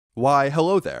Why,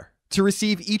 hello there. To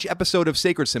receive each episode of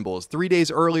Sacred Symbols 3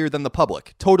 days earlier than the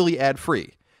public, totally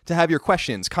ad-free. To have your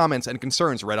questions, comments, and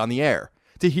concerns read on the air.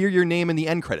 To hear your name in the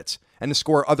end credits, and to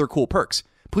score other cool perks.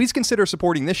 Please consider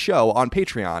supporting this show on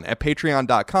Patreon at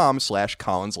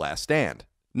patreon.com/ColinsLastStand.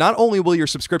 Not only will your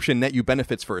subscription net you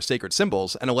benefits for Sacred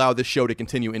Symbols and allow this show to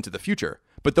continue into the future,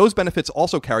 but those benefits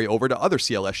also carry over to other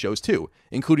CLS shows too,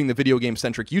 including the video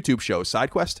game-centric YouTube show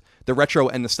SideQuest, the retro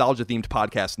and nostalgia-themed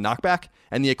podcast Knockback,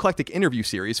 and the eclectic interview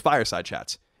series Fireside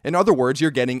Chats. In other words,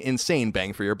 you're getting insane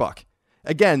bang for your buck.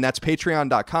 Again, that's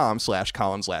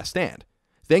patreon.com/ColinsLastStand.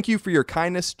 Thank you for your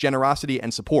kindness, generosity,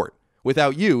 and support.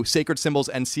 Without you, Sacred Symbols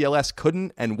and CLS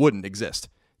couldn't and wouldn't exist.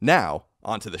 Now,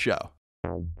 on to the show.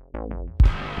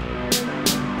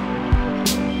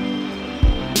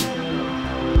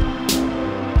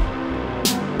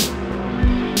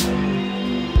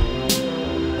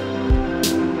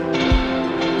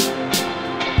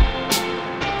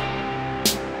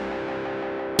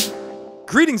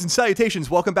 Greetings and salutations.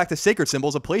 Welcome back to Sacred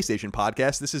Symbols, a PlayStation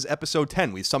podcast. This is episode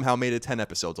 10. We somehow made it 10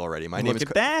 episodes already. My name is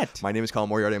Colin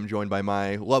Moriarty. I'm joined by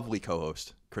my lovely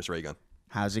co-host, Chris Reagan.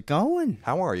 How's it going?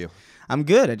 How are you? I'm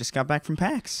good. I just got back from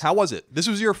PAX. How was it? This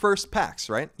was your first PAX,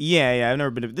 right? Yeah. I've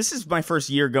never been. This is my first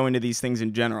year going to these things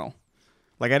in general.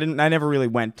 Like I never really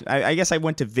went. I guess I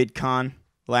went to VidCon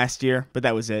last year, but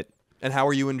that was it. And how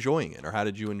are you enjoying it, or how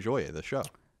did you enjoy the show?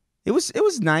 It was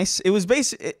nice. It was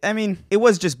it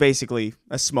was just basically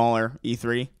a smaller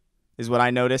E3 is what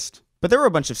I noticed. But there were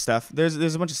a bunch of stuff. There's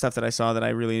a bunch of stuff that I saw that I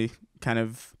really kind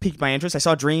of piqued my interest. I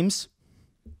saw Dreams.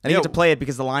 I didn't get to play it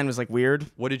because the line was like weird.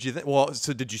 What did you think? Well,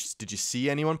 so did you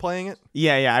see anyone playing it?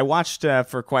 Yeah. I watched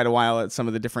for quite a while at some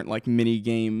of the different like mini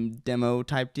game demo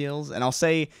type deals, and I'll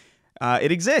say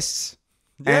it exists.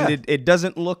 Yeah. And it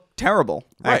doesn't look terrible,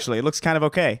 actually. Right. It looks kind of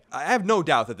okay. I have no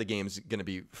doubt that the game's going to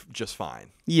be just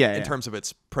fine. Yeah. In terms of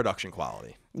its production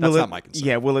quality. That's not my concern.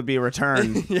 Yeah, will it be a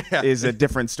return is a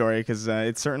different story, because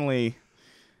it's certainly...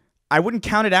 I wouldn't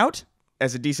count it out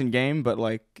as a decent game, but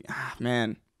like,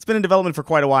 man, it's been in development for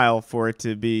quite a while for it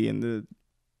to be in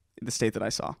the state that I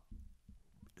saw.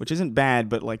 Which isn't bad,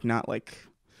 but like not like,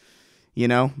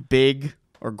 big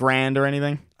or grand or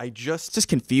anything. It's just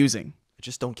confusing. I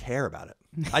just don't care about it.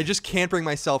 I just can't bring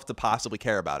myself to possibly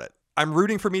care about it. I'm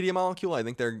rooting for Media Molecule. I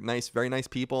think they're nice, very nice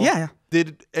people. Yeah.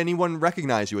 Did anyone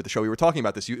recognize you at the show? We were talking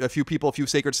about this. A few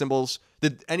Sacred Symbols.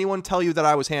 Did anyone tell you that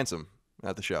I was handsome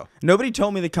at the show? Nobody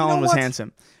told me that Colin was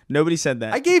handsome. Nobody said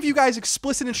that. I gave you guys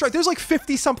explicit instructions. There's like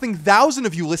 50-something thousand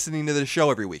of you listening to this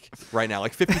show every week right now.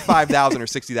 Like 55,000 or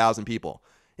 60,000 people.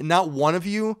 And not one of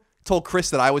you told Chris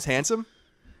that I was handsome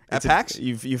at PAX?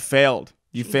 You failed.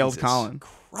 You failed Colin.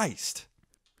 Christ.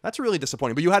 That's really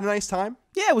disappointing. But you had a nice time?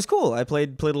 Yeah, it was cool. I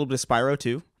played a little bit of Spyro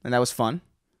too, and that was fun.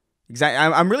 Exactly.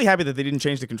 I'm really happy that they didn't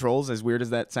change the controls, as weird as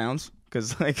that sounds,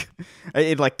 because like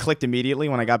it like clicked immediately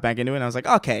when I got back into it. And I was like,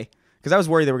 okay, because I was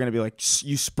worried they were going to be like,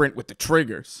 you sprint with the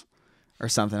triggers or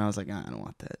something. I was like, I don't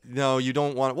want that. No, you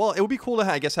don't want. Well, it would be cool to,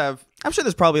 I guess, have. I'm sure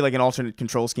there's probably like an alternate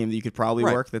control scheme that you could probably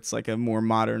work. That's like a more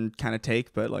modern kind of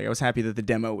take. But like, I was happy that the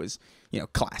demo was,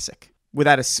 classic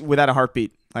without a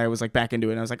heartbeat. I was like back into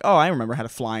it, and I was like, oh, I remember how to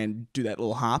fly and do that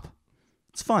little hop.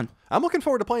 It's fun. I'm looking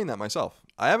forward to playing that myself.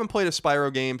 I haven't played a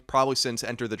Spyro game probably since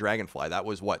Enter the Dragonfly. That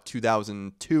was,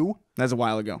 2002? That's a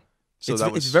while ago. So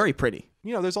it's very pretty.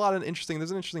 There's an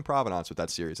interesting provenance with that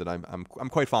series that I'm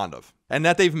quite fond of. And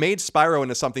that they've made Spyro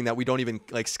into something that we don't even,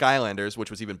 like Skylanders,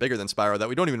 which was even bigger than Spyro, that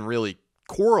we don't even really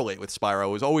correlate with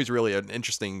Spyro, was always really an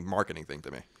interesting marketing thing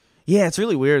to me. Yeah, it's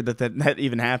really weird that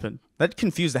even happened. That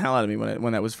confused the hell out of me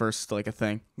when that was first like a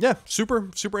thing. Yeah,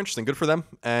 super interesting. Good for them,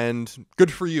 and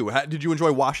good for you. Did you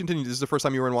enjoy Washington? This is the first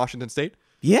time you were in Washington State?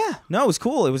 Yeah, no, it was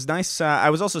cool. It was nice. I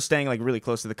was also staying like really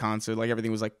close to the concert. Like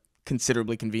everything was like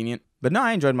considerably convenient. But no,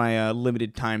 I enjoyed my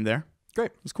limited time there.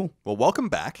 Great. It was cool. Well, welcome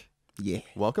back. Yeah.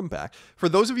 Welcome back. For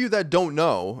those of you that don't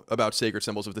know about Sacred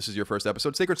Symbols, if this is your first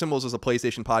episode, Sacred Symbols is a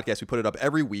PlayStation podcast. We put it up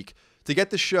every week. To get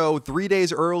the show 3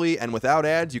 days early and without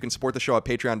ads, you can support the show at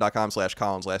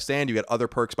patreon.com/ColinsLastStand. You get other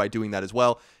perks by doing that as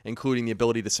well, including the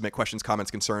ability to submit questions, comments,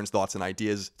 concerns, thoughts, and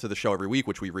ideas to the show every week,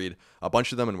 which we read a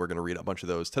bunch of them, and we're going to read a bunch of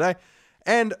those today.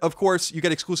 And, of course, you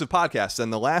get exclusive podcasts.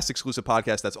 And the last exclusive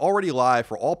podcast that's already live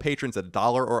for all patrons at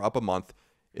 $1 or up a month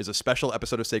is a special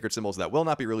episode of Sacred Symbols that will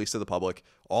not be released to the public,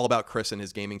 all about Chris and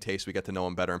his gaming taste. We get to know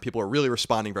him better, and people are really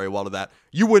responding very well to that.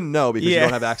 You wouldn't know because you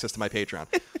don't have access to my Patreon.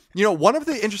 One of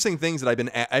the interesting things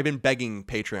that I've been begging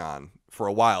Patreon for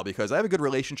a while, because I have a good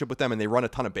relationship with them, and they run a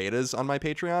ton of betas on my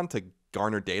Patreon to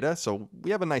garner data, so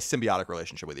we have a nice symbiotic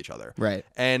relationship with each other. Right.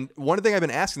 And one thing I've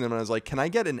been asking them, and I was like, can I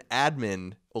get an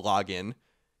admin login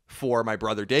for my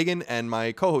brother Dagan and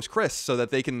my co-host Chris so that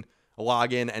they can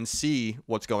log in and see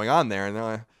what's going on there.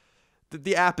 And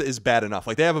the app is bad enough.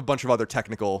 Like, they have a bunch of other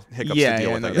technical hiccups to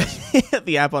deal with, I guess.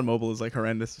 The app on mobile is like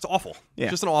horrendous. It's awful. Yeah.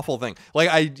 It's just an awful thing. Like,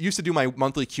 I used to do my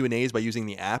monthly Q&As by using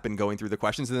the app and going through the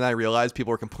questions, and then I realized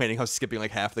people were complaining I was skipping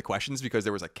like half the questions because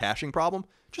there was a caching problem.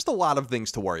 Just a lot of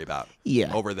things to worry about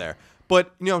over there.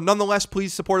 But, nonetheless,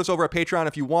 please support us over at Patreon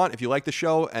if you want, if you like the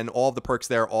show, and all of the perks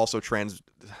there also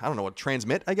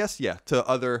transmit, I guess? Yeah, to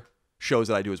other shows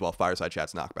that I do as well, Fireside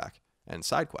Chats, Knockback, and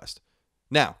SideQuest.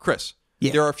 Now, Chris,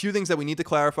 there are a few things that we need to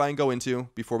clarify and go into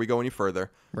before we go any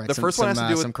further. Right, the first one has to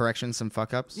do with some corrections, some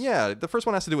fuck-ups. Yeah, the first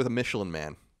one has to do with a Michelin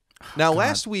Man. Now,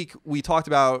 last week, we talked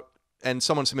about, and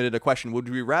someone submitted a question, would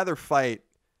we rather fight,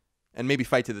 and maybe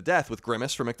fight to the death, with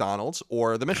Grimace from McDonald's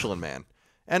or the Michelin Man?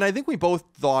 And I think we both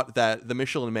thought that the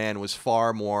Michelin Man was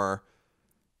far more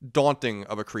daunting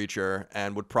of a creature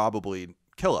and would probably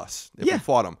kill us if we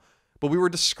fought him. But we were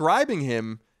describing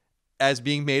him as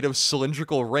being made of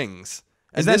cylindrical rings.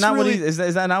 Is that not what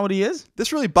he is?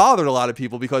 This really bothered a lot of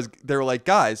people because they were like,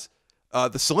 guys,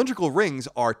 the cylindrical rings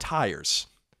are tires.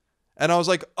 And I was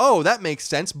like, oh, that makes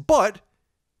sense. But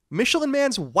Michelin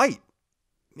Man's white.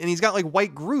 And he's got like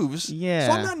white grooves. Yeah.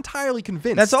 So I'm not entirely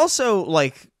convinced. That's also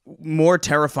like more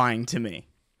terrifying to me.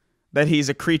 That he's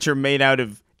a creature made out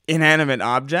of inanimate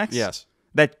objects. Yes.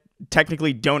 That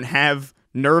technically don't have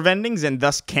nerve endings and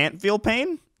thus can't feel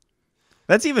pain.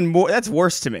 That's even more. That's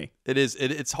worse to me. It is.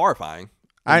 It's horrifying.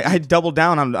 I doubled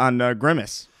down on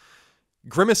Grimace.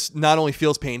 Grimace not only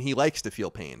feels pain, he likes to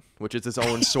feel pain, which is its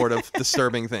own sort of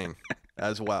disturbing thing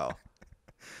as well.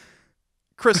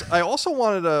 Chris, I also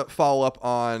wanted to follow up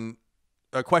on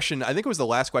a question. I think it was the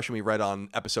last question we read on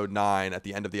episode 9 at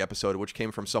the end of the episode, which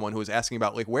came from someone who was asking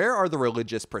about, like, where are the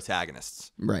religious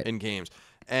protagonists in games?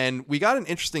 And we got an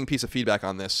interesting piece of feedback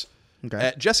on this.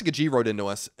 Okay. Jessica G wrote into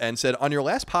us and said, on your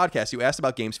last podcast, you asked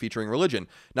about games featuring religion.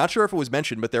 Not sure if it was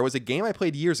mentioned, but there was a game I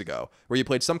played years ago where you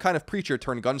played some kind of preacher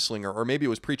turned gunslinger, or maybe it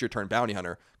was preacher turned bounty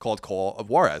hunter, called Call of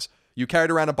Juarez. You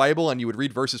carried around a Bible and you would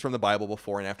read verses from the Bible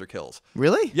before and after kills.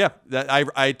 Really? Yeah,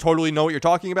 I totally know what you're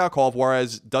talking about. Call of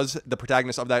Juarez the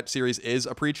protagonist of that series is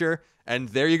a preacher, and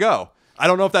there you go. I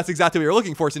don't know if that's exactly what you're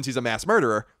looking for since he's a mass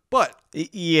murderer, but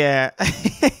yeah,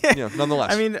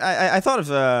 nonetheless. I mean, I thought of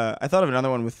another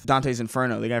one with Dante's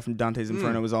Inferno. The guy from Dante's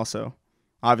Inferno was also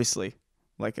obviously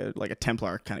like a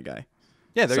Templar kind of guy.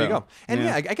 Yeah, there you go. And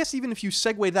I guess even if you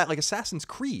segue that, like Assassin's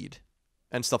Creed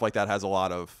and stuff like that has a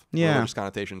lot of religious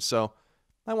connotations. So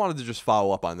I wanted to just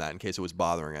follow up on that in case it was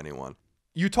bothering anyone.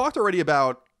 You talked already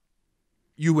about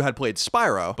you had played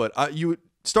Spyro, but you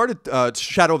started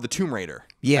Shadow of the Tomb Raider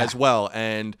as well.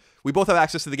 And we both have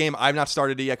access to the game. I've not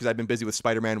started it yet because I've been busy with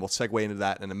Spider-Man. We'll segue into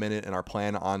that in a minute in our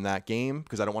plan on that game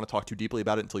because I don't want to talk too deeply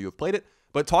about it until you have played it.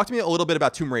 But talk to me a little bit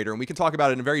about Tomb Raider, and we can talk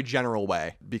about it in a very general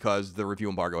way because the review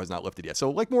embargo has not lifted yet. So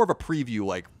like more of a preview,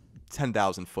 like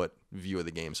 10,000-foot view of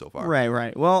the game so far.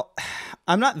 Right. Well,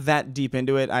 I'm not that deep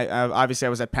into it. I obviously I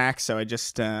was at PAX, so I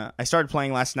just I started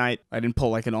playing last night. I didn't pull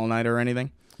like an all-nighter or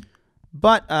anything.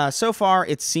 But so far,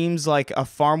 it seems like a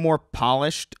far more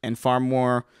polished and far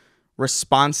more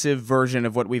responsive version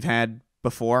of what we've had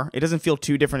before. It doesn't feel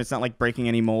too different. It's not like breaking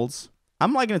any molds.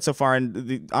 I'm liking it so far,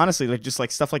 and honestly, like just like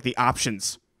stuff like the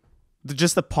options,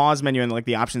 just the pause menu and like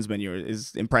the options menu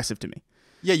is impressive to me.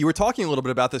 Yeah, you were talking a little bit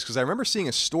about this because I remember seeing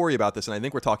a story about this, and I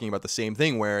think we're talking about the same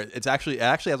thing where it actually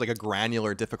has like a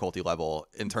granular difficulty level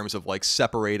in terms of like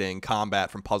separating combat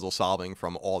from puzzle solving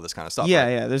from all this kind of stuff. Yeah,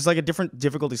 right? yeah. There's like a different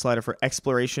difficulty slider for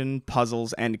exploration,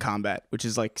 puzzles, and combat, which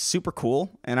is like super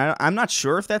cool. And I'm not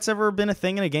sure if that's ever been a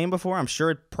thing in a game before. I'm sure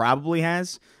it probably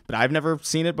has, but I've never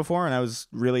seen it before, and I was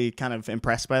really kind of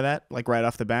impressed by that, like right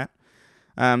off the bat.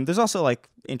 There's also like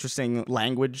interesting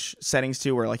language settings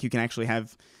too, where like you can actually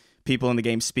have people in the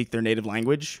game speak their native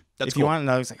language if you want. And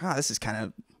I was like, this is kind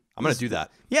of... I'm going to do that.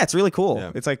 Yeah, it's really cool.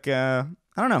 Yeah. It's like, I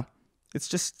don't know.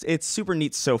 It's super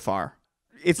neat so far.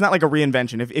 It's not like a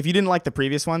reinvention. If you didn't like the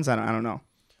previous ones, I don't know.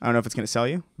 I don't know if it's going to sell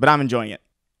you, but I'm enjoying it.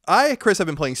 Chris, have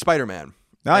been playing Spider-Man.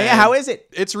 Oh, yeah. How is it?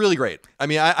 It's really great. I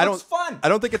mean, I don't... It's fun. I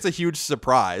don't think it's a huge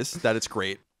surprise that it's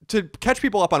great. To catch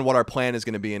people up on what our plan is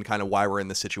going to be and kind of why we're in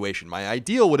this situation, my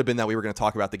ideal would have been that we were going to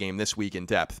talk about the game this week in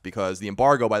depth because the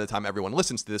embargo, by the time everyone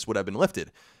listens to this, would have been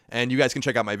lifted. And you guys can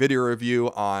check out my video review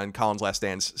on Colin's Last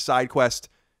Stand's SideQuest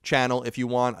channel if you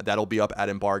want. That'll be up at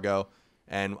embargo,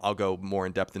 and I'll go more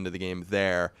in depth into the game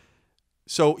there.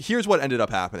 So here's what ended up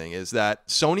happening is that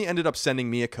Sony ended up sending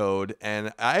me a code,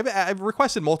 and I've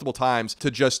requested multiple times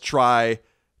to just try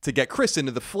to get Chris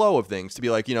into the flow of things, to be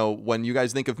like, when you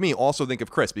guys think of me, also think of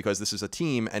Chris, because this is a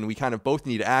team and we kind of both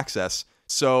need access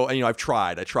So, and, I've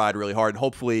tried. I tried really hard. And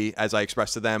hopefully, as I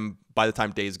expressed to them, by the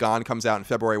time Days Gone comes out in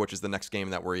February, which is the next game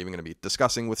that we're even going to be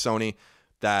discussing with Sony,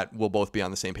 that we'll both be on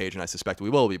the same page, and I suspect we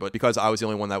will be. But because I was the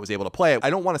only one that was able to play it, I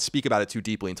don't want to speak about it too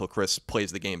deeply until Chris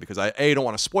plays the game, because I don't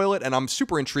want to spoil it, and I'm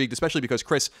super intrigued, especially because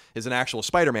Chris is an actual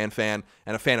Spider-Man fan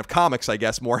and a fan of comics, I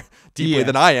guess, more deeply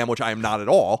than I am, which I am not at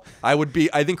all. I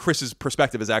think Chris's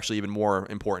perspective is actually even more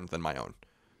important than my own.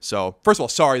 So, first of all,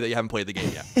 sorry that you haven't played the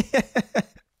game yet.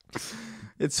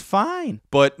 It's fine.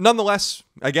 But nonetheless,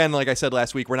 again, like I said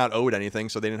last week, we're not owed anything,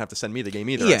 so they didn't have to send me the game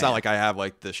either. Yeah. It's not like I have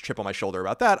like this chip on my shoulder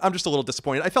about that. I'm just a little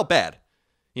disappointed. I felt bad,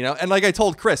 And like I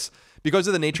told Chris, because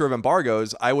of the nature of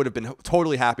embargoes, I would have been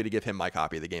totally happy to give him my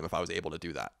copy of the game if I was able to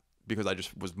do that, because I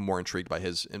just was more intrigued by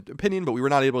his opinion, but we were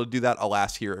not able to do that.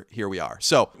 Alas, here we are.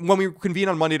 So when we convene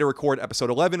on Monday to record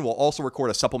episode 11, we'll also record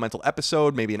a supplemental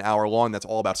episode, maybe an hour long, that's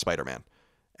all about Spider-Man.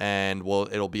 And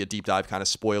it'll be a deep dive kind of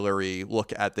spoilery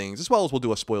look at things, as well as we'll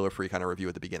do a spoiler-free kind of review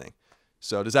at the beginning.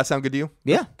 So does that sound good to you?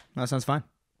 Yeah, that sounds fine.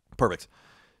 Perfect.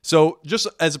 So just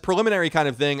as a preliminary kind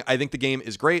of thing, I think the game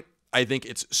is great. I think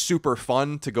it's super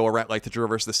fun to go around, like to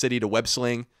traverse the city, to web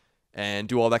sling and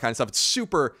do all that kind of stuff. It's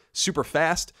super, super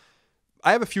fast.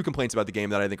 I have a few complaints about the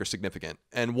game that I think are significant.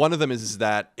 And one of them is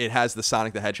that it has the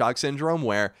Sonic the Hedgehog syndrome,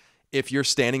 where if you're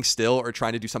standing still or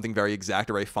trying to do something very exact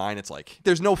or very fine, it's like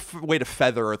there's no way to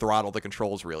feather or throttle the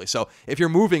controls, really. So if you're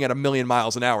moving at 1,000,000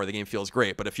 miles an hour, the game feels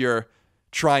great. But if you're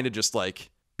trying to just like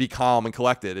be calm and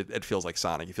collected, it feels like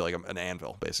Sonic. You feel like an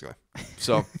anvil, basically.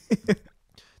 So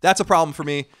that's a problem for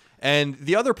me. And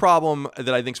the other problem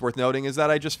that I think is worth noting is that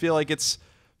I just feel like it's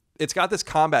got this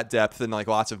combat depth and like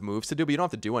lots of moves to do, but you don't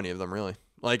have to do any of them, really.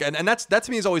 Like, and that to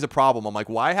me is always a problem. I'm like,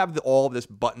 why have all of this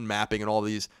button mapping and all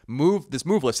these move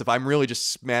list if I'm really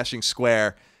just smashing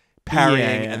square,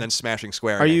 parrying, and then smashing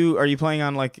square? Are you playing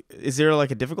on like? Is there like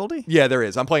a difficulty? Yeah, there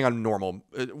is. I'm playing on normal.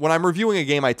 When I'm reviewing a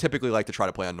game, I typically like to try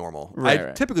to play on normal.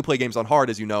 I typically play games on hard,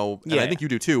 as you know, and I think you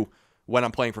do too, when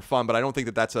I'm playing for fun. But I don't think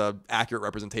that that's a accurate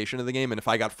representation of the game. And if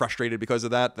I got frustrated because of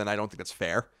that, then I don't think that's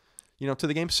fair, to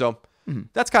the game. So.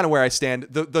 That's kind of where I stand.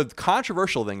 The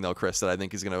controversial thing, though, Chris, that I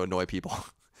think is going to annoy people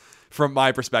from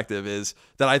my perspective is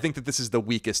that I think that this is the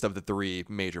weakest of the 3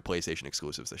 major PlayStation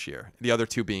exclusives this year. The other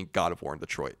 2 being God of War and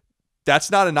Detroit. That's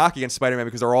not a knock against Spider-Man,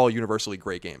 because they're all universally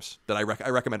great games that I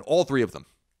recommend all 3 of them,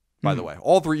 by the way.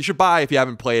 All 3. You should buy if you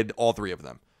haven't played all 3 of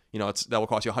them. That will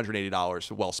cost you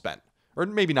 $180 well spent. Or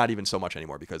maybe not even so much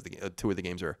anymore, because 2 of the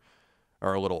games are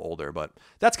a little older. But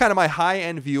that's kind of my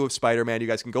high-end view of Spider-Man. You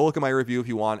guys can go look at my review if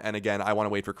you want. And again, I want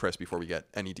to wait for Chris before we get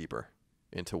any deeper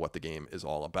into what the game is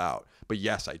all about. But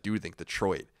yes, I do think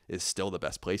Detroit is still the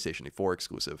best PlayStation 4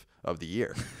 exclusive of the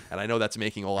year. And I know that's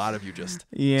making a lot of you just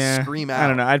scream out. I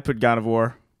don't know. I'd put God of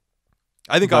War.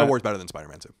 I think God of War is better than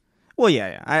Spider-Man 2. Well,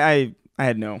 yeah. I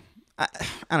had no... I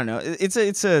don't know. It's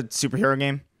a superhero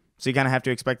game, so you kind of have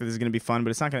to expect that this is going to be fun, but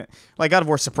it's not going to... Like, God of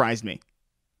War surprised me,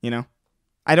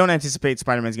 I don't anticipate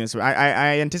Spider-Man's going to...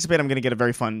 I anticipate I'm going to get a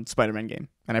very fun Spider-Man game,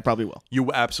 and I probably will.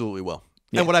 You absolutely will.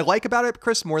 Yeah. And what I like about it,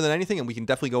 Chris, more than anything, and we can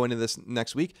definitely go into this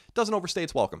next week, doesn't overstay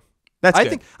its welcome. That's good.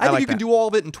 I think you can do all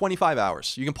of it in 25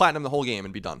 hours. You can platinum the whole game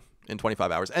and be done in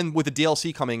 25 hours. And with the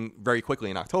DLC coming very quickly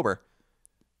in October,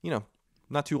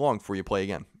 not too long before you play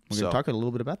again. We're going to talk a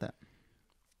little bit about that.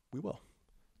 We will.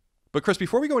 But Chris,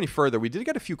 before we go any further, we did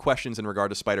get a few questions in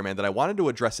regard to Spider-Man that I wanted to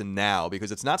address now,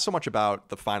 because it's not so much about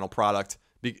the final product,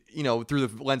 through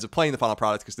the lens of playing the final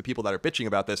product, because the people that are bitching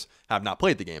about this have not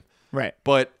played the game. Right.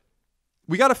 But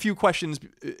we got a few questions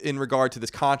in regard to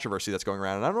this controversy that's going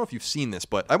around. And I don't know if you've seen this,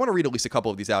 but I want to read at least a couple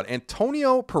of these out.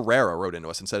 Antonio Pereira wrote into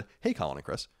us and said, "Hey, Colin and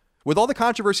Chris, with all the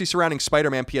controversy surrounding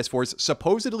Spider-Man PS4's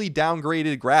supposedly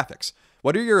downgraded graphics,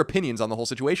 what are your opinions on the whole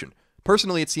situation?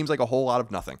 Personally, it seems like a whole lot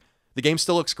of nothing. The game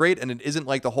still looks great, and it isn't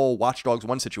like the whole Watch Dogs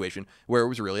 1 situation where it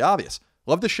was really obvious.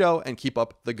 Love the show, and keep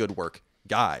up the good work,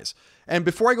 guys." And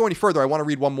before I go any further, I want to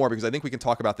read one more, because I think we can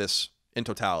talk about this in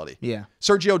totality. Yeah.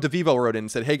 Sergio DeVivo wrote in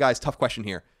and said, "Hey guys, tough question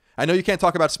here. I know you can't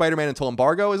talk about Spider-Man until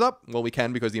embargo is up." Well, we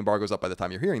can, because the embargo is up by the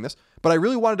time you're hearing this. "But I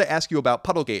really wanted to ask you about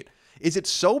Puddlegate. Is it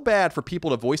so bad for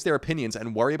people to voice their opinions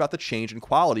and worry about the change in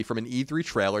quality from an E3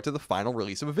 trailer to the final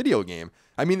release of a video game?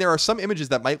 I mean, there are some images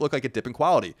that might look like a dip in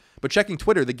quality, but checking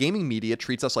Twitter, the gaming media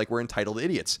treats us like we're entitled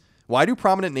idiots. Why do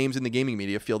prominent names in the gaming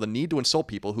media feel the need to insult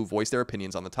people who voice their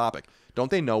opinions on the topic?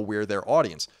 Don't they know we're their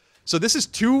audience?" So this is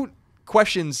 2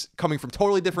 questions coming from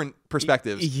totally different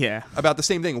perspectives about the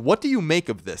same thing. What do you make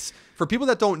of this? For people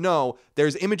that don't know,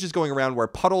 there's images going around where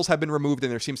puddles have been removed,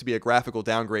 and there seems to be a graphical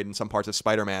downgrade in some parts of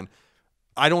Spider-Man.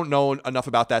 I don't know enough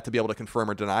about that to be able to confirm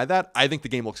or deny that. I think the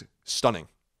game looks stunning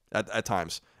at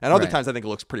times. And other times I think it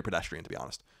looks pretty pedestrian, to be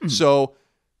honest. So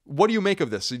what do you make of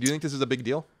this? Do you think this is a big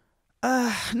deal?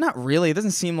 Not really. It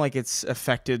doesn't seem like it's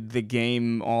affected the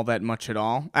game all that much at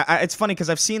all. It's funny because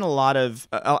I've seen a lot of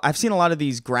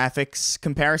these graphics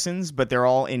comparisons, but they're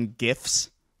all in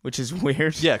GIFs, which is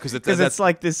weird. Yeah, because it's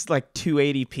like this like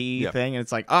 280p thing, and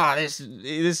it's like,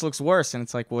 this looks worse, and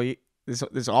it's like, well,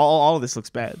 this all of this looks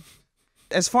bad.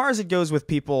 As far as it goes with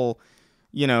people,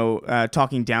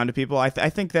 talking down to people, I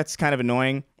think that's kind of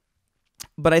annoying,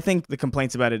 but I think the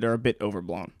complaints about it are a bit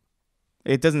overblown.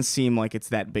 It doesn't seem like it's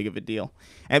that big of a deal.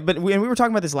 But we were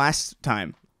talking about this last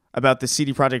time about the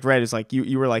CD Projekt Red. It's like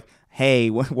you were like, hey,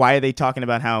 why are they talking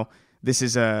about how this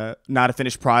is not a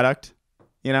finished product?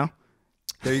 There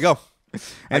you go.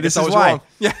 And this is why.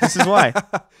 Yeah. This is why.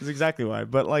 This is exactly why.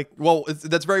 But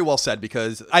that's very well said,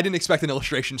 because I didn't expect an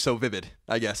illustration so vivid,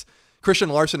 I guess. Christian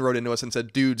Larson wrote into us and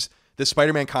said, dudes, this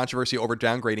Spider-Man controversy over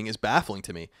downgrading is baffling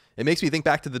to me. It makes me think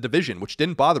back to The Division, which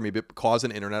didn't bother me but caused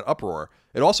an internet uproar.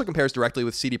 It also compares directly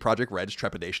with CD Projekt Red's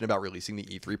trepidation about releasing the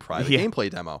E3 private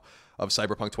gameplay demo of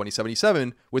Cyberpunk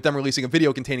 2077, with them releasing a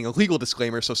video containing a legal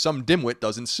disclaimer so some dimwit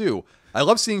doesn't sue. I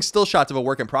love seeing still shots of a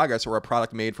work in progress or a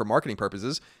product made for marketing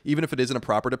purposes, even if it isn't a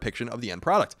proper depiction of the end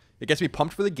product. It gets me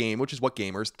pumped for the game, which is what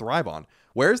gamers thrive on.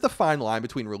 Where is the fine line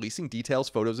between releasing details,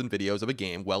 photos, and videos of a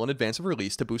game well in advance of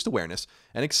release to boost awareness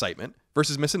and excitement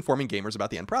versus misinforming gamers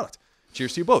about the end product?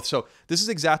 Cheers to you both. So this is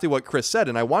exactly what Chris said,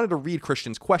 and I wanted to read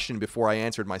Christian's question before I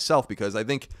answered myself, because I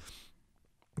think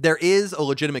there is a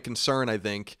legitimate concern,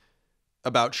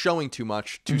 about showing too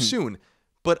much too soon.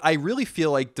 But I really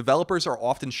feel like developers are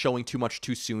often showing too much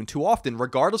too soon too often,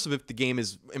 regardless of if the game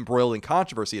is embroiled in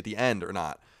controversy at the end or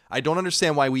not. I don't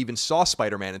understand why we even saw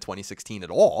Spider-Man in 2016 at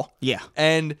all. Yeah.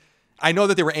 And I know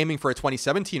that they were aiming for a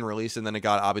 2017 release, and then it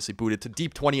got obviously booted to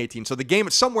deep 2018. So the game,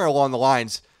 somewhere along the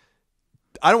lines,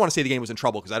 I don't want to say the game was in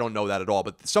trouble because I don't know that at all,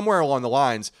 but somewhere along the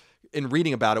lines, in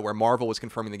reading about it, where Marvel was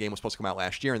confirming the game was supposed to come out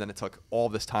last year, and then it took all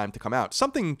this time to come out,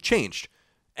 something changed.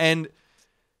 And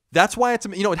that's why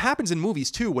it happens in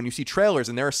movies too, when you see trailers,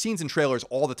 and there are scenes in trailers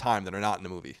all the time that are not in the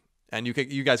movie. And you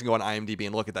guys can go on IMDb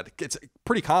and look at that. It's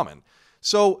pretty common.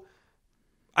 So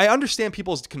I understand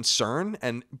people's concern,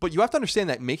 but you have to understand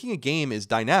that making a game is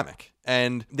dynamic.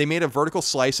 And they made a vertical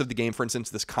slice of the game, for instance,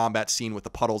 this combat scene with the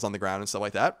puddles on the ground and stuff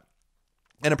like that.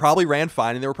 And it probably ran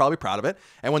fine, and they were probably proud of it.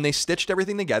 And when they stitched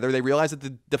everything together, they realized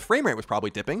that the frame rate was probably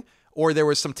dipping, or there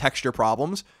was some texture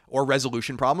problems or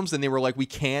resolution problems. And they were like, we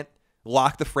can't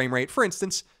lock the frame rate, for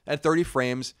instance, at 30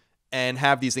 frames and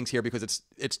have these things here because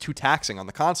it's too taxing on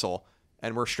the console,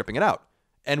 and we're stripping it out.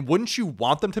 And wouldn't you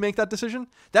want them to make that decision?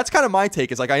 That's kind of my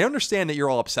take. Is like, I understand that you're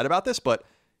all upset about this, but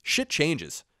shit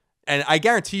changes. And I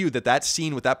guarantee you that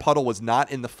scene with that puddle was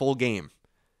not in the full game.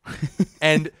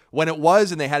 And when it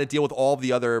was, and they had to deal with all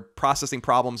the other processing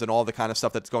problems and all the kind of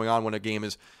stuff that's going on when a game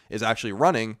is actually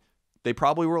running, they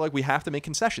probably were like, we have to make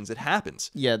concessions. It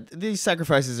happens. Yeah, these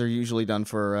sacrifices are usually done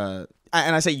for,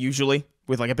 and I say usually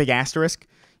with like a big asterisk,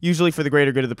 usually for the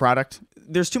greater good of the product.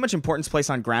 There's too much importance placed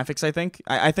on graphics, I think.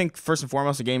 I think first and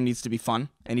foremost, a game needs to be fun.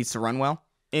 It needs to run well.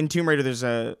 In Tomb Raider, there's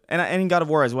and in God of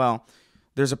War as well,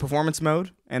 there's a performance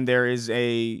mode and there is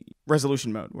a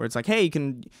resolution mode where it's like, hey, you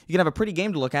can have a pretty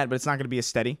game to look at, but it's not going to be as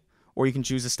steady. Or you can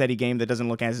choose a steady game that doesn't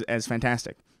look as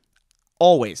fantastic.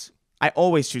 I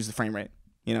always choose the frame rate,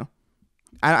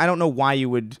 I don't know why you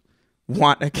would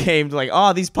want a game to like,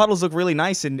 oh, these puddles look really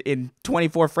nice in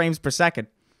 24 frames per second,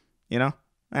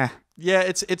 Yeah,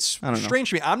 it's strange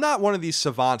to me. I'm not one of these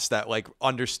savants that like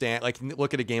understand, like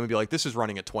look at a game and be like, this is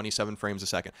running at 27 frames a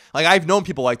second. Like I've known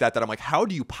people like that I'm like, how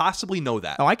do you possibly know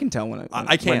that? Oh, I can tell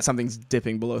when something's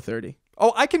dipping below 30.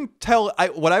 Oh, I can tell.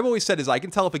 What I've always said is I can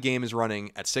tell if a game is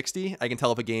running at 60. I can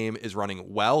tell if a game is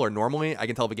running well or normally. I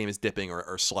can tell if a game is dipping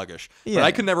or sluggish. Yeah. But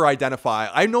I could never identify.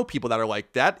 I know people that are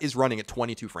like, that is running at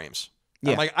 22 frames.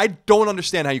 Yeah. I'm like, I don't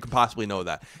understand how you could possibly know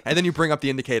that. And then you bring up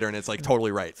the indicator and it's like totally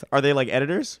right. Are they like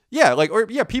editors? Yeah,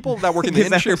 people that work in the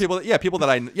industry, people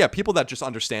that just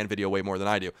understand video way more than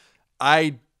I do.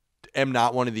 I am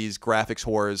not one of these graphics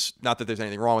whores, not that there's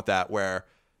anything wrong with that, where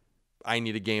I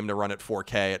need a game to run at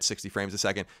 4K at 60 frames a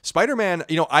second. Spider-Man,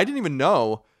 I didn't even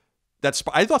know that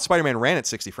I thought Spider-Man ran at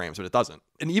 60 frames, but it doesn't.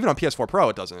 And even on PS4 Pro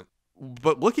it doesn't.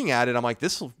 But looking at it, I'm like,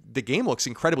 the game looks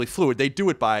incredibly fluid. They do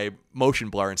it by motion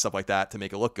blur and stuff like that to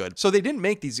make it look good. So they didn't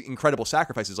make these incredible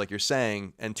sacrifices like you're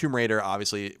saying. And Tomb Raider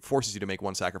obviously forces you to make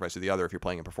one sacrifice or the other if you're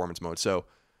playing in performance mode. So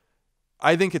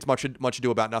I think it's much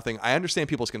ado about nothing. I understand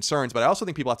people's concerns, but I also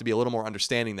think people have to be a little more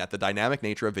understanding that the dynamic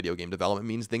nature of video game development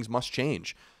means things must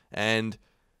change. And,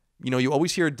 you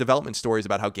always hear development stories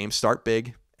about how games start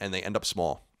big and they end up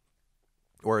small.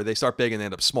 Or they start big and they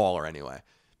end up smaller anyway.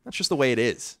 That's just the way it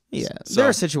is. Yeah. So, there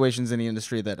are situations in the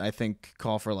industry that I think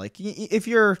call for like, if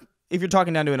you're if you're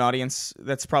talking down to an audience,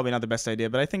 that's probably not the best idea.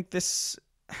 But I think this,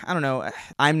 I don't know,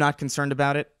 I'm not concerned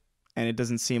about it, and it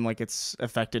doesn't seem like it's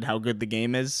affected how good the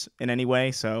game is in any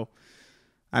way. So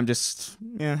I'm just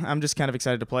kind of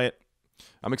excited to play it.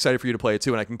 I'm excited for you to play it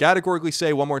too, and I can categorically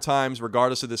say one more time,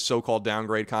 regardless of this so-called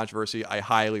downgrade controversy, I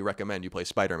highly recommend you play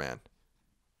Spider-Man.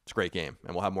 It's a great game,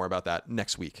 and we'll have more about that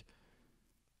next week.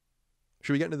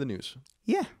 Should we get into the news?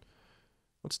 Yeah.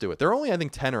 Let's do it. There are only, I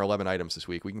think, 10 or 11 items this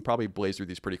week. We can probably blaze through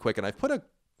these pretty quick, and I've put a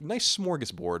nice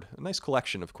smorgasbord, a nice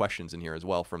collection of questions in here as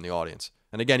well from the audience.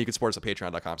 And again, you can support us at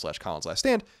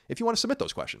patreon.com/ColinsLastStand if you want to submit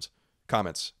those questions,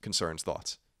 comments, concerns,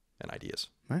 thoughts, and ideas.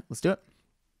 All right, let's do it.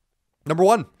 Number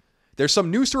 1. There's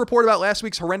some news to report about last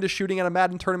week's horrendous shooting at a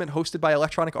Madden tournament hosted by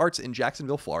Electronic Arts in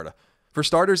Jacksonville, Florida. For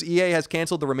starters, EA has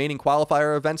canceled the remaining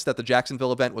qualifier events that the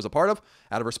Jacksonville event was a part of,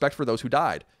 out of respect for those who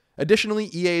died. Additionally,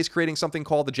 EA is creating something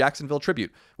called the Jacksonville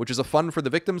Tribute, which is a fund for the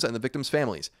victims and the victims'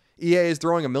 families. EA is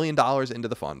throwing $1 million into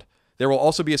the fund. There will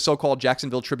also be a so-called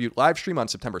Jacksonville Tribute live stream on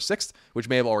September 6th, which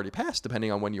may have already passed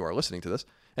depending on when you are listening to this.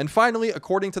 And finally,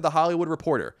 according to The Hollywood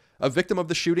Reporter, a victim of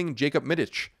the shooting, Jacob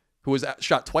Middich, who was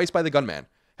shot twice by the gunman,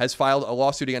 has filed a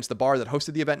lawsuit against the bar that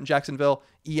hosted the event in Jacksonville,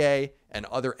 EA, and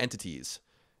other entities.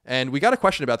 And we got a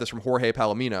question about this from Jorge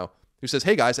Palomino, who says,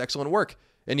 "Hey guys, excellent work.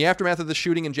 In the aftermath of the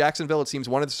shooting in Jacksonville, it seems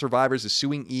one of the survivors is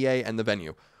suing EA and the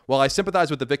venue. While I sympathize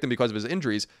with the victim because of his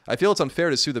injuries, I feel it's unfair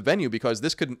to sue the venue because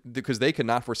they could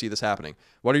not foresee this happening.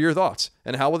 What are your thoughts?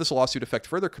 And how will this lawsuit affect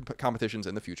further competitions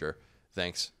in the future?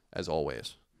 Thanks, as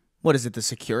always." What is it, the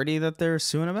security that they're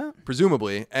suing about?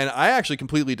 Presumably. And I actually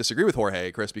completely disagree with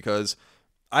Jorge, Chris, because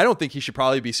I don't think he should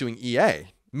probably be suing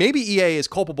EA. Maybe EA is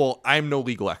culpable. I'm no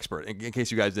legal expert, in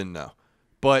case you guys didn't know.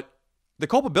 But the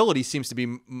culpability seems to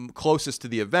be closest to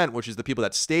the event, which is the people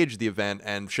that staged the event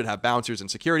and should have bouncers and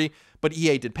security. But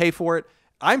EA did pay for it.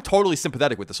 I'm totally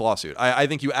sympathetic with this lawsuit. I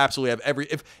think you absolutely have every...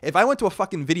 If I went to a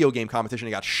fucking video game competition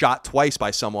and got shot twice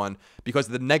by someone because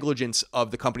of the negligence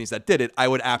of the companies that did it, I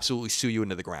would absolutely sue you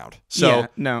into the ground. So, yeah,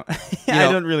 no.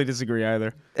 I don't really disagree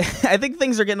either. I think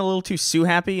things are getting a little too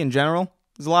sue-happy in general.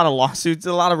 There's a lot of lawsuits,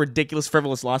 a lot of ridiculous,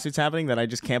 frivolous lawsuits happening that I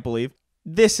just can't believe.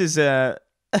 This is, I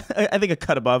think, a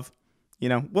cut above. You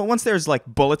know, once there's like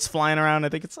bullets flying around, I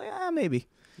think it's like, maybe.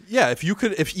 Yeah,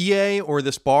 if EA or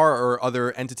this bar or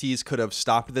other entities could have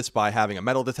stopped this by having a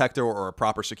metal detector or a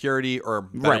proper security or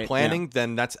better planning,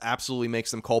 then that's absolutely makes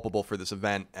them culpable for this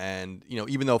event. And, you know,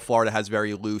 even though Florida has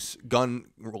very loose gun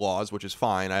laws, which is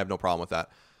fine, I have no problem with that.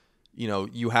 You know,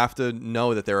 you have to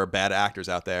know that there are bad actors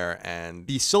out there. And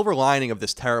the silver lining of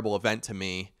this terrible event to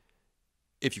me,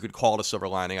 if you could call it a silver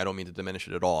lining, I don't mean to diminish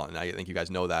it at all, and I think you guys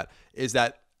know that, is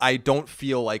that I don't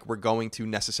feel like we're going to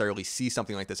necessarily see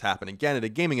something like this happen again at a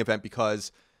gaming event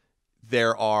because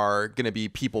there are going to be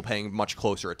people paying much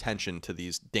closer attention to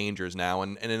these dangers now.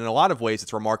 And in a lot of ways,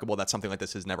 it's remarkable that something like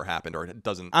this has never happened or it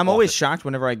doesn't. I'm always shocked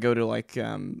whenever I go to like,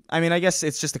 I mean, I guess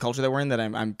it's just the culture that we're in that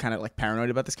I'm kind of like paranoid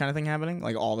about this kind of thing happening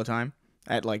like all the time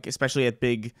at like, especially at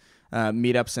big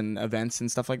meetups and events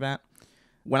and stuff like that.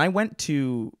 When I went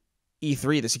to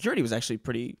E3, the security was actually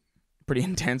pretty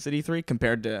intense at E3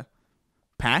 compared to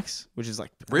PAX, which is like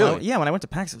really, yeah. When I went to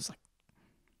PAX, I was like,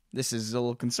 this is a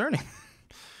little concerning.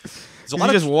 You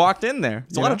just walked in there.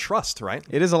 It's a lot of trust, right?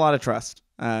 It is a lot of trust,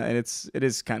 and it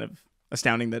is kind of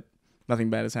astounding that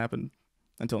nothing bad has happened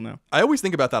until now. I always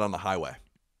think about that on the highway.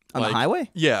 On the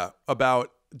highway? Yeah,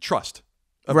 about trust.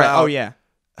 Right. Oh yeah.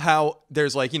 How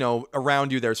there's like, you know,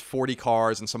 around you there's 40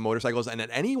 cars and some motorcycles, and at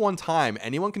any one time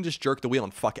anyone can just jerk the wheel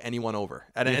and fuck anyone over,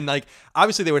 and like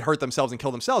obviously they would hurt themselves and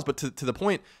kill themselves, but to the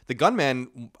point, the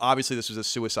gunman, obviously this was a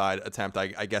suicide attempt,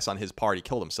 I guess on his part. He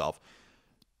killed himself.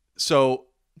 So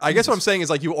I guess what I'm saying is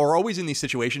like you are always in these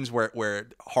situations where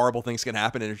horrible things can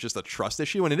happen, and it's just a trust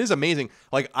issue. And it is amazing.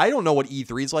 Like I don't know what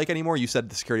E3 is like anymore. You said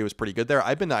the security was pretty good there.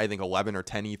 I've been to I think 11 or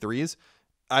 10 E3s.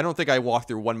 I don't think I walked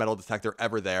through one metal detector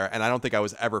ever there, and I don't think I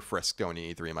was ever frisked going to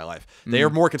E3 in my life. They are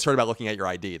more concerned about looking at your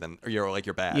ID than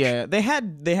your badge. Yeah, they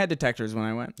had detectors when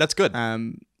I went. That's good.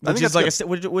 Which is like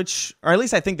which or at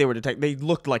least I think they were They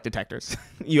looked like detectors.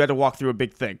 You had to walk through a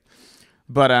big thing,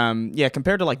 but yeah,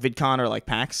 compared to like VidCon or like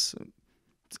PAX,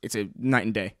 it's a night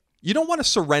and day. You don't want to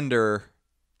surrender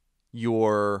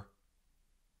your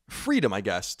freedom, I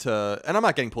guess, and I'm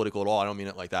not getting political at all. I don't mean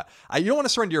it like that. You don't want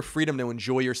to surrender your freedom to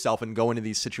enjoy yourself and go into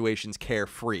these situations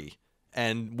carefree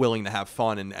and willing to have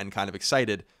fun and kind of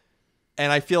excited.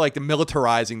 And I feel like the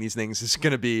militarizing these things is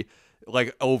going to be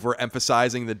like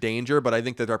overemphasizing the danger, but I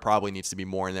think that there probably needs to be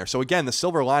more in there. So again, the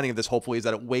silver lining of this hopefully is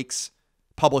that it wakes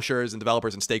publishers and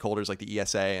developers and stakeholders like the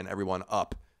ESA and everyone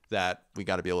up that we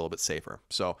got to be a little bit safer.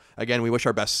 So again, we wish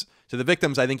our best to the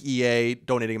victims. I think EA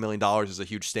donating $1 million is a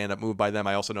huge stand-up move by them.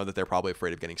 I also know that they're probably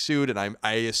afraid of getting sued, and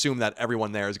I assume that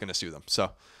everyone there is going to sue them.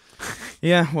 So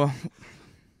yeah, well,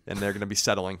 and they're going to be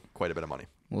settling quite a bit of money.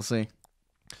 We'll see.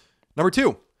 Number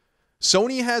 2,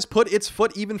 Sony has put its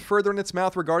foot even further in its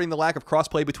mouth regarding the lack of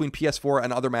crossplay between PS4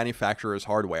 and other manufacturers'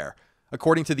 hardware.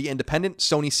 According to The Independent,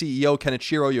 Sony CEO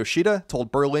Kenichiro Yoshida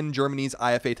told Berlin, Germany's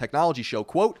IFA Technology Show,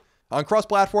 quote, "On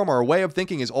cross-platform, our way of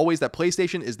thinking is always that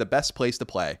PlayStation is the best place to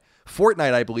play.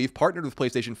 Fortnite, I believe, partnered with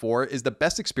PlayStation 4, is the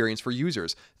best experience for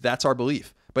users. That's our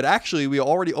belief. But actually, we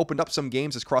already opened up some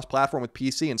games as cross-platform with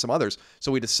PC and some others,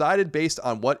 so we decided based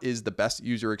on what is the best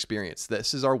user experience.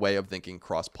 This is our way of thinking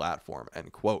cross-platform,"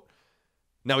 end quote.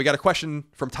 Now, we got a question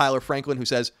from Tyler Franklin who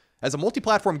says, "As a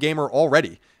multi-platform gamer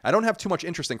already, I don't have too much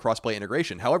interest in crossplay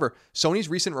integration. However, Sony's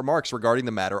recent remarks regarding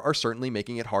the matter are certainly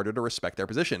making it harder to respect their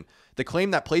position. The claim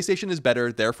that PlayStation is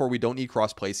better, therefore we don't need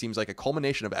crossplay, seems like a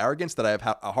culmination of arrogance that I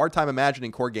have a hard time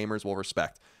imagining core gamers will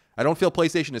respect. I don't feel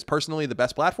PlayStation is personally the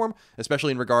best platform,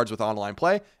 especially in regards with online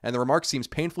play, and the remark seems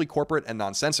painfully corporate and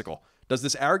nonsensical. Does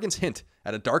this arrogance hint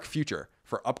at a dark future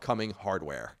for upcoming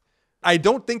hardware?" I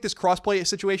don't think this crossplay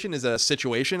situation is a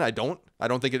situation. I don't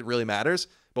think it really matters.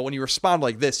 But when you respond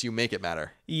like this, you make it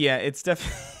matter. Yeah, it's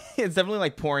definitely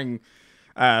like pouring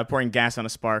gas on a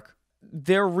spark.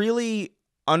 They're really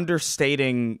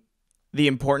understating the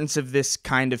importance of this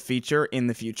kind of feature in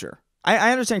the future.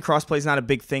 I understand crossplay is not a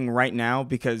big thing right now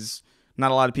because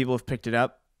not a lot of people have picked it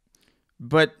up.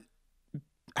 But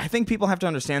I think people have to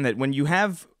understand that when you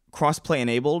have crossplay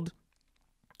enabled,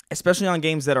 especially on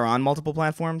games that are on multiple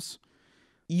platforms,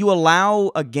 you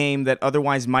allow a game that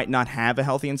otherwise might not have a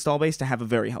healthy install base to have a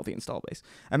very healthy install base.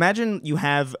 Imagine you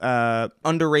have an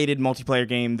underrated multiplayer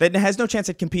game that has no chance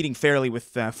at competing fairly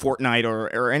with Fortnite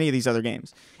or any of these other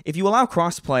games. If you allow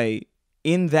crossplay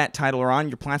in that title or on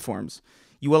your platforms,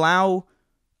 you allow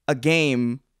a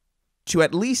game to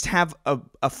at least have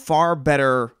a far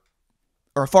better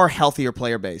or a far healthier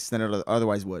player base than it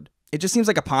otherwise would. It just seems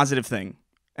like a positive thing,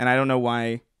 and I don't know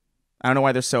why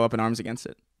they're so up in arms against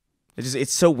it.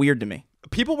 It's so weird to me.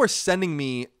 People were sending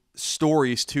me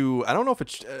stories too. I don't know if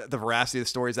it's the veracity of the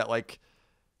stories that like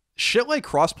shit like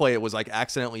crossplay, it was like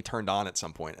accidentally turned on at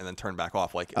some point and then turned back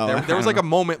off. Like there was like a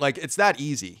moment, like it's that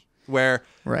easy where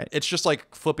it's just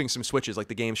like flipping some switches. Like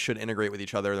the games should integrate with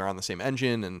each other. They're on the same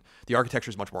engine and the architecture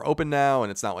is much more open now.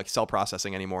 And it's not like cell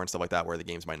processing anymore and stuff like that where the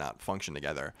games might not function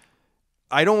together.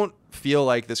 I don't feel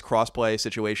like this crossplay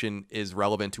situation is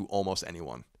relevant to almost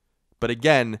anyone. But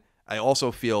again, I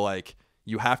also feel like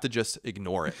you have to just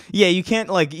ignore it. Yeah, you can't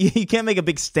make a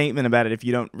big statement about it if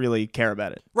you don't really care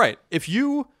about it. Right. If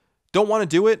you don't want to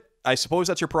do it, I suppose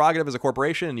that's your prerogative as a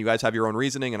corporation and you guys have your own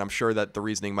reasoning and I'm sure that the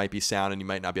reasoning might be sound and you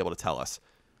might not be able to tell us.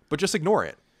 But just ignore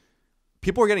it.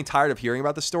 People are getting tired of hearing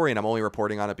about this story and I'm only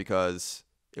reporting on it because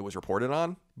it was reported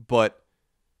on, but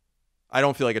I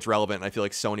don't feel like it's relevant and I feel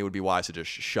like Sony would be wise to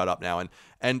just shut up now.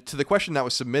 And to the question that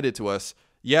was submitted to us,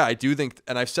 yeah, I do think,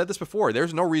 and I've said this before,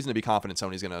 there's no reason to be confident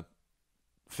Sony's going to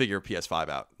figure PS5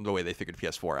 out the way they figured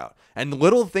PS4 out. And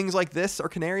little things like this are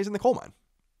canaries in the coal mine.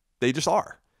 They just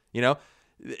are. You know,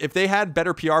 if they had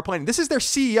better PR planning, this is their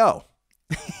CEO.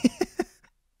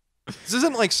 This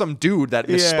isn't like some dude that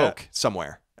misspoke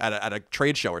somewhere at a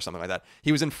trade show or something like that.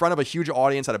 He was in front of a huge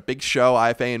audience at a big show,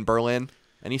 IFA in Berlin,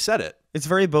 and he said it. It's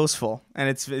very boastful and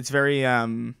it's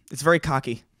very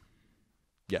cocky.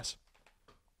 Yes.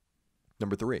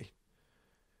 Number 3.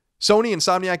 Sony,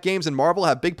 Insomniac Games, and Marvel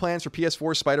have big plans for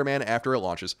PS4 Spider-Man after it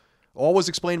launches. All was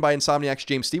explained by Insomniac's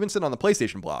James Stevenson on the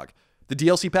PlayStation blog. The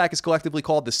DLC pack is collectively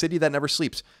called The City That Never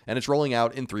Sleeps, and it's rolling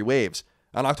out in 3 waves.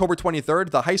 On October 23rd,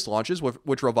 The Heist launches,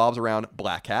 which revolves around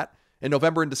Black Cat. In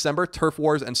November and December, Turf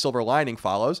Wars and Silver Lining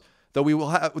follows, though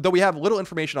we have little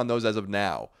information on those as of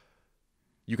now.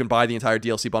 You can buy the entire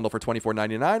DLC bundle for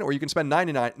 $24.99, or you can spend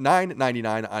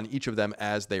 $9.99 on each of them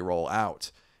as they roll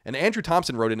out. And Andrew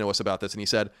Thompson wrote into us about this, and he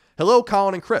said, "Hello,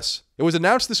 Colin and Chris. It was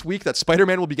announced this week that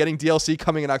Spider-Man will be getting DLC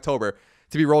coming in October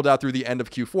to be rolled out through the end of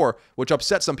Q4, which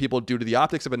upset some people due to the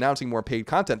optics of announcing more paid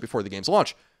content before the game's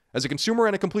launch. As a consumer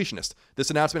and a completionist, this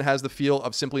announcement has the feel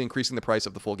of simply increasing the price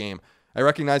of the full game. I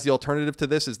recognize the alternative to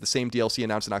this is the same DLC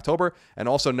announced in October, and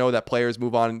also know that players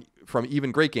move on from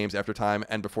even great games after time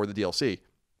and before the DLC.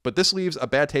 But this leaves a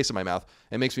bad taste in my mouth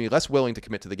and makes me less willing to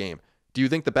commit to the game. Do you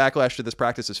think the backlash to this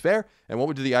practice is fair? And what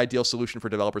would the ideal solution for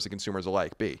developers and consumers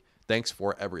alike be? Thanks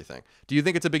for everything." Do you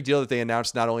think it's a big deal that they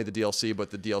announced not only the DLC, but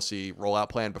the DLC rollout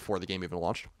plan before the game even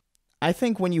launched? I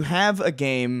think when you have a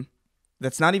game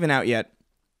that's not even out yet,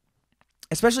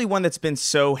 especially one that's been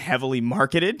so heavily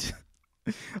marketed,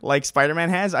 like Spider-Man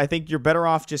has, I think you're better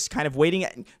off just kind of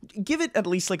waiting. Give it at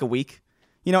least like a week.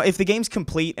 You know, if the game's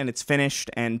complete and it's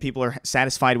finished and people are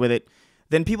satisfied with it,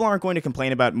 then people aren't going to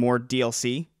complain about more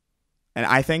DLC. And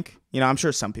I think, I'm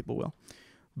sure some people will.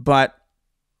 But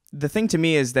the thing to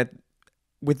me is that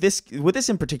with this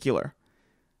in particular,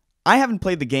 I haven't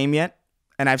played the game yet,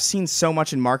 and I've seen so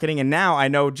much in marketing, and now I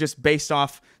know just based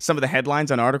off some of the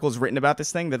headlines on articles written about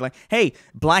this thing that like, hey,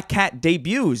 Black Cat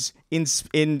debuts in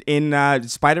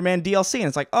Spider-Man DLC, and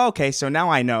it's like, oh, okay, so now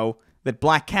I know that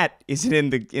Black Cat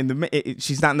isn't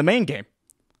she's not in the main game.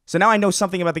 So now I know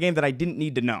something about the game that I didn't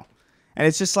need to know. And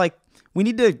it's just like, we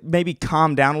need to maybe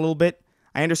calm down a little bit.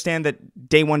 I understand that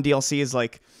day one DLC is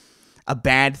like a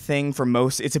bad thing for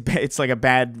most. It's like a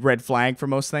bad red flag for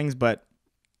most things, but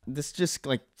this just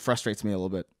like frustrates me a little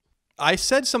bit. I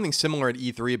said something similar at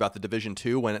E3 about the Division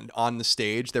 2 when on the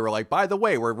stage they were like, by the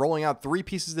way, we're rolling out 3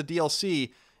 pieces of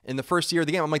DLC in the first year of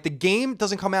the game. I'm like, the game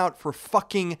doesn't come out for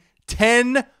fucking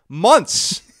 10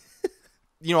 months.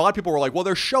 A lot of people were like, well,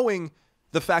 they're showing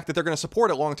the fact that they're going to support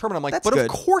it long term. And I'm like, but of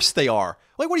course they are.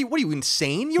 Like, what are you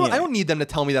insane? I don't need them to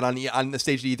tell me that on the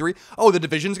stage of E3. Oh, the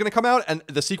Division's going to come out and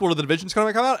the sequel to the Division's going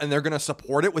to come out and they're going to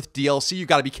support it with DLC. You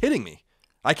got to be kidding me.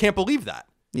 I can't believe that.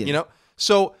 Yeah.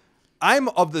 So I'm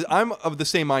of the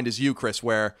same mind as you, Chris,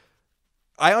 where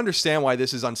I understand why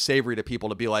this is unsavory to people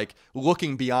to be like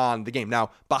looking beyond the game.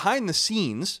 Now, behind the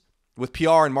scenes with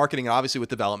PR and marketing and obviously with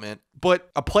development,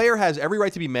 but a player has every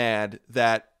right to be mad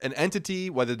that an entity,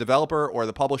 whether the developer or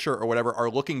the publisher or whatever, are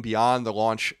looking beyond the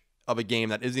launch of a game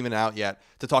that isn't even out yet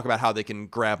to talk about how they can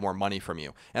grab more money from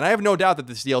you. And I have no doubt that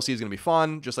this DLC is going to be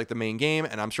fun, just like the main game,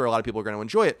 and I'm sure a lot of people are going to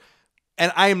enjoy it.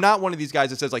 And I am not one of these guys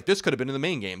that says like this could have been in the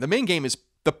main game. The main game is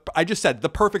I just said the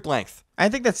perfect length. I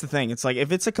think that's the thing. It's like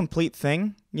if it's a complete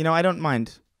thing, I don't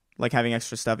mind like having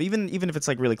extra stuff, even if it's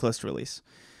like really close to release.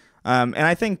 And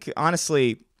I think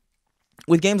honestly,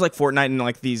 with games like Fortnite and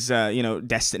like these,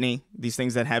 Destiny, these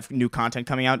things that have new content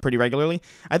coming out pretty regularly,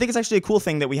 I think it's actually a cool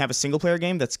thing that we have a single player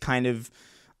game that's kind of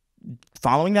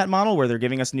following that model where they're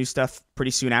giving us new stuff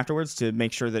pretty soon afterwards to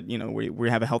make sure that, we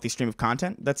have a healthy stream of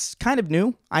content. That's kind of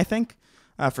new, I think,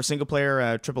 for single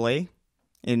player AAA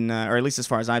or at least as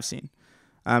far as I've seen.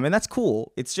 And that's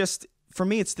cool. It's just, for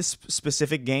me, it's this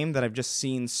specific game that I've just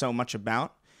seen so much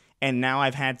about. And now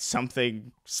I've had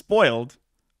something spoiled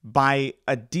by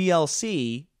a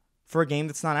DLC for a game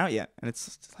that's not out yet. And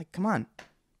it's like, come on.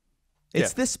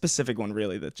 It's this specific one,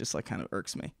 really, that just like kind of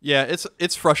irks me. Yeah,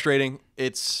 it's frustrating.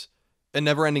 It's a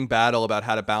never-ending battle about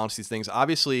how to balance these things.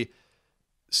 Obviously,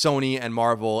 Sony and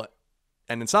Marvel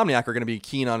and Insomniac are going to be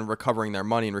keen on recovering their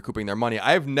money and recouping their money.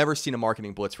 I have never seen a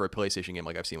marketing blitz for a PlayStation game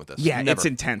like I've seen with this. Yeah, never. It's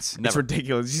intense. Never. It's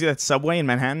ridiculous. Did you see that subway in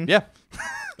Manhattan? Yeah.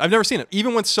 I've never seen it.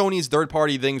 Even with Sony's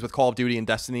third-party things with Call of Duty and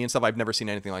Destiny and stuff, I've never seen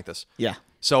anything like this. Yeah.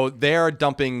 So they're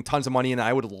dumping tons of money, and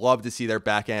I would love to see their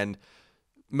back-end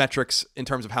metrics in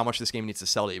terms of how much this game needs to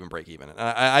sell to even break even. And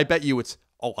I bet you it's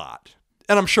a lot.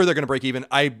 And I'm sure they're going to break even.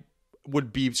 I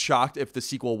would be shocked if the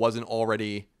sequel wasn't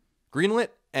already greenlit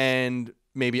and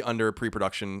maybe under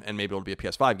pre-production, and maybe it'll be a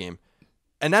PS5 game.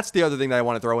 And that's the other thing that I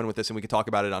want to throw in with this, and we can talk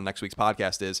about it on next week's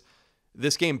podcast, is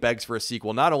this game begs for a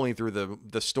sequel, not only through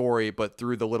the story, but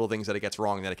through the little things that it gets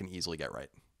wrong that it can easily get right.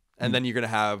 And then you're going to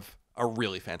have a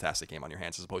really fantastic game on your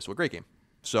hands as opposed to a great game.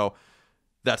 So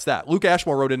that's that. Luke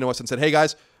Ashmore wrote into us and said, hey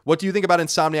guys, what do you think about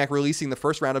Insomniac releasing the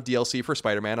first round of DLC for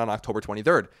Spider-Man on October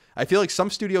 23rd? I feel like some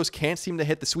studios can't seem to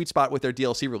hit the sweet spot with their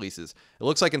DLC releases. It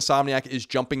looks like Insomniac is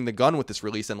jumping the gun with this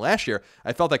release, and last year,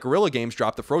 I felt that Guerrilla Games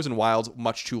dropped the Frozen Wilds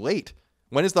much too late.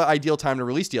 When is the ideal time to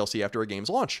release DLC after a game's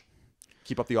launch?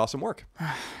 Keep up the awesome work.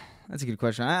 That's a good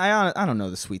question. I don't know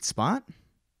the sweet spot.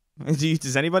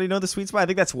 Does anybody know the sweet spot? I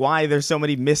think that's why there's so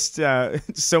many missed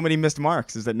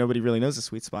marks, is that nobody really knows the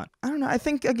sweet spot. I don't know. I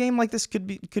think a game like this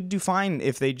could do fine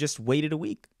if they just waited a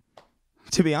week.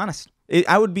 To be honest,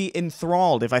 I would be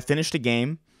enthralled if I finished a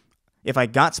game. If I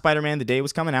got Spider-Man the day it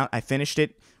was coming out, I finished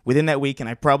it within that week,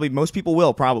 and most people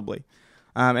will probably.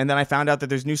 And then I found out that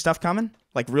there's new stuff coming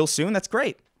like real soon. That's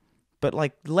great, but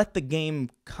like let the game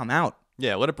come out.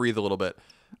 Yeah, let it breathe a little bit.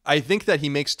 I think that he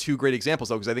makes two great examples,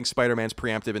 though, because I think Spider-Man's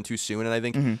preemptive and too soon, and I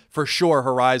think for sure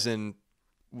Horizon,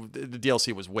 the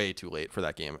DLC was way too late for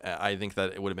that game. I think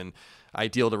that it would have been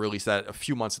ideal to release that a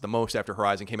few months at the most after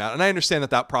Horizon came out, and I understand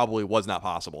that probably was not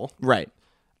possible. Right.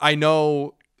 I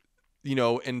know,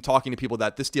 in talking to people,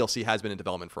 that this DLC has been in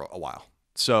development for a while,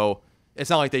 so it's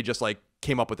not like they just like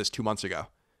came up with this 2 months ago.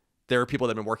 There are people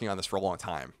that have been working on this for a long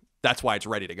time. That's why it's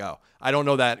ready to go. I don't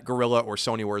know that Guerrilla or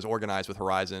Sony were as organized with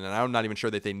Horizon, and I'm not even sure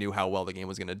that they knew how well the game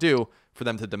was going to do for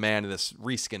them to demand this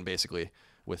reskin, basically,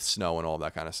 with snow and all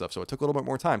that kind of stuff. So it took a little bit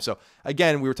more time. So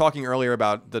again, we were talking earlier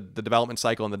about the development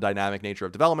cycle and the dynamic nature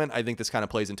of development. I think this kind of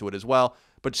plays into it as well.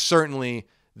 But certainly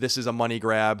this is a money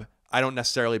grab. I don't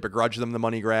necessarily begrudge them the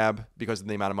money grab because of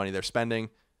the amount of money they're spending.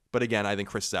 But again, I think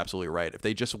Chris is absolutely right. If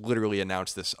they just literally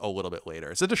announce this a little bit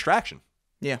later, it's a distraction.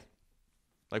 Yeah.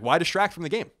 Like, why distract from the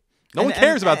game? No one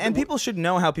cares about. And people should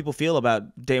know how people feel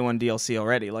about day one DLC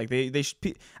already. Like they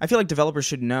should. I feel like developers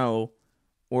should know,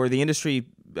 or the industry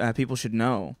people should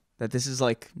know that this is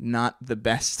like not the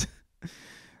best.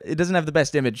 It doesn't have the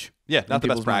best image. Yeah, not the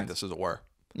best practice, as it were.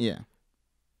 Yeah.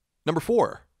 Number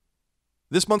 4.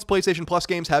 This month's PlayStation Plus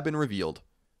games have been revealed.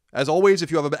 As always,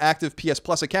 if you have an active PS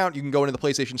Plus account, you can go into the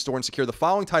PlayStation Store and secure the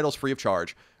following titles free of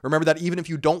charge. Remember that even if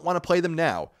you don't want to play them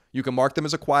now, you can mark them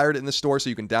as acquired in the store so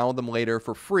you can download them later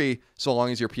for free so long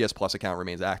as your PS Plus account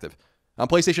remains active. On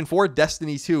PlayStation 4,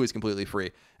 Destiny 2 is completely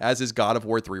free, as is God of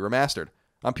War 3 Remastered.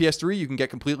 On PS3, you can get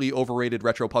completely overrated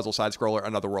retro puzzle side-scroller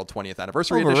Another World 20th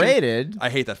Anniversary Edition. Overrated? I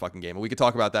hate that fucking game. We could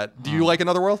talk about that. Do you like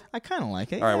Another World? I kind of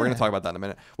like it. All right, we're going to talk about that in a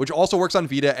minute. Which also works on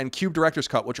Vita, and Cube Director's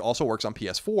Cut, which also works on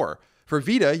PS4. For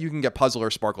Vita, you can get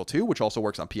Puzzler Sparkle 2, which also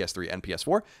works on PS3 and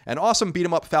PS4, and awesome beat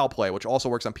 'em up Foul Play, which also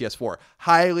works on PS4.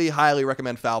 Highly, highly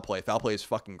recommend Foul Play. Foul Play is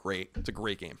fucking great. It's a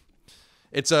great game.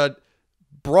 It's a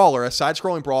brawler, a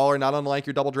side-scrolling brawler, not unlike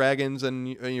your Double Dragons and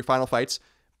your Final Fights,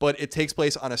 but it takes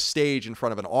place on a stage in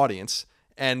front of an audience,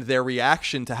 and their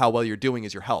reaction to how well you're doing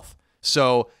is your health.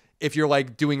 So if you're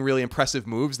like doing really impressive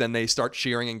moves, then they start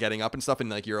cheering and getting up and stuff, and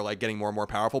like you're like getting more and more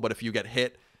powerful. But if you get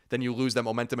hit, then you lose that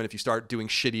momentum. And if you start doing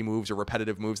shitty moves or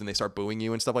repetitive moves, and they start booing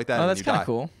you and stuff like that. Oh, and that's kind of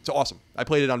cool. It's awesome. I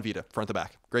played it on Vita, front to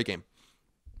back. Great game.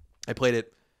 I played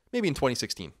it maybe in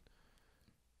 2016.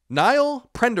 Niall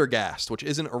Prendergast, which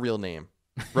isn't a real name,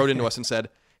 wrote into us and said,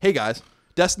 "Hey guys,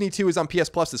 Destiny 2 is on PS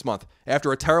Plus this month.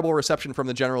 After a terrible reception from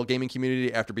the general gaming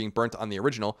community after being burnt on the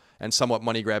original and somewhat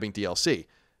money-grabbing DLC.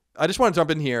 I just want to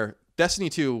jump in here. Destiny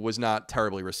 2 was not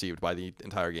terribly received by the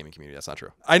entire gaming community. That's not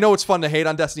true. I know it's fun to hate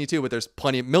on Destiny 2, but there's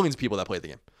millions of people that play the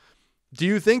game. Do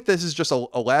you think this is just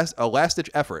a last-ditch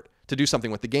effort to do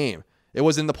something with the game? It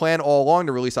was in the plan all along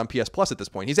to release on PS Plus at this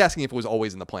point." He's asking if it was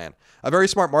always in the plan. "A very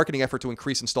smart marketing effort to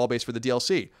increase install base for the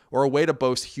DLC, or a way to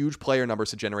boast huge player numbers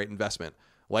to generate investment.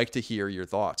 Like to hear your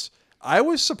thoughts." I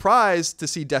was surprised to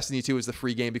see Destiny 2 as the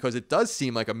free game because it does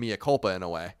seem like a mea culpa in a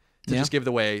way to just give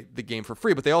away the game for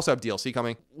free, but they also have DLC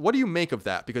coming. What do you make of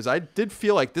that? Because I did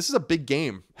feel like this is a big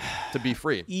game to be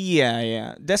free.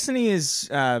 Yeah. Destiny is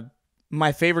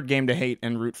my favorite game to hate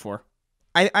and root for.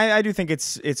 I do think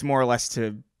it's more or less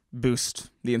to boost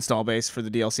the install base for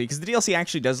the DLC, because the DLC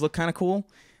actually does look kind of cool,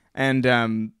 and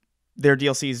their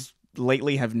DLCs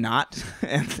lately have not.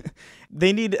 And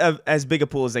they need as big a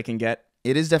pool as they can get.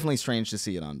 It is definitely strange to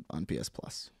see it on PS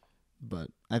Plus,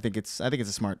 but I think it's a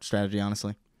smart strategy,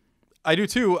 honestly. I do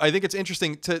too. I think it's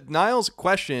interesting to Niall's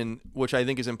question, which I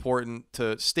think is important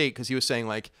to state, because he was saying,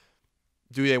 like,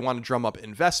 do they want to drum up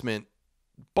investment?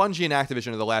 Bungie and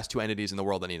Activision are the last two entities in the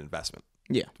world that need investment.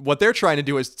 Yeah. What they're trying to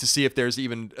do is to see if there's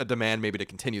even a demand maybe to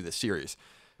continue this series.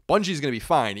 Bungie's going to be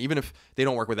fine. Even if they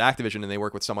don't work with Activision and they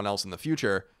work with someone else in the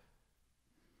future,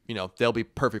 they'll be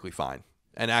perfectly fine.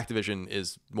 And Activision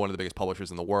is one of the biggest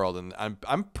publishers in the world, and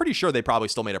I'm pretty sure they probably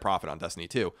still made a profit on Destiny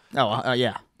 2. Oh,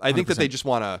 yeah. 100%. I think that they just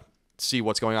want to see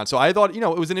what's going on. So I thought, it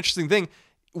was an interesting thing.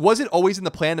 Was it always in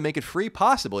the plan to make it free?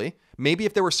 Possibly. Maybe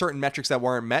if there were certain metrics that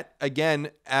weren't met. Again,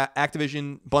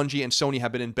 Activision, Bungie, and Sony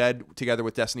have been in bed together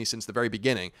with Destiny since the very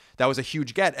beginning. That was a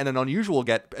huge get, and an unusual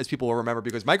get, as people will remember,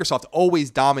 because Microsoft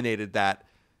always dominated that.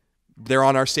 They're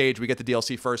on our stage, we get the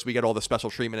DLC first, we get all the special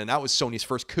treatment, and that was Sony's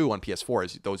first coup on PS4,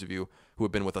 as those of you who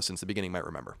have been with us since the beginning might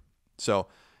remember. So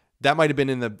that might have been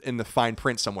in the fine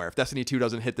print somewhere. If Destiny 2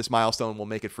 doesn't hit this milestone, we'll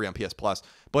make it free on PS Plus.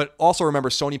 But also remember,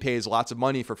 Sony pays lots of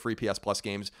money for free PS Plus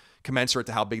games, commensurate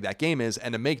to how big that game is,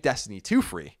 and to make Destiny 2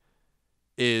 free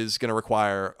is going to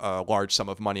require a large sum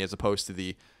of money as opposed to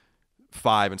the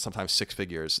 5 and sometimes 6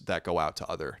 figures that go out to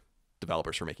other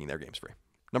developers for making their games free.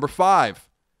 Number 5.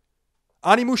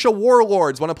 Onimusha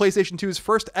Warlords, one of PlayStation 2's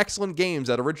first excellent games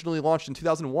that originally launched in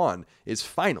 2001, is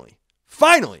finally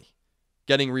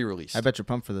getting re-released. I bet you're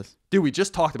pumped for this. Dude, we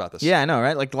just talked about this. Yeah, I know,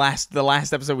 right? Like the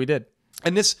last episode we did.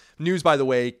 And this news, by the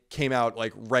way, came out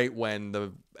like right when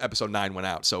the episode 9 went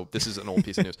out. So this is an old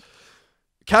piece of news.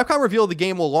 Capcom revealed the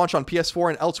game will launch on PS4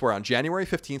 and elsewhere on January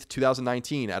 15th,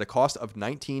 2019 at a cost of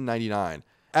 $19.99.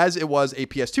 As it was a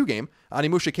PS2 game,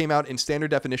 Onimusha came out in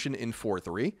standard definition in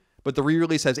 4:3, but the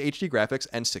re-release has HD graphics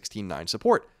and 16:9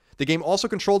 support. The game also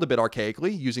controlled a bit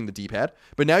archaically using the D-pad,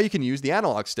 but now you can use the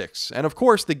analog sticks. And of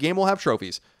course, the game will have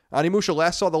trophies. Onimusha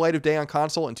last saw the light of day on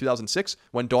console in 2006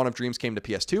 when Dawn of Dreams came to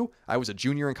PS2. I was a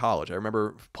junior in college. I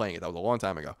remember playing it. That was a long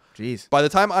time ago. Jeez. By the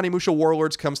time Onimusha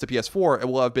Warlords comes to PS4, it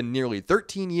will have been nearly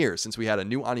 13 years since we had a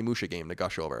new Onimusha game to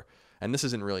gush over. And this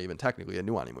isn't really even technically a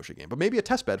new Onimusha game, but maybe a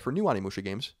testbed for new Onimusha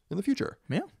games in the future.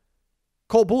 Yeah.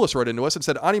 Cole Bullis wrote into us and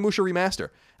said, Onimusha Remaster.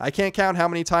 I can't count how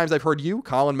many times I've heard you,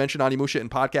 Colin, mention Onimusha in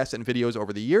podcasts and videos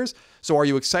over the years. So are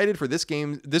you excited for this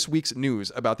week's news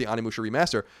about the Onimusha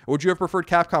Remaster? Or would you have preferred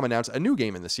Capcom announce a new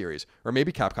game in the series? Or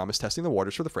maybe Capcom is testing the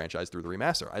waters for the franchise through the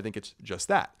remaster. I think it's just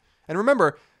that. And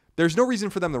remember, there's no reason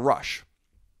for them to rush.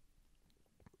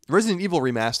 Resident Evil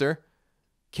Remaster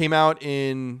came out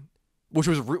which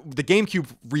was the GameCube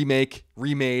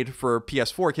remade for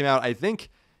PS4 came out, I think,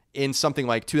 in something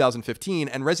like 2015,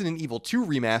 and Resident Evil 2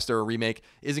 remaster or remake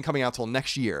isn't coming out till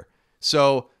next year.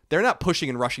 So they're not pushing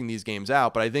and rushing these games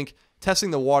out, but I think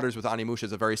testing the waters with Onimusha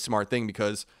is a very smart thing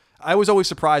because I was always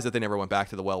surprised that they never went back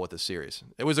to the well with this series.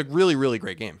 It was a really, really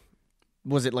great game.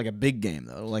 Was it like a big game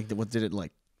though? Like, what did it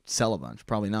like sell a bunch?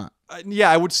 Probably not.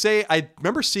 Yeah, I would say I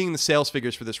remember seeing the sales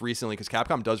figures for this recently because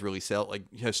Capcom does really sell like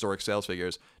historic sales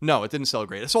figures. No, it didn't sell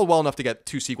great. It sold well enough to get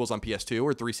 2 sequels on PS2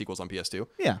 or 3 sequels on PS2.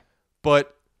 Yeah,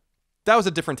 but that was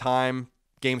a different time.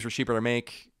 Games were cheaper to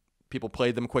make. People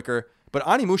played them quicker. But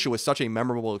Onimusha was such a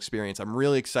memorable experience. I'm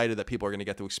really excited that people are going to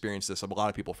get to experience this, a lot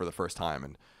of people, for the first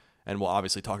time. And we'll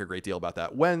obviously talk a great deal about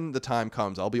that when the time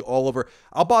comes. I'll be all over.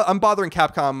 I'm bothering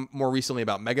Capcom more recently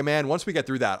about Mega Man. Once we get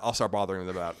through that, I'll start bothering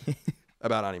them about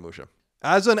Onimusha.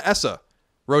 As an Essa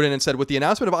wrote in and said, with the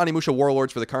announcement of Onimusha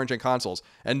Warlords for the current gen consoles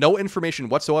and no information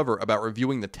whatsoever about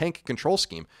reviewing the tank control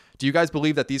scheme, do you guys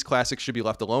believe that these classics should be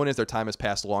left alone as their time has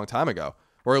passed a long time ago?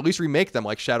 Or at least remake them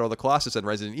like Shadow of the Colossus and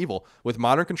Resident Evil with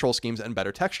modern control schemes and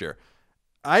better texture?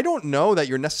 I don't know that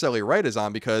you're necessarily right,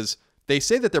 Azam, because they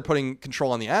say that they're putting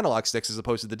control on the analog sticks as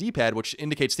opposed to the D-pad, which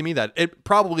indicates to me that it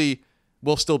probably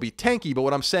will still be tanky. But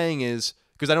what I'm saying is,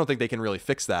 because I don't think they can really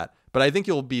fix that, but I think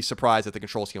you'll be surprised that the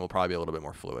control scheme will probably be a little bit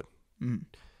more fluid. Mm.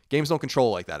 Games don't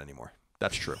control like that anymore.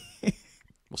 That's true.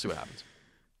 We'll see what happens.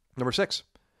 Number 6.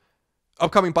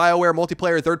 Upcoming BioWare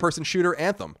multiplayer third-person shooter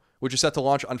Anthem, which is set to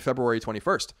launch on February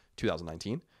 21st,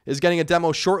 2019, is getting a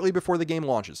demo shortly before the game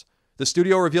launches. The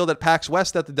studio revealed at PAX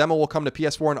West that the demo will come to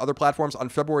PS4 and other platforms on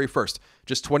February 1st,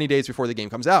 just 20 days before the game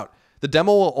comes out. The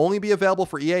demo will only be available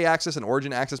for EA Access and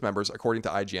Origin Access members, according to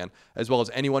IGN, as well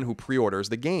as anyone who pre-orders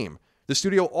the game. The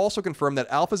studio also confirmed that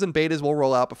alphas and betas will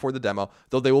roll out before the demo,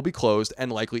 though they will be closed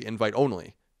and likely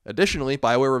invite-only. Additionally,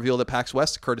 BioWare revealed at PAX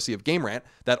West, courtesy of Game Rant,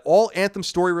 that all Anthem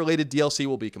story-related DLC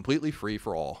will be completely free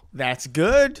for all. That's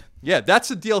good. Yeah, that's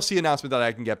a DLC announcement that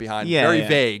I can get behind. Yeah, very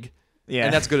vague. Yeah.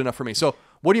 And that's good enough for me. So,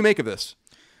 what do you make of this?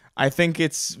 I think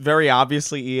it's very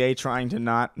obviously EA trying to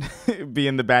not be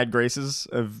in the bad graces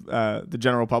of the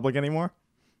general public anymore,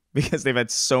 because they've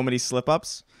had so many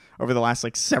slip-ups over the last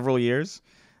several years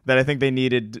that I think they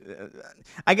needed.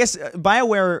 I guess a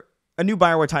new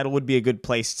BioWare title would be a good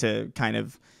place to kind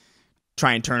of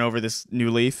try and turn over this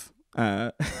new leaf,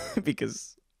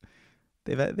 because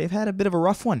they've had a bit of a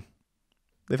rough one.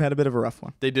 They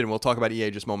did, and we'll talk about EA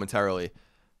just momentarily.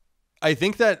 I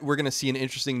think that we're going to see an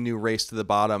interesting new race to the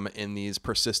bottom in these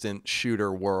persistent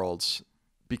shooter worlds,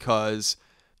 because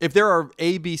if there are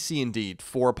A, B, C, and D,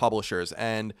 4 publishers,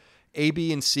 and A,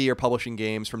 B, and C are publishing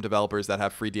games from developers that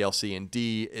have free DLC, and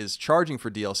D is charging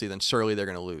for DLC, then surely they're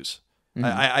going to lose. Mm-hmm.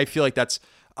 I feel like that's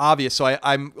obvious. So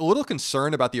I'm a little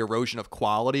concerned about the erosion of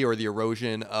quality or the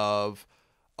erosion of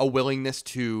a willingness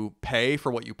to pay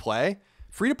for what you play.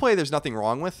 Free to play, there's nothing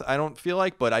wrong with, I don't feel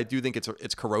like, but I do think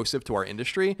it's corrosive to our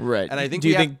industry. Right. And I think do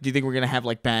you think we're gonna have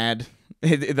bad,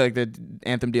 like the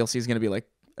Anthem DLC is gonna be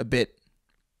a bit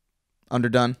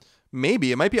underdone?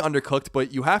 Maybe it might be undercooked,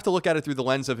 but you have to look at it through the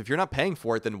lens of, if you're not paying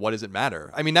for it, then what does it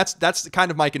matter? I mean, that's kind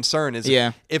of my concern is,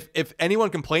 if anyone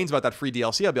complains about that free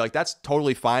DLC, I'll be like, that's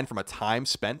totally fine from a time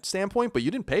spent standpoint, but you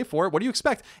didn't pay for it. What do you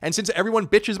expect? And since everyone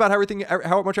bitches about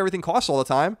how much everything costs all the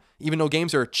time, even though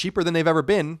games are cheaper than they've ever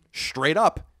been, straight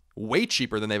up, way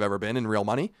cheaper than they've ever been in real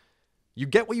money, you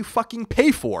get what you fucking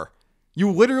pay for. You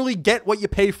literally get what you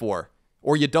pay for,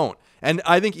 or you don't. And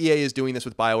I think EA is doing this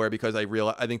with BioWare because I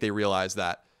think they realize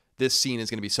that this scene is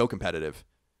going to be so competitive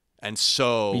and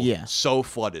so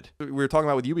flooded. We were talking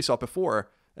about with Ubisoft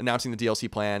before, announcing the DLC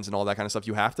plans and all that kind of stuff.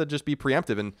 You have to just be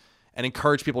preemptive and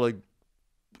encourage people to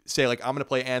say, I'm going to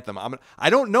play Anthem. I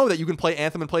don't know that you can play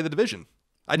Anthem and play The Division.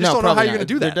 I just don't know how you're going to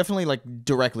do that. They're definitely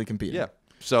directly competing. Yeah.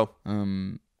 So,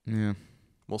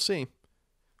 we'll see.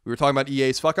 We were talking about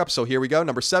EA's fuck up, so here we go.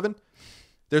 Number 7.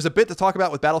 There's a bit to talk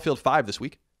about with Battlefield 5 this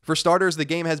week. For starters, the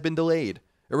game has been delayed.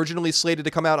 Originally slated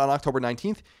to come out on October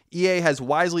 19th, EA has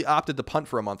wisely opted to punt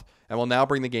for a month and will now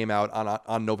bring the game out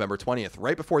on November 20th,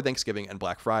 right before Thanksgiving and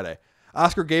Black Friday.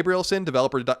 Oscar Gabrielson,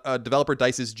 developer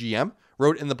DICE's GM,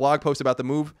 wrote in the blog post about the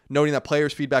move, noting that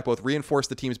players' feedback both reinforced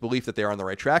the team's belief that they are on the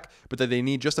right track, but that they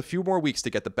need just a few more weeks to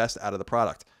get the best out of the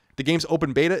product. The game's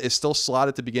open beta is still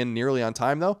slotted to begin nearly on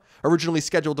time, though. Originally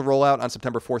scheduled to roll out on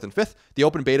September 4th and 5th, the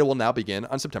open beta will now begin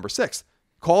on September 6th.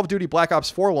 Call of Duty Black Ops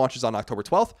 4 launches on October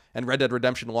 12th, and Red Dead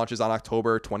Redemption launches on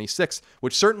October 26th,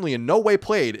 which certainly in no way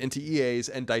played into EA's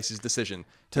and DICE's decision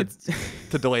to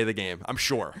delay the game, I'm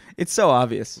sure. It's so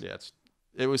obvious. Yeah,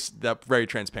 it was very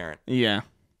transparent. Yeah.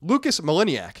 Lucas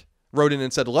Maliniak wrote in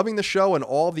and said, loving the show and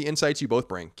all of the insights you both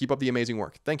bring. Keep up the amazing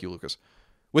work. Thank you, Lucas.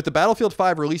 With the Battlefield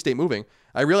 5 release date moving,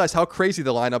 I realized how crazy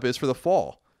the lineup is for the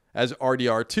fall, as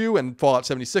RDR2 and Fallout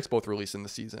 76 both released in the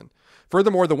season.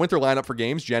 Furthermore, the winter lineup for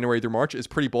games, January through March, is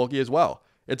pretty bulky as well.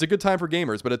 It's a good time for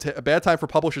gamers, but a bad time for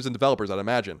publishers and developers, I'd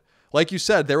imagine. Like you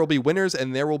said, there will be winners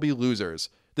and there will be losers.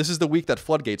 This is the week that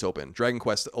floodgates open. Dragon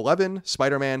Quest XI,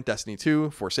 Spider-Man, Destiny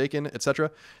 2, Forsaken,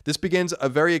 etc. This begins a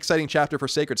very exciting chapter for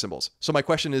Sacred Symbols. So my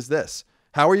question is this.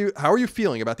 How are you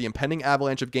feeling about the impending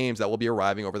avalanche of games that will be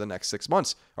arriving over the next 6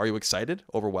 months? Are you excited?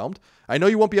 Overwhelmed? I know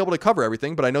you won't be able to cover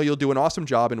everything, but I know you'll do an awesome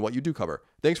job in what you do cover.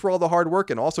 Thanks for all the hard work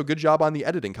and also good job on the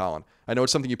editing, Colin. I know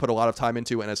it's something you put a lot of time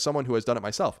into, and as someone who has done it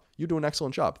myself, you do an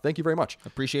excellent job. Thank you very much.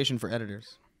 Appreciation for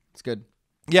editors. It's good.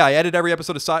 Yeah, I edit every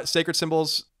episode of Sacred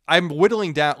Symbols. I'm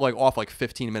whittling down off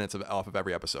 15 minutes off of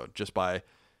every episode just by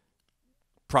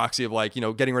proxy of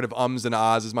getting rid of ums and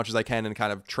ahs as much as I can and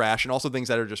kind of trash and also things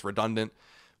that are just redundant.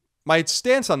 My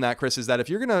stance on that, Chris, is that if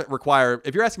you're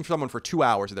asking for someone for 2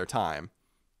 hours of their time,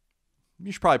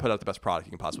 you should probably put out the best product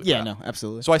you can possibly put out. No,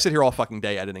 absolutely. So I sit here all fucking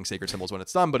day editing Sacred Symbols when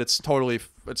it's done, but it's totally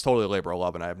a labor of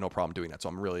love, and I have no problem doing that. So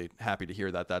I'm really happy to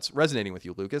hear that that's resonating with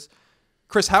you, Lucas.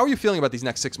 Chris, how are you feeling about these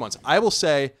next 6 months? I will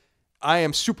say I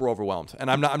am super overwhelmed,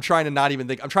 and I'm trying to not even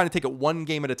think. I'm trying to take it one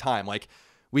game at a time. Like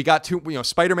we got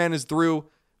Spider-Man is through.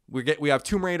 We have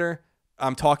Tomb Raider.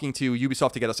 I'm talking to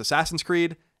Ubisoft to get us Assassin's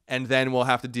Creed, and then we'll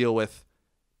have to deal with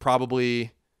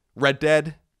probably Red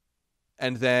Dead,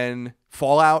 and then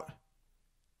Fallout,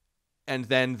 and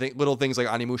then little things like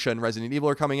Onimusha and Resident Evil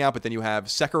are coming out. But then you have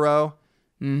Sekiro.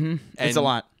 Mm-hmm. It's a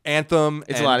lot. Anthem.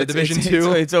 It's and a lot. The Division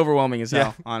 2. It's overwhelming as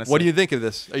hell, honestly. What do you think of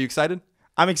this? Are you excited?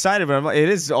 I'm excited, but it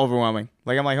is overwhelming.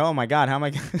 I'm like, oh my God, how am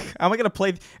I going to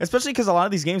play? Especially because a lot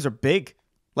of these games are big.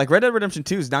 Like Red Dead Redemption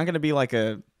 2 is not going to be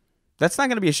that's not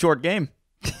going to be a short game.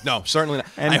 No, certainly not.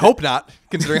 And I hope not,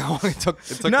 considering how long it took.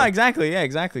 No, exactly. Yeah,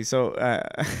 exactly. So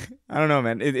I don't know,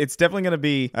 man. It's definitely going to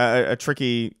be a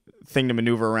tricky thing to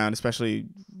maneuver around, especially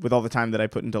with all the time that I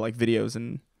put into videos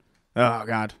and oh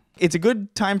God. It's a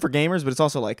good time for gamers, but it's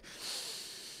also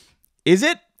is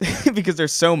it? Because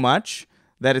there's so much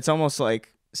that it's almost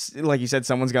like you said,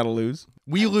 someone's got to lose.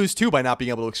 We lose too by not being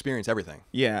able to experience everything.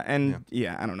 Yeah, and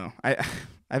I don't know.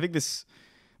 I think this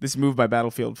move by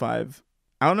Battlefield 5,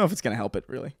 I don't know if it's going to help it,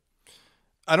 really.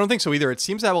 I don't think so either. It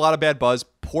seems to have a lot of bad buzz,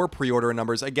 poor pre-order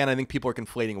numbers. Again, I think people are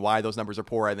conflating why those numbers are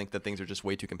poor. I think that things are just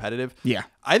way too competitive. Yeah.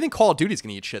 I think Call of Duty is going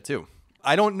to eat shit too.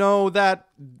 I don't know that,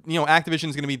 Activision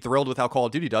is going to be thrilled with how Call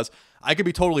of Duty does. I could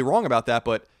be totally wrong about that,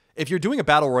 but if you're doing a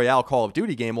Battle Royale Call of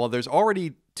Duty game, well, there's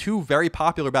already 2 very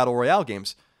popular Battle Royale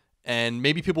games, and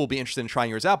maybe people will be interested in trying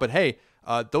yours out, but hey,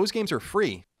 those games are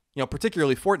free.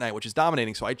 Particularly Fortnite, which is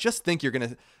dominating. So I just think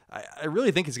I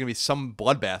really think it's going to be some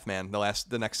bloodbath, man,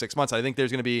 the next 6 months. I think there's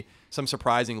going to be some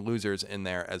surprising losers in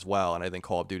there as well. And I think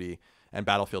Call of Duty and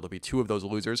Battlefield will be 2 of those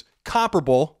losers,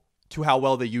 comparable to how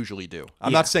well they usually do.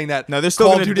 I'm not saying that. No, they're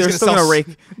still going to rake.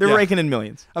 They're raking in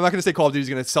millions. I'm not going to say Call of Duty is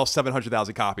going to sell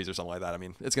 700,000 copies or something like that. I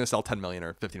mean, it's going to sell 10 million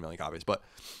or 15 million copies. But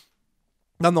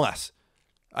nonetheless,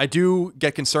 I do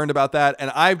get concerned about that. And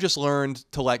I've just learned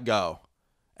to let go.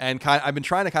 And I've been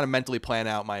trying to kind of mentally plan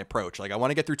out my approach. I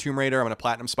want to get through Tomb Raider. I'm going to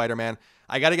platinum Spider-Man.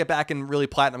 I got to get back and really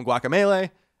platinum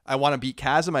Guacamelee. I want to beat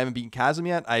Chasm. I haven't beaten Chasm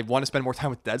yet. I want to spend more time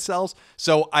with Dead Cells.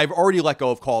 So I've already let go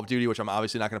of Call of Duty, which I'm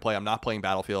obviously not going to play. I'm not playing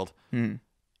Battlefield.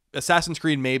 Assassin's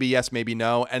Creed, maybe yes, maybe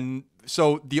no. And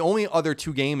so the only other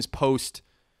 2 games post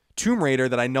Tomb Raider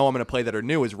that I know I'm going to play that are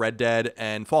new is Red Dead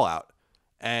and Fallout.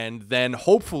 And then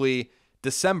hopefully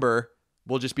December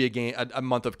will just be a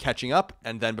month of catching up,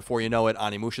 and then before you know it,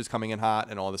 Onimusha's coming in hot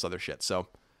and all this other shit. So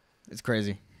it's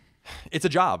crazy. It's a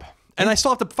job, and I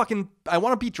still have to I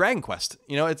want to beat Dragon Quest,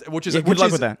 which is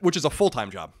a full-time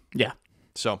job. Yeah.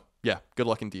 So yeah, good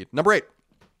luck indeed. Number 8.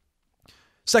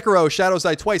 Sekiro: Shadows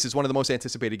Die Twice is one of the most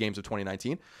anticipated games of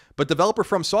 2019, but developer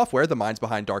From Software, the minds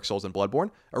behind Dark Souls and Bloodborne,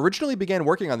 originally began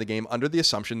working on the game under the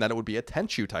assumption that it would be a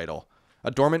Tenchu title.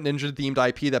 a dormant ninja-themed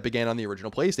IP that began on the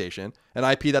original PlayStation, an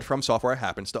IP that From Software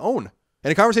happens to own.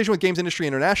 In a conversation with Games Industry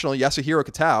International, Yasuhiro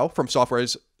Kitao, From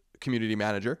Software's community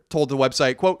manager, told the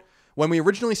website, quote, "When we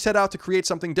originally set out to create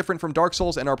something different from Dark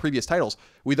Souls and our previous titles,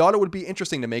 we thought it would be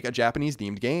interesting to make a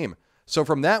Japanese-themed game. So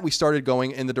from that, we started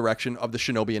going in the direction of the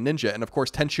Shinobi and Ninja, and of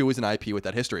course, Tenchu is an IP with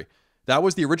that history. That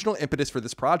was the original impetus for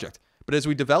this project. But as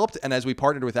we developed and as we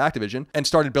partnered with Activision and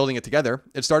started building it together,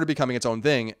 it started becoming its own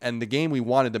thing, and the game we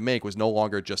wanted to make was no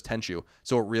longer just Tenchu,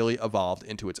 so it really evolved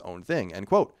into its own thing," end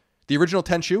quote. The original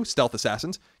Tenchu, Stealth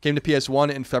Assassins, came to PS1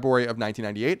 in February of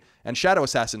 1998, and Shadow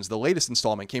Assassins, the latest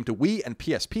installment, came to Wii and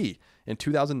PSP in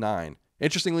 2009.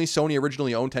 Interestingly, Sony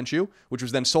originally owned Tenchu, which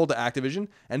was then sold to Activision,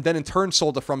 and then in turn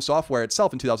sold to From Software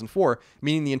itself in 2004,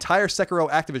 meaning the entire Sekiro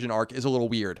Activision arc is a little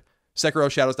weird.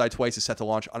 Sekiro Shadows Die Twice is set to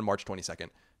launch on March 22nd,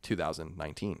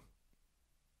 2019.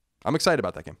 I'm excited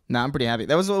about that game. Nah, I'm pretty happy.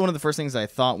 That was one of the first things I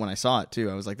thought when I saw it, too.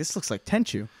 I was like, this looks like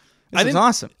Tenchu. This is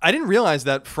awesome. I didn't realize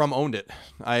that From owned it.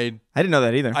 I didn't know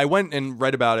that either. I went and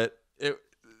read about it.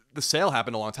 The sale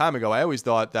happened a long time ago. I always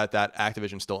thought that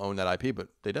Activision still owned that IP, but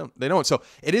they don't. They don't. So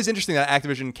it is interesting that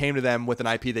Activision came to them with an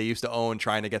IP they used to own,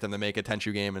 trying to get them to make a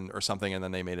Tenchu game or something, and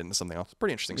then they made it into something else.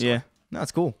 Pretty interesting story. Yeah. No,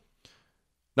 it's cool.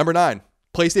 Number 9.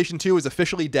 PlayStation 2 is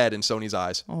officially dead in Sony's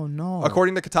eyes. Oh, no.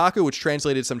 According to Kotaku, which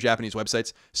translated some Japanese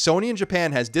websites, Sony in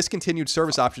Japan has discontinued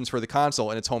service options for the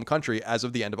console in its home country as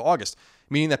of the end of August,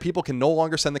 meaning that people can no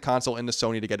longer send the console into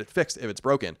Sony to get it fixed if it's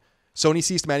broken. Sony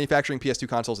ceased manufacturing PS2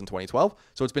 consoles in 2012,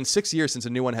 so it's been 6 years since a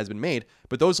new one has been made,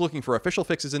 but those looking for official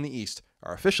fixes in the East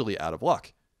are officially out of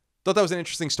luck. Thought that was an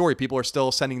interesting story. People are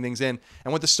still sending things in.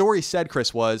 And what the story said,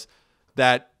 Chris, was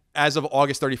that as of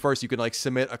August 31st, you can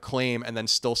submit a claim and then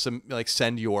still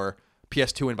send your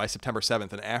PS2 in by September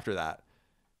 7th. And after that,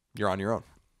 you're on your own.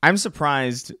 I'm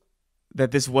surprised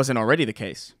that this wasn't already the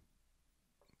case.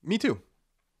 Me too.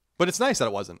 But it's nice that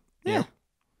it wasn't. Yeah. You know?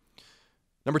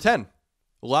 Number 10,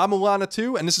 La Mulana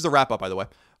 2. And this is a wrap up, by the way.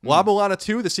 La Mulana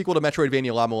 2, the sequel to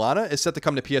Metroidvania La Mulana, is set to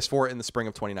come to PS4 in the spring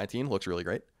of 2019. Looks really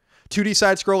great. 2D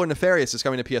side-scroller Nefarious is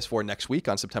coming to PS4 next week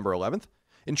on September 11th.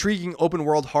 Intriguing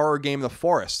open-world horror game The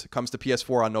Forest comes to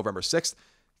PS4 on November 6th.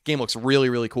 Game looks really,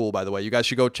 really cool, by the way. You guys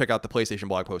should go check out the PlayStation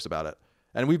blog post about it.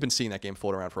 And we've been seeing that game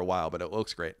float around for a while, but it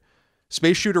looks great.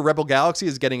 Space shooter Rebel Galaxy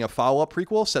is getting a follow-up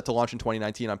prequel set to launch in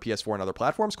 2019 on PS4 and other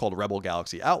platforms called Rebel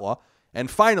Galaxy Outlaw. And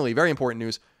finally, very important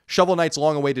news, Shovel Knight's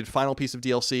long-awaited final piece of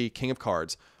DLC, King of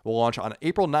Cards, will launch on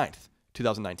April 9th,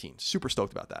 2019. Super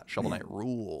stoked about that. Shovel Knight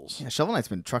rules. Yeah, Shovel Knight's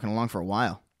been trucking along for a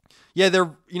while. Yeah,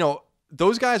 they're,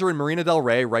 those guys are in Marina del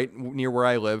Rey, right near where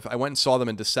I live. I went and saw them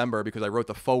in December because I wrote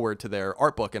the foreword to their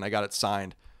art book and I got it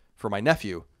signed for my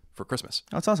nephew for Christmas.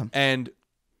 Oh, that's awesome. And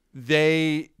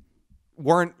they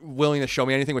weren't willing to show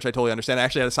me anything, which I totally understand. I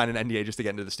actually had to sign an NDA just to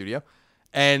get into the studio.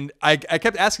 And I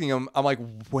kept asking them, I'm like,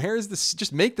 where's this?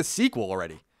 Just make the sequel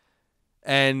already.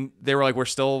 And they were like, we're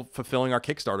still fulfilling our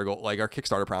Kickstarter goal, our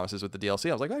Kickstarter promises with the DLC.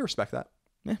 I was like, I respect that.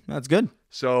 Yeah, that's good.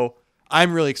 So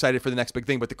I'm really excited for the next big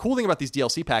thing. But the cool thing about these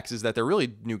DLC packs is that they're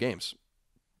really new games.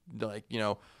 The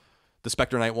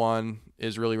Spectre Knight one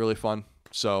is really, really fun.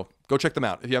 So go check them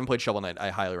out. If you haven't played Shovel Knight, I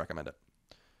highly recommend it.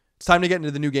 It's time to get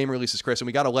into the new game releases, Chris. And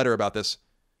we got a letter about this.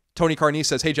 Tony Carney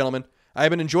says, "Hey, gentlemen, I have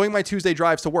been enjoying my Tuesday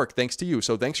drives to work thanks to you.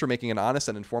 So thanks for making an honest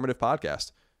and informative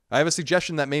podcast. I have a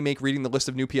suggestion that may make reading the list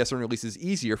of new PSN releases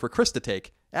easier for Chris to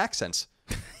take. Accents.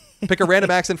 Pick a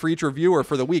random accent for each reviewer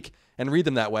for the week and read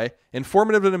them that way.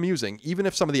 Informative and amusing, even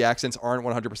if some of the accents aren't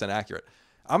 100% accurate.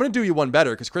 I'm going to do you one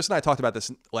better because Chris and I talked about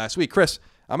this last week. Chris,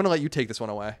 I'm going to let you take this one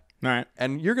away. All right.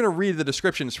 And you're going to read the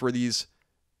descriptions for these.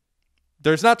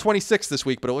 There's not 26 this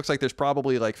week, but it looks like there's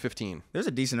probably 15. There's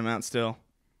a decent amount still.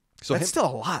 So That's still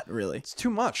a lot, really. It's too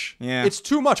much. Yeah. It's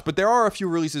too much, but there are a few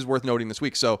releases worth noting this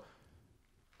week. So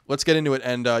let's get into it,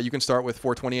 and you can start with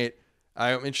 428.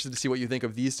 I'm interested to see what you think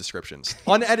of these descriptions.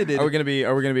 Unedited. Are we gonna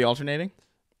be alternating?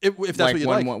 If that's what you'd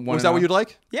like. Was that what you'd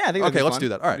like? Yeah, I think. Okay, let's do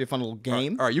that. All right. It'd be a fun little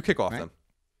game. All right, you kick off then.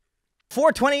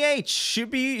 428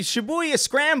 Shibuya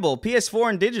Scramble, PS4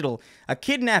 and digital. A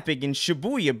kidnapping in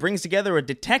Shibuya brings together a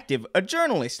detective, a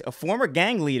journalist, a former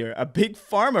gang leader, a big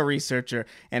pharma researcher,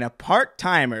 and a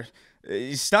part-timer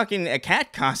stuck in a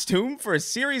cat costume for a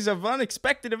series of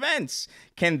unexpected events.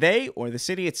 Can they, or the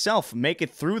city itself, make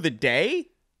it through the day?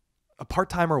 A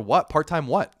part-timer what? Part-time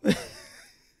what?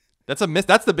 That's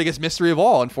the biggest mystery of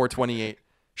all in 428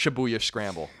 Shibuya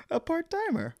Scramble. A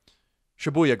part-timer.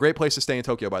 Shibuya, great place to stay in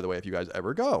Tokyo, by the way, if you guys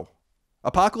ever go.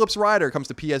 Apocalypse Rider comes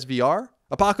to PSVR.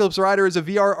 Apocalypse Rider is a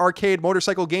VR arcade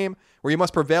motorcycle game where you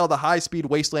must prevail the high-speed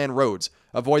wasteland roads,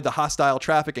 avoid the hostile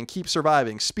traffic, and keep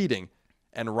surviving, speeding,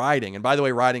 and riding. And by the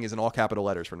way, riding is in all capital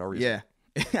letters for no reason.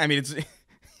 Yeah. I mean, it's...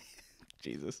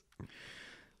 Jesus.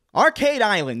 Arcade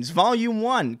Islands Volume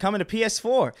 1 coming to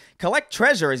PS4. Collect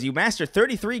treasure as you master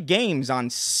 33 games on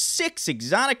 6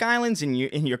 exotic islands in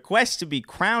your quest to be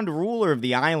crowned ruler of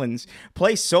the islands.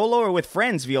 Play solo or with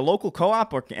friends via local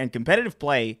co-op and competitive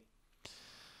play.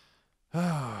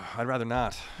 I'd rather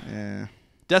not. Yeah.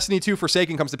 Destiny 2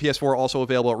 Forsaken comes to PS4, also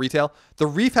available at retail. The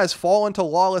Reef has fallen to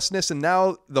lawlessness, and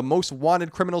now the most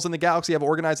wanted criminals in the galaxy have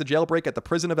organized a jailbreak at the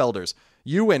Prison of Elders.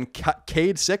 You and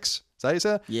Cade 6... Is that how you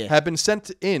say it? Yeah. Have been sent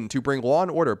in to bring law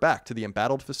and order back to the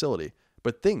embattled facility,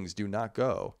 but things do not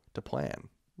go to plan.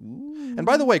 Ooh. And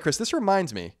by the way, Chris, this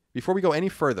reminds me, before we go any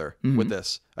further with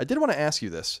this, I did want to ask you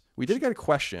this. We did get a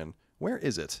question. Where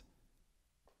is it?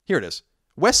 Here it is.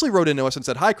 Wesley wrote into us and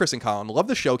said, "Hi, Chris and Colin. Love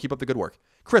the show. Keep up the good work.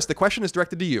 Chris, the question is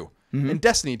directed to you. In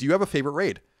Destiny, do you have a favorite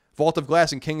raid? Vault of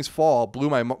Glass and King's Fall blew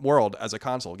my world as a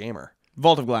console gamer."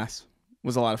 Vault of Glass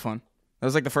was a lot of fun. That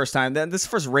was like the first time. This is the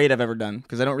first raid I've ever done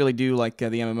because I don't really do like the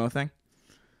MMO thing.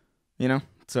 You know?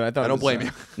 So I thought I don't blame you.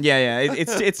 Yeah.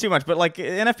 It's too much. But like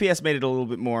an FPS made it a little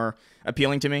bit more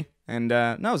appealing to me. And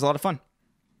no, it was a lot of fun.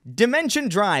 Dimension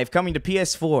Drive coming to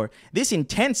PS4. This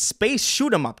intense space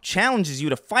shoot-'em-up challenges you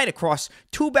to fight across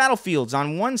 2 battlefields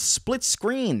on one split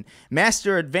screen.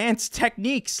 Master advanced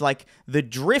techniques like the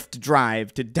drift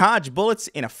drive to dodge bullets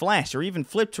in a flash, or even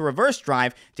flip to reverse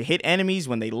drive to hit enemies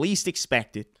when they least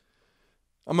expect it.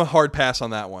 I'm a hard pass on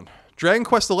that one. Dragon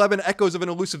Quest XI Echoes of an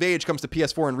Elusive Age comes to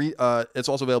PS4 and it's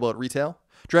also available at retail.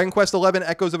 Dragon Quest XI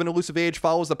Echoes of an Elusive Age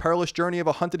follows the perilous journey of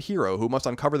a hunted hero who must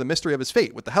uncover the mystery of his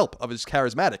fate with the help of his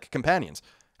charismatic companions.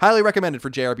 Highly recommended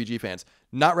for JRPG fans.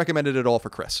 Not recommended at all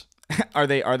for Chris. Are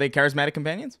they charismatic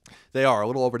companions? They are, a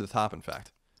little over the top, in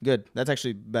fact. Good. That's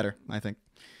actually better, I think.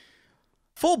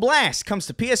 Full Blast comes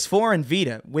to PS4 and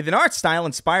Vita with an art style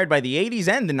inspired by the 80s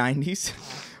and the 90s.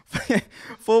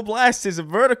 Full Blast is a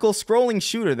vertical scrolling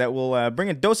shooter that will bring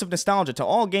a dose of nostalgia to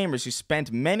all gamers who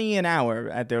spent many an hour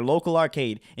at their local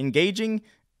arcade engaging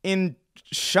in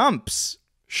shmups.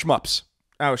 Shmups.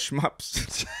 Oh,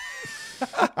 shmups.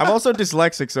 I'm also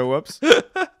dyslexic, so whoops.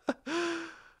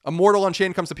 Immortal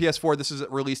Unchained comes to PS4. This is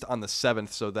released on the 7th,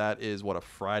 so that is, a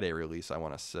Friday release, I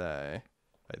want to say.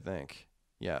 I think.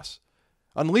 Yes.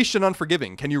 Unleashed and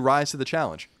Unforgiving. Can you rise to the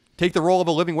challenge? Take the role of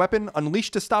a living weapon,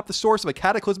 unleashed to stop the source of a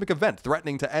cataclysmic event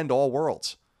threatening to end all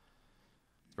worlds.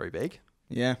 Very vague.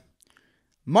 Yeah.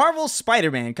 Marvel's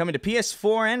Spider-Man coming to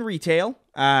PS4 and retail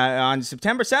on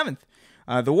September 7th.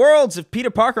 The worlds of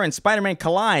Peter Parker and Spider-Man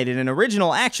collide in an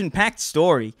original action-packed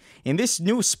story. In this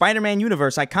new Spider-Man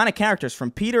universe, iconic characters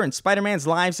from Peter and Spider-Man's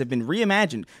lives have been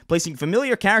reimagined, placing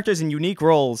familiar characters in unique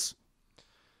roles.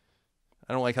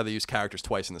 I don't like how they use characters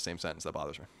twice in the same sentence. That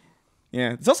bothers me.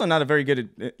 Yeah, it's also not a very good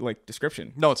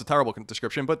description. No, it's a terrible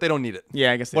description, but they don't need it.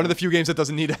 Yeah, I guess one of the few games that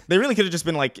doesn't need it. They really could have just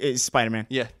been like, Spider-Man.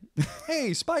 Yeah.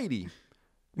 Hey, Spidey.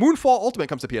 Moonfall Ultimate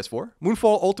comes to PS4.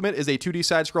 Moonfall Ultimate is a 2D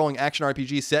side-scrolling action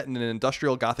RPG set in an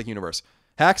industrial gothic universe.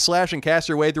 Hack, slash, and cast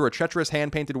your way through a treacherous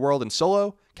hand-painted world in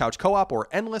solo, couch co-op, or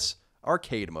endless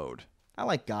arcade mode. I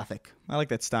like gothic. I like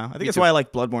that style. I think that's why I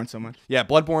like Bloodborne so much. Yeah,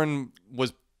 Bloodborne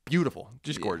was beautiful.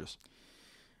 Just gorgeous.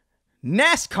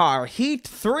 NASCAR Heat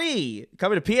 3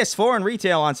 coming to PS4 and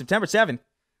retail on September 7th.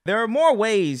 There are more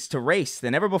ways to race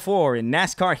than ever before in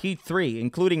NASCAR Heat 3,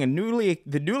 including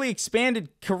the newly expanded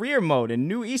career mode and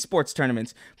new esports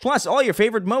tournaments. Plus, all your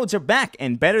favorite modes are back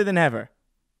and better than ever.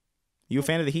 You a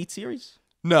fan of the Heat series?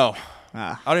 No.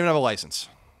 I don't even have a license.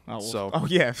 Oh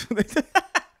yeah.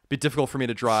 Be difficult for me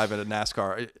to drive at a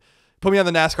NASCAR. Put me on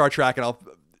the NASCAR track and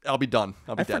I'll be done.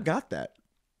 I'll be dead. I forgot that.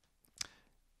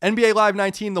 NBA Live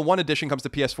 19, the 1 edition, comes to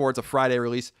PS4. It's a Friday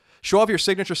release. Show off your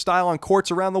signature style on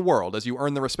courts around the world as you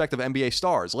earn the respect of NBA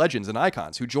stars, legends, and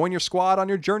icons who join your squad on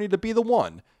your journey to be the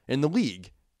one in the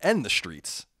league and the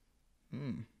streets.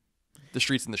 The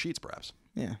streets and the sheets, perhaps.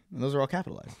 Yeah, and those are all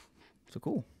capitalized. So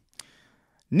cool.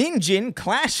 Ninjin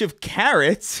Clash of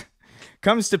Carrots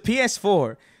comes to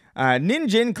PS4.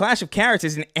 Ninjin Clash of Carrots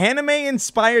is an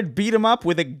anime-inspired beat-em-up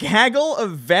with a gaggle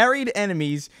of varied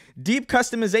enemies, deep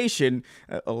customization,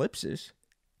 ellipses,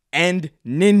 and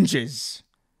ninjas.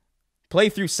 Play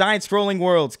through side-scrolling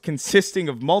worlds consisting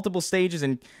of multiple stages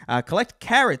and collect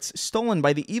carrots stolen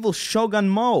by the evil Shogun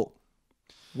Mo.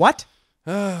 What?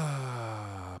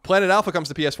 Planet Alpha comes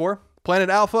to PS4. Planet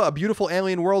Alpha, a beautiful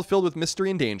alien world filled with mystery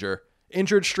and danger.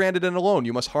 Injured, stranded, and alone,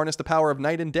 you must harness the power of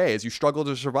night and day as you struggle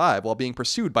to survive while being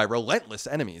pursued by relentless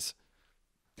enemies.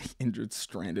 Injured,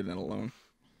 stranded, and alone.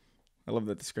 I love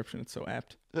that description. It's so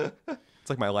apt. It's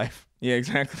like my life. Yeah,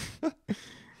 exactly.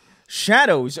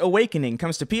 Shadows Awakening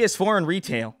comes to PS4 and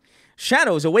retail.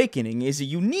 Shadows Awakening is a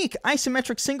unique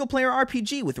isometric single-player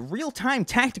RPG with real-time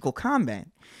tactical combat.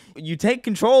 You take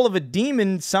control of a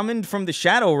demon summoned from the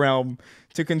Shadow Realm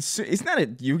to consume... Isn't that a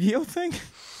Yu-Gi-Oh thing?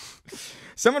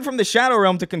 Summoned from the Shadow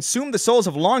Realm to consume the souls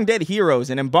of long-dead heroes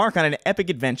and embark on an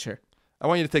epic adventure. I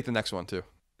want you to take the next one, too.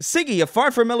 Siggy, a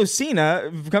Far From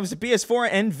Melusina, comes to PS4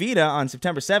 and Vita on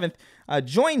September 7th.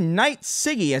 Join Knight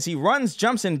Siggy as he runs,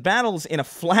 jumps, and battles in a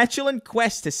flatulent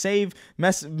quest to save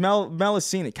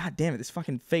Melusina. God damn it, this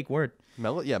fucking fake word.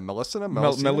 Melusina?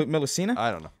 Melusina?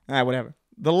 I don't know. Whatever.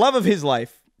 The love of his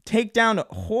life. Take down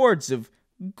hordes of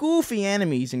goofy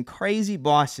enemies and crazy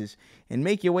bosses and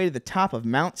make your way to the top of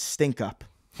Mount Stinkup.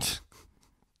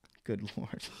 Good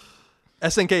lord.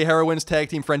 SNK Heroines Tag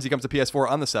Team Frenzy comes to PS4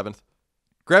 on the 7th.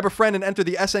 Grab a friend and enter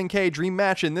the SNK Dream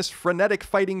Match in this frenetic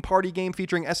fighting party game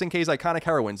featuring SNK's iconic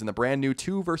heroines in the brand new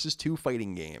 2 vs 2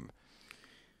 fighting game.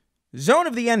 Zone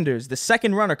of the Enders, the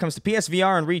second runner, comes to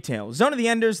PSVR and retail. Zone of the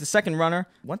Enders, the second runner.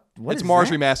 What it's is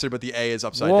Mars that? Remastered, but the A is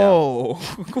upside Whoa.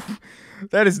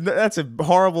 down. That's a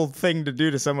horrible thing to do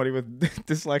to somebody with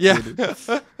dyslexia. Yeah.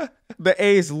 Dude. The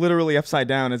A is literally upside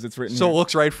down as it's written. So here. it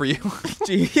looks right for you.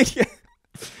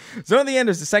 Zone of the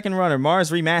Enders, the second runner,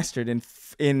 Mars Remastered in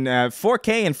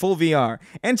 4K and full VR.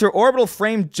 Enter orbital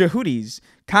frame Jehudis,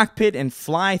 cockpit, and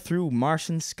fly through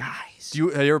Martian skies. Have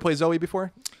you ever played Zoe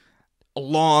before? A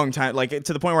long time, like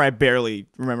to the point where I barely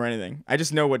remember anything. I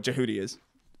just know what Jehudi is.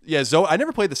 Yeah, Zoe. I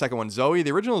never played the second one. Zoe,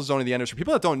 the original Zone of the Enders. For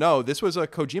people that don't know, this was a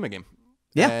Kojima game.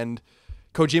 Yeah. And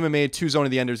Kojima made 2 Zone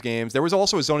of the Enders games. There was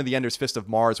also a Zone of the Enders Fist of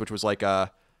Mars, which was like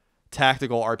a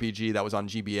tactical RPG that was on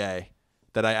GBA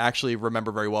that I actually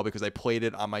remember very well because I played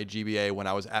it on my GBA when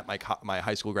I was at my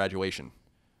high school graduation.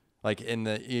 Like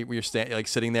we were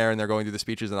sitting there and they're going through the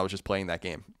speeches and I was just playing that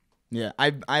game. Yeah,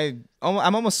 I'm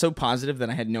almost so positive that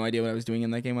I had no idea what I was doing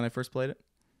in that game when I first played it.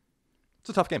 It's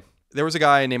a tough game. There was a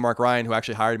guy named Mark Ryan who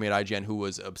actually hired me at IGN who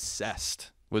was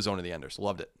obsessed with Zone of the Enders.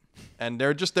 Loved it. And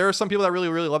there are some people that really,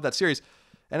 really love that series.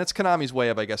 And it's Konami's way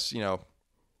of, I guess,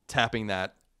 tapping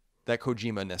that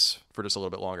Kojima-ness for just a little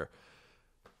bit longer.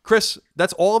 Chris,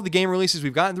 that's all of the game releases.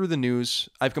 We've gotten through the news.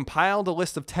 I've compiled a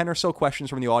list of 10 or so questions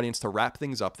from the audience to wrap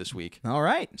things up this week. All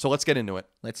right. So let's get into it.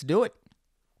 Let's do it.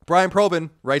 Brian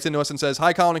Probin writes into us and says,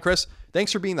 "Hi, Colin and Chris.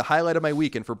 Thanks for being the highlight of my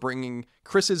week and for bringing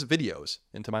Chris's videos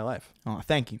into my life. Oh,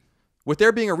 thank you. With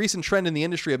there being a recent trend in the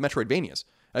industry of Metroidvanias,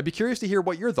 I'd be curious to hear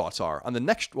what your thoughts are on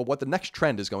what the next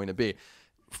trend is going to be.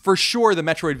 For sure, the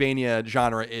Metroidvania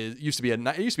genre used to be a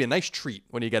nice treat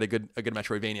when you get a good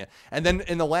Metroidvania. And then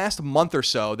in the last month or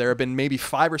so, there have been maybe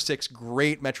 5 or 6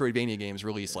 great Metroidvania games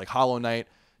released, like Hollow Knight,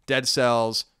 Dead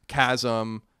Cells,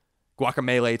 Chasm,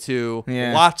 Guacamelee 2,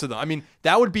 lots of them. I mean,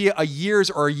 that would be a year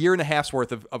and a half's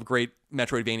worth of great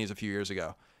Metroidvanias a few years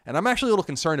ago. And I'm actually a little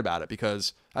concerned about it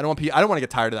because I don't want to get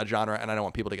tired of that genre, and I don't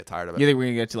want people to get tired of it. You think we're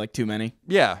gonna get to like too many?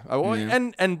 Yeah,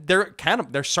 and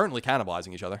they're certainly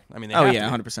cannibalizing each other. I mean, they have to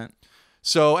be. 100%.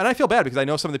 So, and I feel bad because I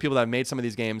know some of the people that have made some of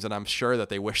these games, and I'm sure that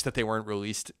they wish that they weren't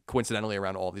released coincidentally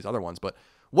around all of these other ones. But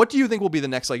what do you think will be the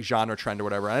next like genre trend or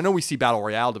whatever? And I know we see Battle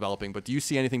Royale developing, but do you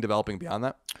see anything developing beyond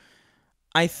that?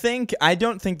 I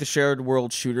don't think the shared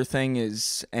world shooter thing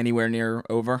is anywhere near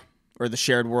over, or the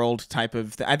shared world type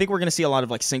of I think we're going to see a lot of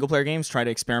like single player games try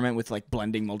to experiment with like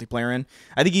blending multiplayer in.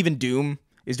 I think even Doom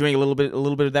is doing a little bit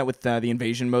of that with the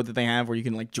invasion mode that they have where you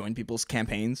can like join people's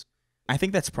campaigns. I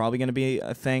think that's probably going to be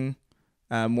a thing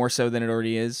more so than it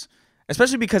already is,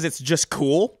 especially because it's just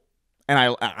cool and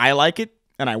I like it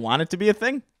and I want it to be a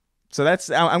thing. So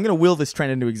I'm going to will this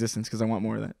trend into existence because I want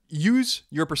more of that. Use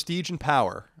your prestige and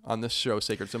power on this show,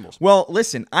 Sacred Symbols. Well,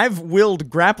 listen, I've willed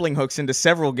grappling hooks into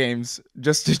several games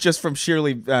just from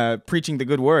sheerly preaching the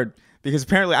good word. Because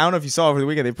apparently, I don't know if you saw over the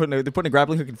weekend, they're putting a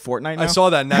grappling hook in Fortnite now. I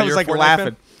saw that. Now I was like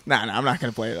laughing. No, I'm not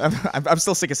going to play it. I'm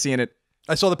still sick of seeing it.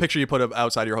 I saw the picture you put up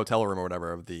outside your hotel room or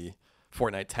whatever of the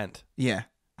Fortnite tent. Yeah.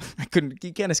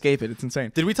 You can't escape it. It's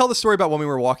insane. Did we tell the story about when we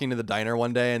were walking to the diner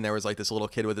one day and there was like this little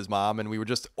kid with his mom and we were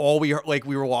just we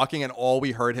were walking and all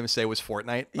we heard him say was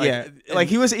Fortnite? Like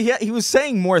he was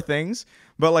saying more things,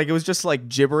 but like it was just like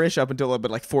gibberish up until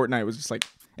like Fortnite was just like,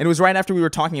 and it was right after we were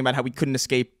talking about how we couldn't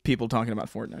escape people talking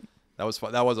about Fortnite. That was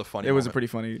fun. That was a funny. It was a pretty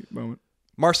funny moment.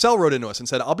 Marcel wrote into us and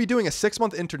said, "I'll be doing a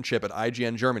 6-month internship at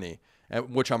IGN Germany,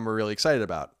 which I'm really excited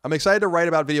about. I'm excited to write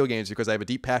about video games because I have a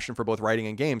deep passion for both writing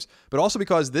and games, but also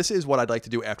because this is what I'd like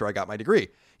to do after I got my degree.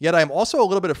 Yet I am also a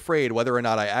little bit afraid whether or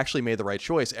not I actually made the right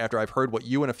choice after I've heard what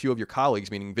you and a few of your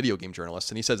colleagues, meaning video game journalists,"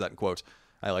 and he says that in quotes,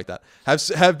 I like that,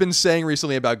 have been saying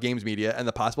recently about games media and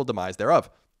the possible demise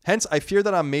thereof. Hence, I fear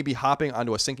that I'm maybe hopping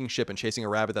onto a sinking ship and chasing a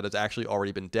rabbit that has actually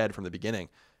already been dead from the beginning.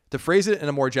 To phrase it in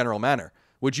a more general manner,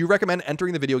 would you recommend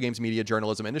entering the video games media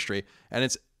journalism industry? And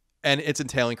it's and its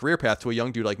entailing career path to a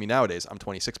young dude like me nowadays. I'm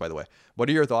 26, by the way. What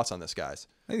are your thoughts on this, guys?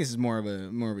 I think this is more of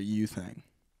a you thing.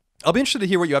 I'll be interested to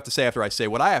hear what you have to say after I say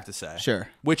what I have to say. Sure.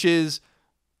 Which is,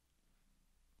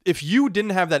 if you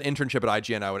didn't have that internship at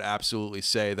IGN, I would absolutely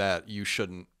say that you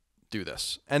shouldn't do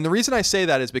this. And the reason I say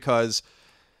that is because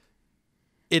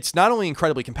it's not only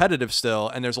incredibly competitive still,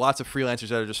 and there's lots of freelancers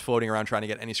that are just floating around trying to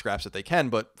get any scraps that they can,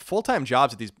 but full-time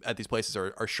jobs at these places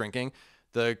are shrinking.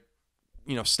 The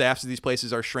staffs of these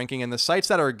places are shrinking, and the sites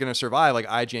that are going to survive, like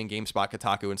IGN, GameSpot,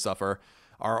 Kotaku, and stuff, are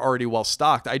already well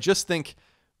stocked. I just think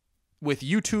with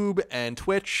YouTube and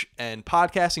Twitch and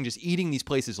podcasting just eating these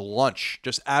places lunch,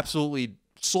 just absolutely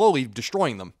slowly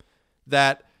destroying them,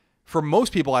 that for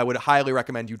most people, I would highly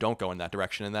recommend you don't go in that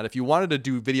direction. And that if you wanted to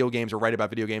do video games or write about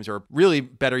video games, or really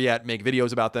better yet, make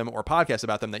videos about them or podcasts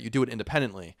about them, that you do it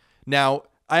independently. Now,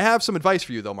 I have some advice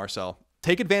for you though, Marcel.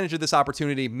 Take advantage of this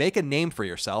opportunity. Make a name for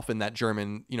yourself in that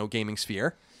German, gaming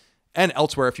sphere, and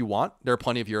elsewhere if you want. There are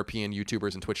plenty of European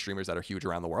YouTubers and Twitch streamers that are huge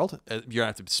around the world. You don't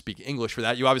have to speak English for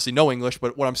that. You obviously know English,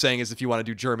 but what I'm saying is if you want to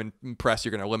do German press,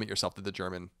 you're going to limit yourself to the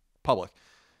German public.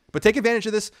 But take advantage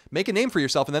of this, make a name for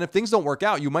yourself, and then if things don't work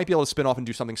out, you might be able to spin off and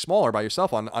do something smaller by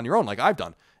yourself on your own, like I've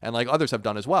done, and like others have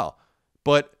done as well.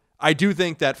 But I do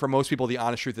think that for most people, the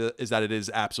honest truth is that it is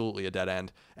absolutely a dead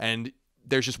end, and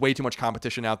there's just way too much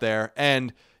competition out there,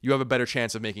 and you have a better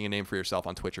chance of making a name for yourself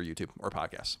on Twitch or YouTube or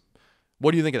podcasts.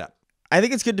 What do you think of that? I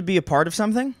think it's good to be a part of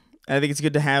something. I think it's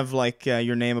good to have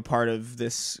your name a part of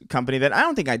this company that I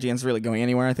don't think IGN's really going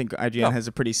anywhere. I think IGN has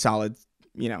a pretty solid,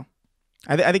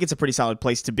 I think it's a pretty solid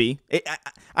place to be.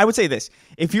 I would say this.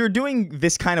 If you're doing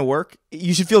this kind of work,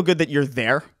 you should feel good that you're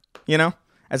there,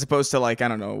 as opposed to I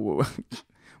don't know,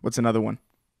 what's another one?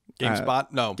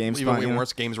 GameSpot? No. GameSpot, even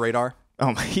worse, Games Radar.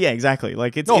 Oh, yeah, exactly.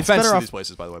 It's no offense better to off, these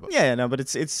places, by the way. But. Yeah, no, but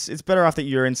it's better off that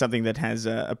you're in something that has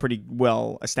a pretty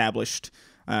well established,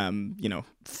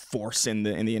 force in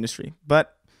the industry.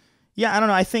 But yeah, I don't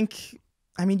know.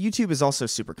 YouTube is also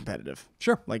super competitive.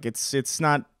 Sure. It's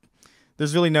not.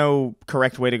 There's really no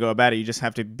correct way to go about it. You just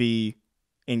have to be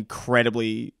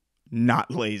incredibly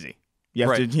not lazy. You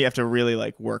have to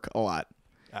really work a lot.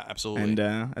 Absolutely. And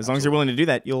as long as you're willing to do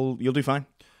that, you'll do fine.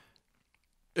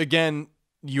 Again,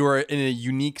 you're in a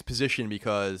unique position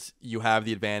because you have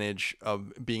the advantage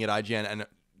of being at IGN, and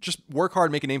just work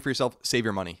hard, make a name for yourself, save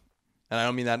your money. And I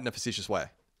don't mean that in a facetious way.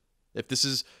 If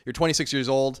you're 26 years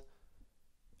old,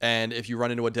 and if you run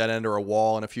into a dead end or a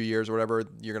wall in a few years or whatever,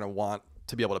 you're going to want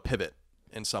to be able to pivot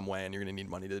in some way, and you're going to need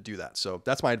money to do that. So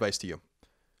that's my advice to you.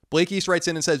 Blake East writes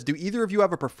in and says, do either of you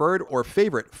have a preferred or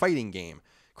favorite fighting game?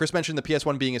 Chris mentioned the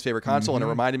PS1 being his favorite console, and it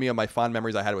reminded me of my fond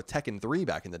memories I had with Tekken 3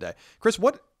 back in the day. Chris,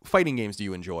 what fighting games do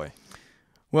you enjoy?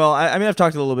 Well, I've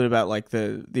talked a little bit about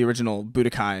the original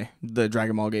Budokai, the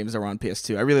Dragon Ball games that were on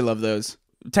PS2. I really love those.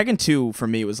 Tekken 2 for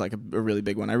me was a really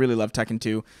big one. I really love Tekken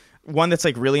 2. One that's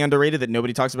really underrated that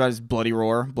nobody talks about is Bloody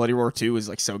Roar. Bloody Roar 2 is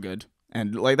so good.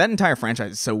 And that entire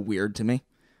franchise is so weird to me.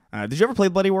 Did you ever play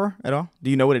Bloody Roar at all? Do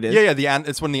you know what it is? Yeah.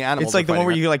 It's when the animals. It's the one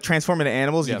where you transform into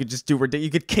animals. Yeah. You could just you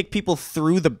could kick people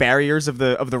through the barriers of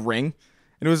the ring,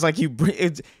 and it was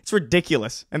it's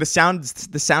ridiculous. And the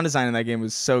sound design in that game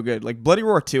was so good. Bloody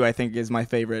Roar 2, I think, is my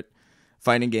favorite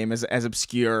fighting game, as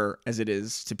obscure as it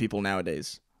is to people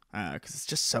nowadays, because it's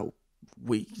just so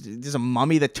weak. There's a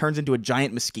mummy that turns into a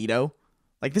giant mosquito.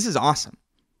 This is awesome.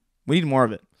 We need more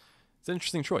of it. It's an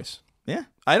interesting choice. Yeah.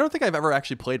 I don't think I've ever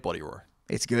actually played Bloody Roar.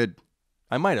 It's good.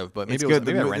 I might have, but maybe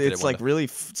maybe I rented it. It's really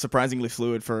surprisingly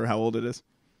fluid for how old it is.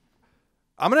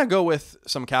 I'm going to go with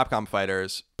some Capcom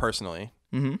fighters, personally.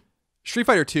 Mm-hmm. Street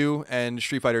Fighter 2 and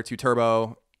Street Fighter 2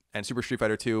 Turbo and Super Street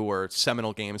Fighter 2 were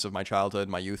seminal games of my childhood,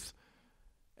 my youth.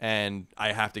 And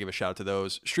I have to give a shout out to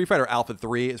those. Street Fighter Alpha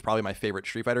 3 is probably my favorite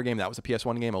Street Fighter game. That was a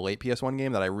PS1 game, a late PS1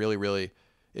 game that I really, really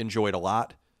enjoyed a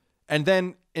lot. And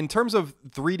then in terms of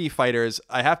 3D fighters,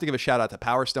 I have to give a shout out to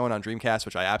Power Stone on Dreamcast,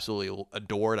 which I absolutely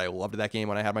adored. I loved that game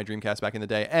when I had my Dreamcast back in the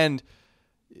day. And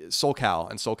Soul Cal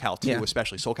and Soul Cal 2,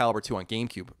 especially. Soul Calibur 2 on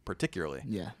GameCube, particularly.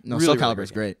 Yeah. No, really, Soul really Calibur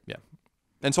is great. Yeah.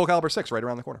 And Soul Calibur 6 right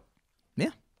around the corner. Yeah.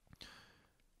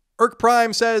 Irk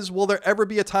Prime says, will there ever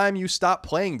be a time you stop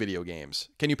playing video games?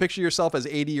 Can you picture yourself as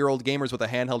 80-year-old gamers with a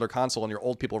handheld or console in your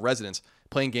old people residence,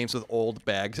 playing games with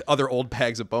other old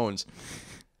bags of bones?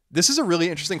 This is a really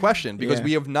interesting question because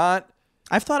we have not...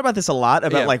 I've thought about this a lot,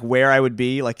 about where I would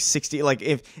be, 60,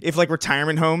 if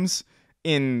retirement homes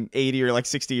in 80 or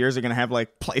 60 years are going to have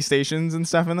PlayStations and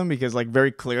stuff in them, because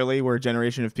very clearly we're a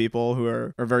generation of people who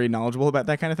are very knowledgeable about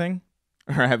that kind of thing,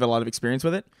 or have a lot of experience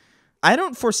with it. I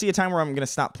don't foresee a time where I'm going to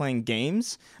stop playing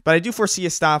games, but I do foresee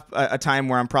a time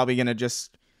where I'm probably going to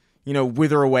just,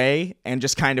 wither away and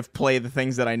just kind of play the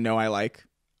things that I know I like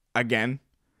again.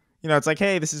 You know, it's like,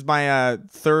 hey, this is my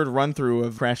third run through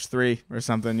of Crash 3 or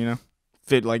something. You know,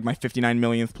 fit like my 59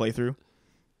 millionth playthrough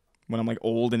when I'm like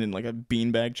old and in like a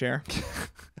beanbag chair.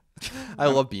 I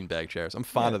love beanbag chairs. I'm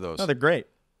fond of those. No, they're great.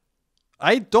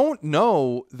 I don't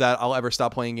know that I'll ever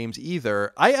stop playing games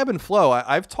either. I ebb and flow.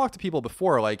 I've talked to people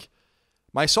before, like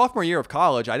my sophomore year of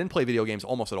college, I didn't play video games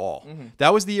almost at all. Mm-hmm.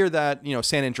 That was the year that, you know,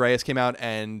 San Andreas came out,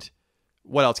 and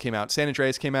what else came out? San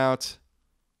Andreas came out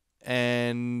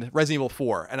and Resident Evil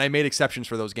 4. And I made exceptions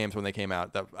for those games when they came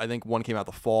out. I think one came out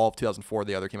the fall of 2004,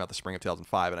 the other came out the spring of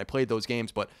 2005. And I played those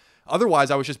games, but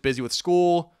otherwise I was just busy with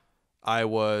school. I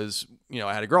was, you know,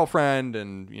 I had a girlfriend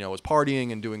and, you know, was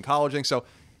partying and doing college things. So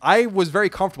I was very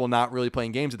comfortable not really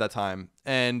playing games at that time.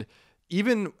 And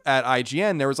even at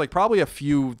IGN, there was like probably a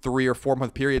few 3 or 4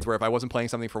 month periods where if I wasn't playing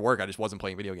something for work, I just wasn't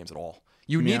playing video games at all.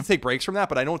 You need to take breaks from that,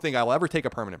 but I don't think I'll ever take a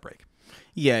permanent break.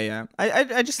 Yeah.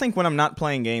 I just think when I'm not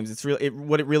playing games, it's really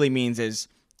what it really means is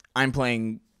I'm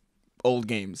playing old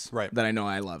games that I know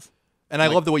I love. And I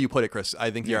love the way you put it, Chris.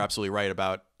 I think you're absolutely right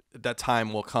about that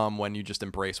time will come when you just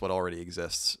embrace what already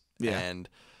exists. Yeah. And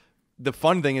the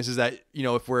fun thing is that, you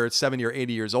know, if we're 70 or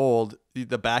 80 years old,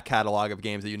 the back catalog of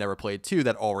games that you never played too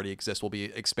that already exist will be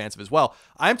expansive as well.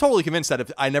 I'm totally convinced that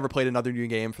if I never played another new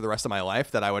game for the rest of my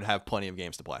life, that I would have plenty of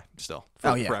games to play still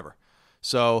forever.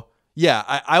 So yeah,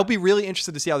 I'll be really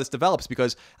interested to see how this develops,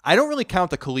 because I don't really count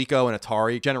the Coleco and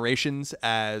Atari generations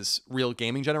as real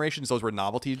gaming generations. Those were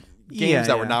novelty games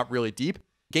that were not really deep.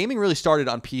 Gaming really started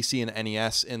on PC and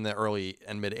NES in the early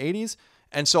and mid 80s.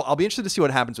 And so I'll be interested to see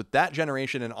what happens with that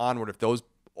generation and onward if those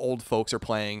old folks are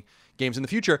playing games in the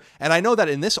future. And I know that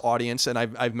in this audience, and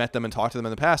I've met them and talked to them in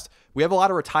the past, we have a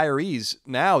lot of retirees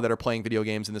now that are playing video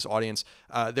games in this audience.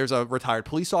 There's a retired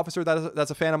police officer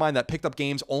that's a fan of mine that picked up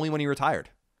games only when he retired.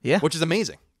 Yeah. Which is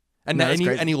amazing. And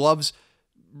he loves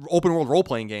open world role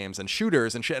playing games and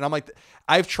shooters and shit. And I'm like,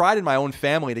 I've tried in my own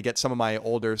family to get some of my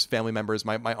older family members.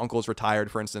 My uncle's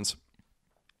retired, for instance.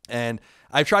 And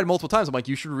I've tried multiple times. I'm like,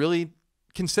 you should really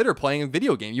consider playing a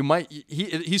video game. You might,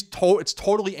 it's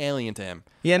totally alien to him.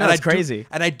 Yeah, no, it's crazy.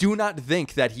 And I do not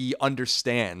think that he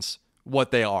understands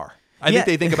what they are. I think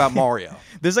they think about Mario.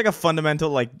 There's like a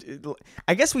fundamental, like,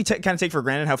 I guess we kind of take for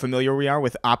granted how familiar we are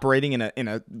with operating in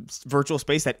a virtual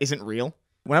space that isn't real.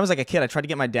 When I was like a kid, I tried to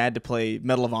get my dad to play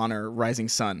Medal of Honor Rising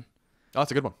Sun. Oh,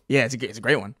 that's a good one. Yeah, it's a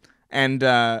great one. And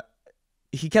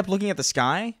he kept looking at the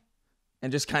sky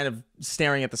and just kind of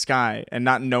staring at the sky and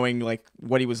not knowing like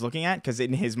what he was looking at, because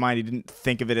in his mind he didn't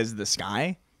think of it as the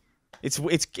sky.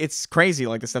 It's crazy,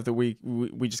 like the stuff that we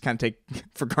just kind of take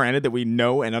for granted that we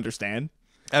know and understand.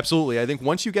 Absolutely. I think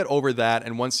once you get over that,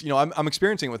 and once, you know, I'm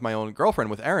experiencing it with my own girlfriend,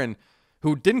 with Erin,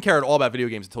 who didn't care at all about video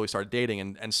games until we started dating,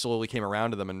 and slowly came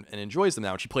around to them and enjoys them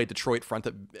now. And she played Detroit front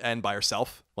to end by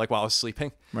herself, like while I was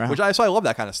sleeping, so I love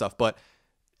that kind of stuff. But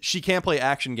she can't play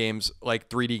action games like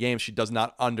 3D games. She does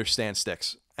not understand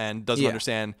sticks and doesn't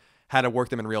understand how to work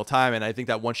them in real time. And I think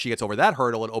that once she gets over that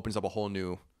hurdle, it opens up a whole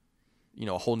new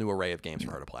array of games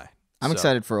for her to play. I'm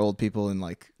excited for old people in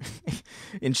like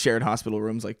in shared hospital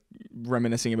rooms, like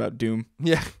reminiscing about Doom.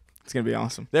 Yeah. It's going to be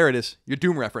awesome. There it is. Your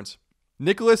Doom reference.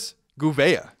 Nicholas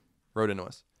Gouveia wrote into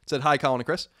us. It said, "Hi, Colin and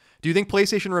Chris. Do you think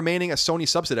PlayStation remaining a Sony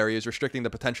subsidiary is restricting the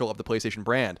potential of the PlayStation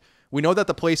brand? We know that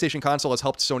the PlayStation console has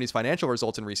helped Sony's financial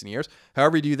results in recent years.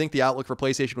 However, do you think the outlook for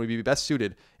PlayStation would be best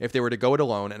suited if they were to go it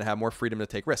alone and have more freedom to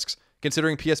take risks?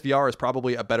 Considering PSVR is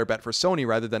probably a better bet for Sony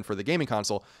rather than for the gaming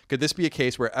console, could this be a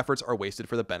case where efforts are wasted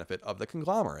for the benefit of the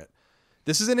conglomerate?"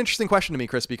 This is an interesting question to me,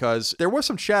 Chris, because there was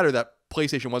some chatter that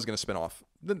PlayStation was going to spin off.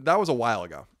 That was a while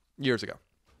ago, years ago.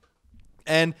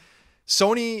 And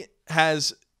Sony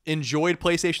has enjoyed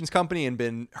PlayStation's company and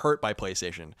been hurt by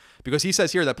PlayStation, because he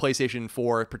says here that PlayStation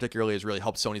 4 particularly has really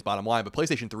helped Sony's bottom line, but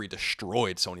PlayStation 3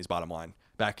 destroyed Sony's bottom line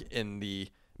back in the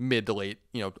mid to late,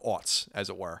 aughts, as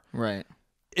it were. Right.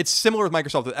 It's similar with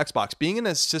Microsoft with Xbox. Being in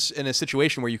a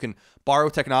situation where you can borrow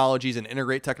technologies and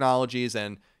integrate technologies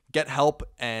and get help,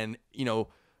 and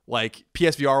like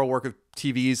PSVR will work with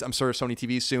TVs. I'm sure Sony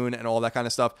TVs soon and all that kind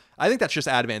of stuff. I think that's just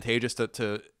advantageous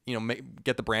to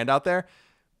get the brand out there.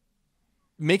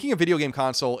 Making a video game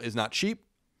console is not cheap,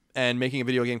 and making a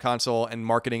video game console and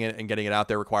marketing it and getting it out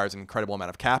there requires an incredible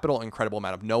amount of capital, an incredible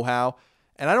amount of know-how.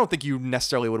 And I don't think you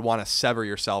necessarily would want to sever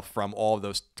yourself from all of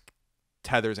those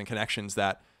tethers and connections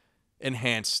that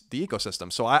enhance the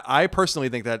ecosystem. So I personally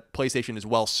think that PlayStation is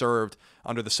well served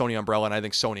under the Sony umbrella, and I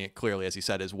think Sony, clearly, as he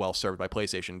said, is well served by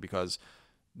PlayStation, because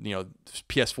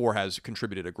PS4 has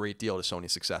contributed a great deal to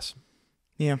Sony's success.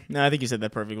 Yeah, no, I think you said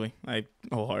that perfectly. I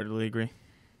wholeheartedly agree.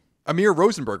 Amir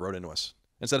Rosenberg wrote into us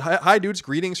and said, Hi dudes,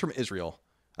 greetings from Israel.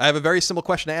 I have a very simple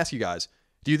question to ask you guys.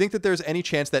 Do you think that there's any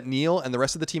chance that Neil and the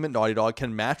rest of the team at Naughty Dog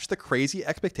can match the crazy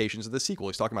expectations of the sequel?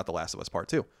 He's talking about The Last of Us Part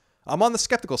 2. I'm on the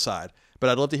skeptical side, but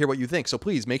I'd love to hear what you think. So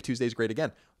please make Tuesdays great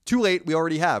again. Too late. We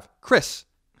already have. Chris.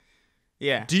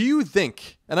 Yeah. Do you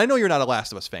think, and I know you're not a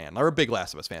Last of Us fan, or a big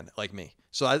Last of Us fan like me,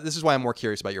 so this is why I'm more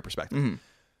curious about your perspective. Mm-hmm.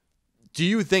 Do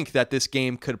you think that this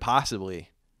game could possibly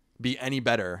be any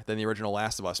better than the original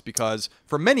Last of Us? Because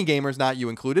for many gamers, not you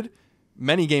included,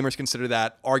 many gamers consider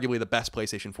that arguably the best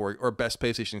PlayStation 4 or best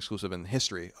PlayStation exclusive in the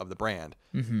history of the brand.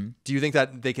 Mm-hmm. Do you think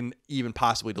that they can even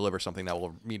possibly deliver something that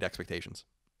will meet expectations?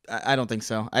 I don't think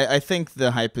so. I think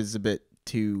the hype is a bit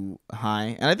too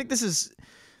high, and I think this is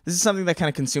something that kind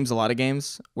of consumes a lot of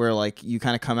games, where like you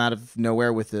kind of come out of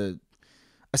nowhere with a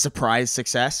surprise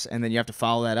success, and then you have to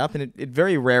follow that up, and it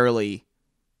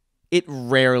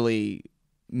rarely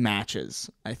matches.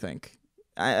 I think.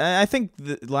 I think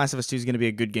The Last of Us 2 is going to be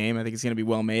a good game. I think it's going to be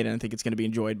well made, and I think it's going to be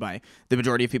enjoyed by the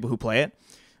majority of people who play it.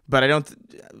 But I don't.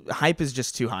 Hype is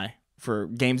just too high for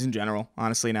games in general,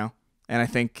 honestly now. And I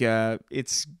think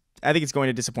it's going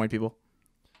to disappoint people,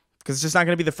 because it's just not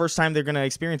going to be the first time they're going to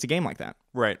experience a game like that.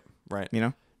 Right. You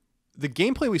know, the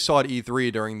gameplay we saw at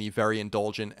E3 during the very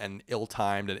indulgent and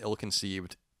ill-timed and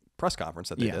ill-conceived press conference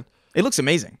that they did. It looks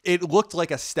amazing. It looked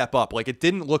like a step up. Like, it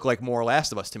didn't look like more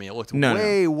Last of Us to me. It looked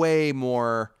way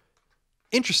more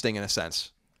interesting in a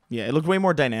sense. Yeah, it looked way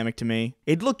more dynamic to me.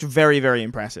 It looked very, very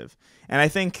impressive. And I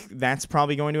think that's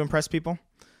probably going to impress people.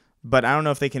 But I don't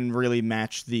know if they can really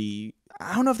match the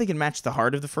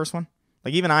heart of the first one.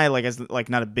 Like, even I, like, as like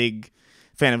not a big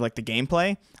fan of like the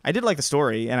gameplay, I did like the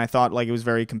story, and I thought like it was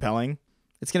very compelling.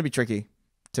 It's gonna be tricky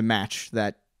to match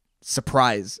that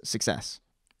surprise success.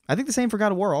 I think the same for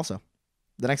God of War also.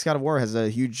 The next God of War has a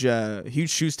huge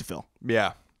shoes to fill.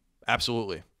 Yeah,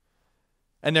 absolutely.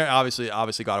 And there obviously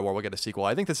God of War will get a sequel.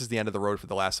 I think this is the end of the road for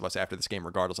The Last of Us after this game,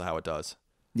 regardless of how it does.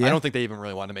 Yeah. I don't think they even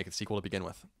really wanted to make a sequel to begin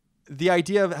with. The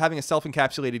idea of having a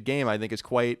self-encapsulated game, I think, is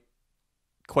quite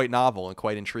novel and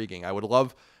quite intriguing. I would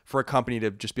love for a company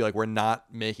to just be like, we're not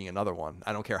making another one.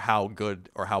 I don't care how good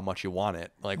or how much you want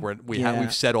it. Like,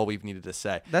 we've said all we've needed to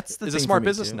say. That's the is thing it smart for me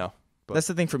business? Too. No. But that's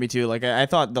the thing for me too. Like, I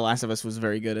thought The Last of Us was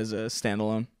very good as a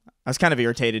standalone. I was kind of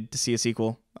irritated to see a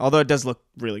sequel, although it does look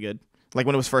really good. Like,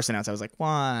 when it was first announced, I was like,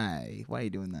 why? Why are you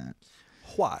doing that?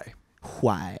 Why?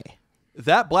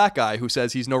 That black guy who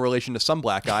says he's no relation to some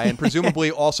black guy, and presumably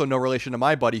also no relation to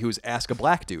my buddy who's Ask a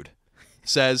Black Dude,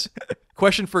 says,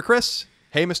 question for Chris.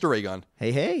 Hey, Mr. Raygun.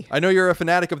 Hey. I know you're a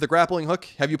fanatic of the grappling hook.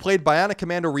 Have you played Bionic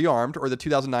Commando Rearmed or the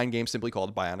 2009 game simply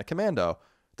called Bionic Commando?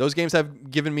 Those games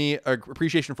have given me an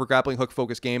appreciation for grappling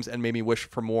hook-focused games and made me wish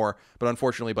for more, but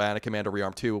unfortunately Bionic Commando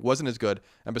Rearmed 2 wasn't as good,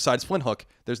 and besides Flint Hook,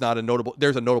 there's a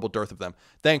notable dearth of them.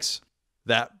 Thanks,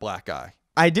 that black guy.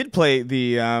 I did play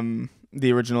the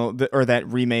original, or that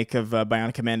remake of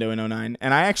Bionic Commando in 2009,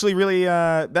 and I actually really,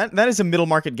 that is a middle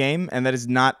market game, and that is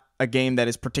not a game that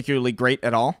is particularly great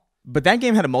at all. But that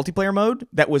game had a multiplayer mode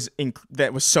that was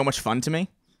so much fun to me,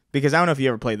 because I don't know if you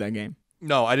ever played that game.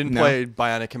 No, I didn't play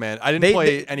Bionic Commando. I didn't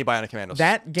play any Bionic Commandos.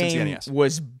 That game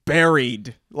was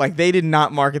buried. Like, they did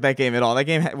not market that game at all. That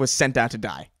game was sent out to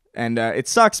die. And it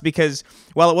sucks because,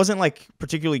 while it wasn't like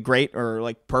particularly great or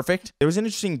like perfect, there was an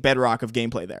interesting bedrock of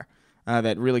gameplay there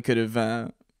that really could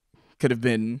have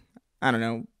been, I don't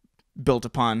know, built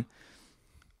upon.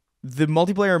 The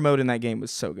multiplayer mode in that game was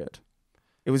so good.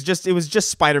 It was just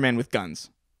Spider-Man with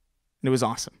guns. And it was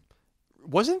awesome.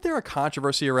 Wasn't there a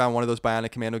controversy around one of those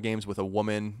Bionic Commando games with a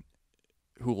woman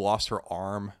who lost her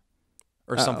arm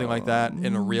or something like that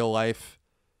in real life?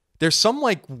 There's some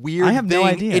like weird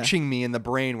thing itching me in the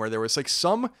brain where there was like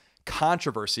some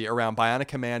controversy around Bionic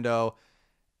Commando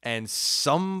and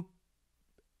some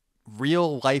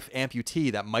real life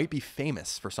amputee that might be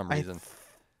famous for some reason.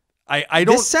 I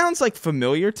don't. This sounds like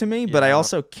familiar to me, but I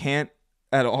also can't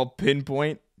at all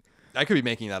pinpoint. I could be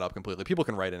making that up completely. People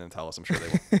can write in and tell us. I'm sure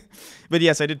they will. But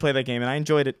yes, I did play that game, and I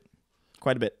enjoyed it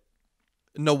quite a bit.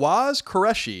 Nawaz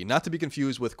Qureshi, not to be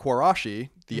confused with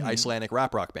Quarashi, the Icelandic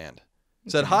rap rock band,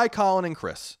 said, Hi, Colin and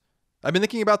Chris. I've been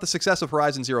thinking about the success of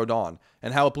Horizon Zero Dawn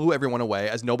and how it blew everyone away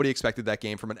as nobody expected that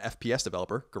game from an FPS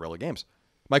developer, Guerrilla Games.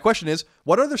 My question is,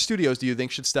 what other studios do you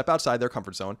think should step outside their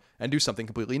comfort zone and do something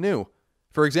completely new?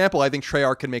 For example, I think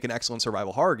Treyarch could make an excellent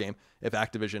survival horror game if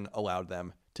Activision allowed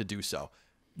them to do so.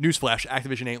 Newsflash,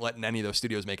 Activision ain't letting any of those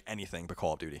studios make anything but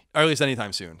Call of Duty. Or at least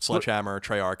anytime soon. Sledgehammer,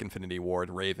 Treyarch, Infinity Ward,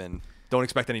 Raven. Don't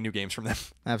expect any new games from them.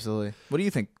 Absolutely. What do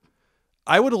you think?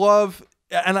 I would love,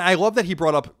 and I love that he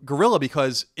brought up Guerrilla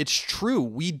because it's true.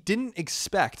 We didn't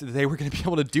expect that they were going to be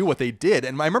able to do what they did.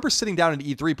 And I remember sitting down at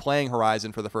E3 playing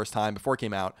Horizon for the first time before it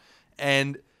came out.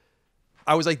 And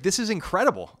I was like, this is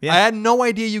incredible. Yeah. I had no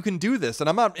idea you can do this. And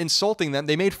I'm not insulting them.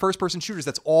 They made first-person shooters.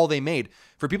 That's all they made.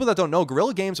 For people that don't know,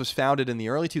 Guerrilla Games was founded in the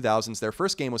early 2000s. Their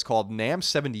first game was called NAM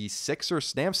 76 or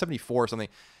NAM 74 or something.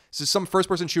 This is some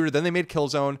first-person shooter. Then they made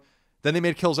Killzone. Then they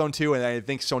made Killzone 2, and I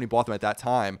think Sony bought them at that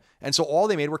time. And so all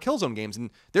they made were Killzone games.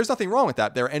 And there's nothing wrong with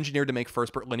that. They're engineered to make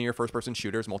linear first-person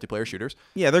shooters, multiplayer shooters.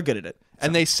 Yeah, they're good at it.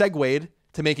 And they segued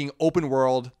to making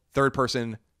open-world,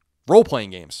 third-person role-playing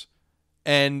games.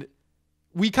 And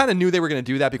we kind of knew they were going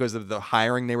to do that because of the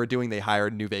hiring they were doing. They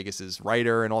hired New Vegas's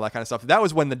writer and all that kind of stuff. That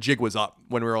was when the jig was up,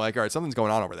 when we were like, all right, something's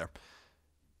going on over there.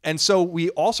 And so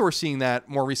we also are seeing that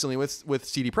more recently with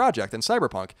CD Projekt and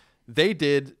Cyberpunk. They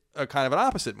did a kind of an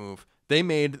opposite move. They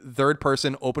made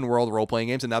third-person open-world role-playing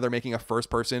games, and now they're making a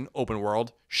first-person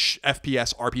open-world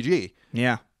FPS RPG.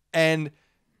 Yeah. And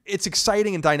it's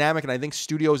exciting and dynamic, and I think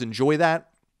studios enjoy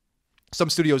that. Some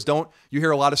studios don't. You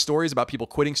hear a lot of stories about people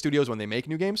quitting studios when they make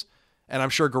new games. And I'm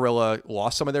sure Guerrilla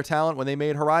lost some of their talent when they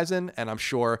made Horizon. And I'm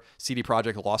sure CD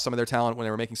Projekt lost some of their talent when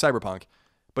they were making Cyberpunk.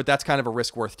 But that's kind of a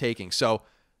risk worth taking. So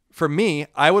for me,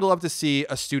 I would love to see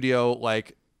a studio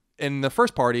like in the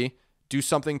first party do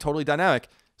something totally dynamic.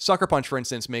 Sucker Punch, for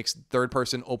instance, makes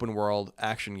third-person open-world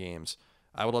action games.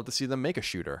 I would love to see them make a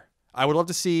shooter. I would love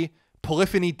to see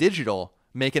Polyphony Digital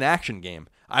make an action game.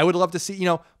 I would love to see,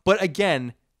 but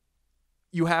again,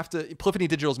 Polyphony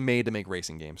Digital is made to make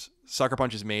racing games. Sucker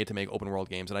Punch is made to make open world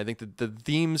games. And I think that the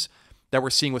themes that we're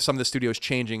seeing with some of the studios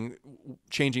changing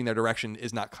their direction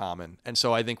is not common. And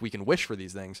so I think we can wish for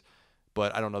these things,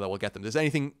 but I don't know that we'll get them. Does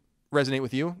anything resonate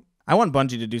with you? I want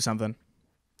Bungie to do something.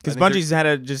 Because Bungie's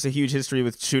had just a huge history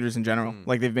with shooters in general.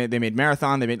 Like they made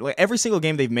Marathon, they made every single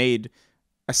game they've made,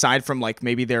 aside from like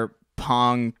maybe their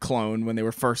Pong clone when they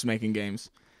were first making games,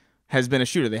 has been a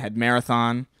shooter. They had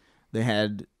Marathon, they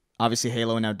had obviously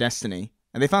Halo, and now Destiny.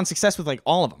 And they found success with like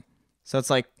all of them. So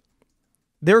it's like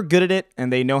they're good at it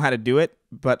and they know how to do it,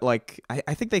 but like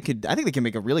I think they can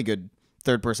make a really good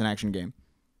third-person action game.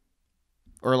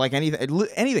 Or like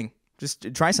anything.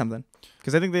 Just try something.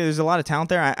 Because I think there's a lot of talent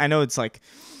there. I know it's like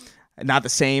not the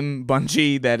same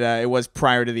Bungie that it was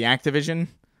prior to the Activision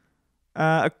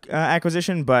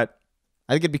acquisition, but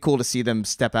I think it'd be cool to see them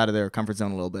step out of their comfort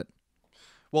zone a little bit.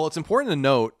 Well, it's important to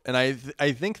note, and I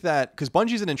think that, because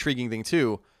Bungie's an intriguing thing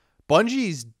too,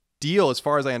 Bungie's deal, as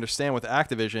far as I understand, with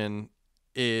Activision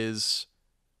is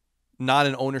not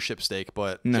an ownership stake,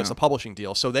 but just a publishing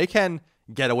deal. So they can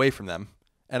get away from them.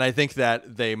 And I think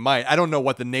that they might. I don't know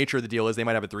what the nature of the deal is. They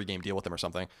might have a 3-game deal with them or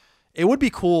something. It would be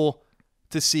cool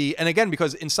to see, and again,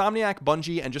 because Insomniac,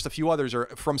 Bungie, and just a few others are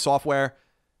from Software,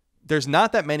 there's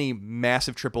not that many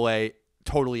massive AAA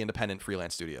totally independent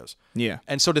freelance studios. Yeah.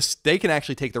 And so they can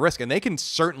actually take the risk, and they can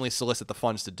certainly solicit the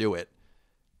funds to do it.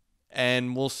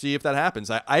 And we'll see if that happens.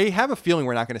 I have a feeling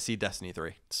we're not going to see Destiny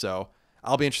 3. So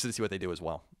I'll be interested to see what they do as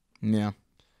well. Yeah.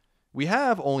 We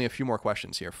have only a few more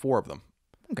questions here, 4 of them.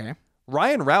 Okay.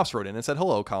 Ryan Rouse wrote in and said,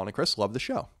 hello, Colin and Chris. Love the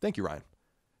show. Thank you, Ryan.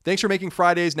 Thanks for making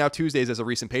Fridays, now Tuesdays, as a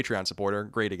recent Patreon supporter.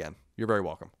 Great again. You're very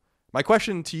welcome. My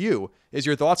question to you is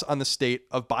your thoughts on the state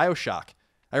of BioShock.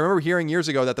 I remember hearing years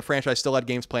ago that the franchise still had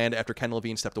games planned after Ken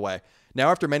Levine stepped away. Now,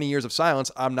 after many years of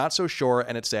silence, I'm not so sure,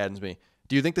 and it saddens me.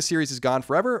 Do you think the series is gone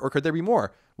forever, or could there be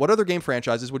more? What other game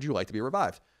franchises would you like to be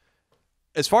revived?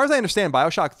 As far as I understand,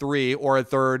 BioShock 3, or a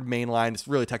third mainline, it's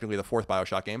really technically the 4th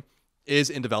BioShock game, is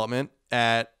in development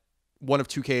at one of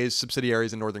 2K's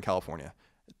subsidiaries in Northern California.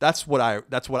 That's what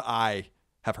I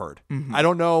have heard. Mm-hmm. I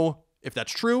don't know if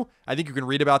that's true. I think you can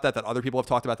read about that other people have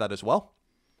talked about that as well.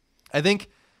 I think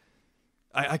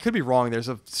I could be wrong. There's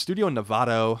a studio in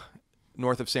Novato,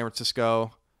 north of San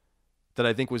Francisco, that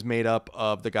I think was made up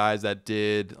of the guys that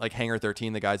did like Hangar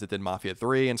 13, the guys that did Mafia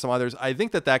 3, and some others. I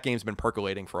think that game's been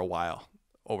percolating for a while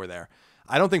over there.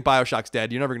 I don't think BioShock's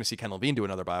dead. You're never going to see Ken Levine do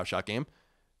another BioShock game.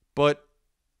 But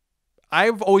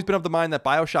I've always been of the mind that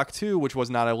BioShock 2, which was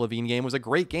not a Levine game, was a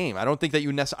great game. I don't think that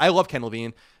you necessarily... I love Ken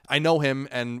Levine. I know him,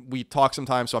 and we talk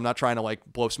sometimes, so I'm not trying to like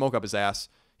blow smoke up his ass.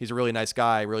 He's a really nice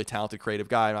guy, really talented, creative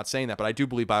guy. I'm not saying that, but I do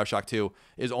believe BioShock 2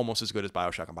 is almost as good as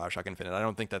BioShock and BioShock Infinite. I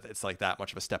don't think that it's like that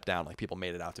much of a step down like people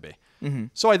made it out to be. Mm-hmm.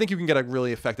 So I think you can get a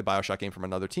really effective BioShock game from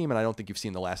another team, and I don't think you've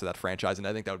seen the last of that franchise, and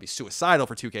I think that would be suicidal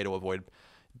for 2K to avoid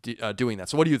doing that.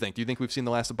 So what do you think? Do you think we've seen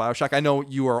the last of BioShock? I know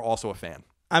you are also a fan.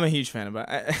 I'm a huge fan of it.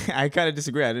 I kind of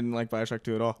disagree. I didn't like BioShock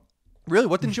 2 at all. Really?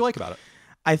 What didn't you like about it?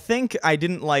 I think I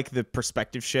didn't like the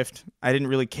perspective shift. I didn't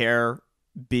really care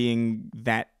being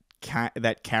that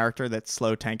character, that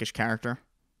slow tankish character.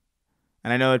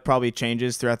 And I know it probably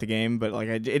changes throughout the game, but like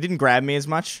it didn't grab me as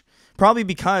much. Probably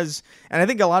because, and I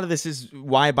think a lot of this is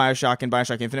why BioShock and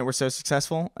BioShock Infinite were so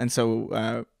successful and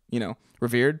so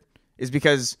revered, is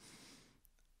because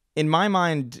in my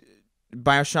mind,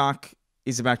 BioShock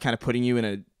is about kind of putting you in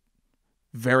a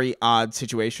very odd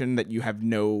situation that you have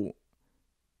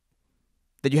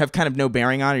kind of no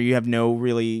bearing on, or you have no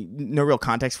real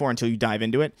context for until you dive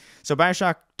into it. So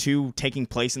BioShock 2 taking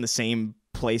place in the same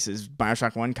place as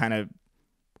BioShock 1 kind of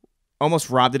almost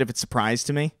robbed it of its surprise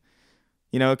to me.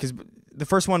 You know, because the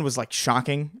first one was like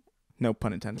shocking, no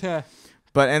pun intended. Yeah.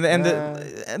 But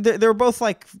they're both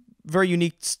like very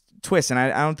unique twists, and I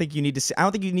don't think you need to see. I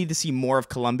don't think you need to see more of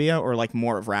Columbia or like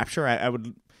more of Rapture. I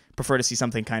would prefer to see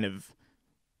something kind of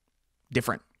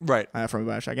different, right, from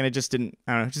BioShock, and it just didn't.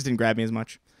 I don't know, it just didn't grab me as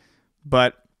much.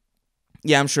 But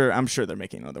yeah, I'm sure they're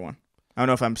making another one. I don't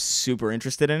know if I'm super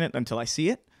interested in it until I see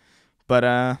it, but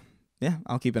yeah,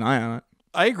 I'll keep an eye on it.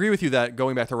 I agree with you that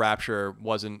going back to Rapture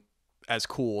wasn't as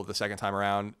cool the second time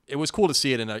around. It was cool to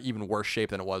see it in an even worse shape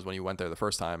than it was when you went there the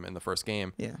first time in the first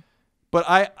game. Yeah. But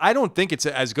I don't think it's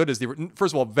as good as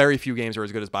first of all, very few games are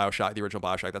as good as BioShock, the original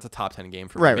BioShock. That's a top 10 game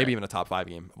for me, maybe even a top 5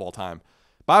 game of all time.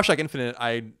 BioShock Infinite,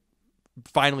 I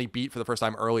finally beat for the first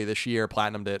time early this year,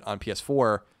 platinumed it on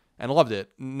PS4, and loved it.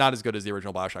 Not as good as the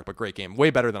original BioShock, but great game. Way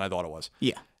better than I thought it was.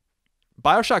 Yeah.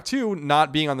 BioShock 2,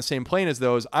 not being on the same plane as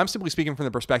those, I'm simply speaking from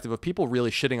the perspective of people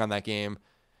really shitting on that game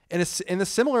in a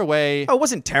similar way. Oh, it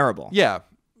wasn't terrible. Yeah.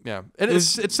 And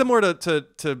it's similar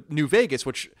to New Vegas,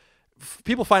 which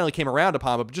people finally came around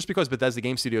upon, but just because Bethesda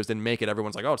Game Studios didn't make it,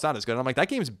 everyone's like, oh, it's not as good. And I'm like, that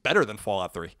game's better than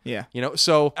Fallout 3. Yeah. You know,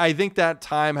 so I think that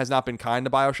time has not been kind to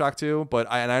BioShock 2, and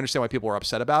I understand why people were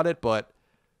upset about it, but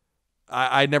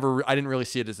I didn't really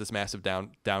see it as this massive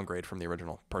downgrade from the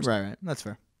original person. Right. That's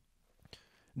fair.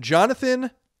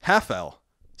 Jonathan Haffel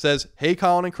says, hey,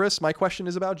 Colin and Chris, my question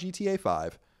is about GTA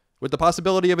 5. With the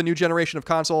possibility of a new generation of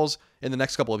consoles in the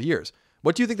next couple of years,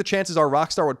 what do you think the chances are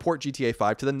Rockstar would port GTA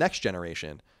 5 to the next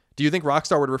generation? Do you think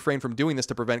Rockstar would refrain from doing this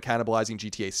to prevent cannibalizing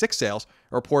GTA 6 sales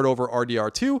or port over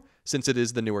RDR2 since it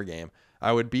is the newer game?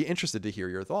 I would be interested to hear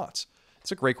your thoughts.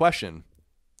 It's a great question.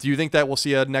 Do you think that we'll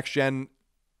see a next gen,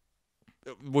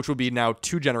 which would be now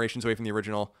 2 generations away from the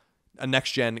original, a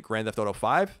next gen Grand Theft Auto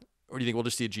 5? Or do you think we'll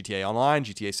just see a GTA Online,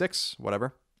 GTA 6,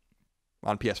 whatever,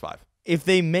 on PS5? If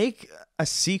they make a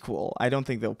sequel, I don't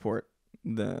think they'll port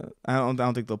I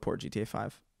don't think they'll port GTA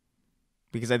 5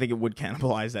 because I think it would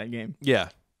cannibalize that game. Yeah.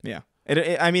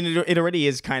 It already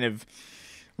is kind of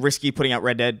risky putting out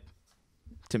Red Dead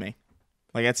to me.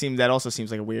 Like that also seems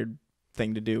like a weird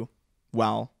thing to do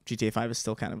while GTA 5 is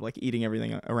still kind of like eating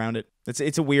everything around it.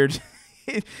 It's a weird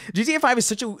GTA 5 is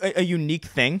such a unique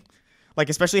thing. Like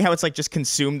especially how it's like just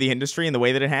consumed the industry in the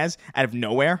way that it has out of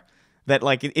nowhere. That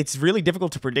like it's really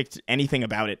difficult to predict anything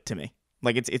about it to me.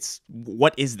 Like it's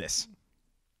what is this?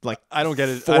 Like I don't get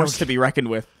it. Force to be reckoned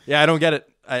with. Yeah, I don't get it.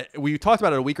 We talked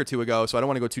about it a week or two ago, so I don't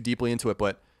want to go too deeply into it,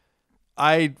 but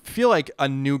I feel like a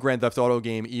new Grand Theft Auto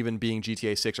game, even being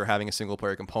GTA 6 or having a single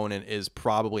player component, is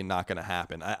probably not going to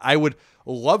happen. I would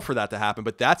love for that to happen,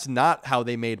 but that's not how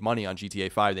they made money on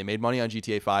GTA 5. They made money on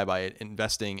GTA 5 by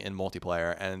investing in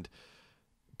multiplayer, and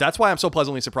that's why I'm so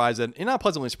pleasantly surprised that, not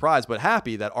pleasantly surprised, but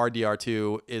happy that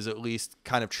RDR2 is at least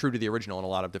kind of true to the original in a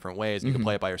lot of different ways. You can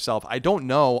play it by yourself. I don't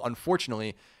know,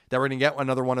 unfortunately, that we're going to get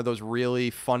another one of those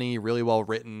really funny, really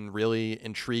well-written, really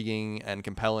intriguing and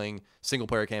compelling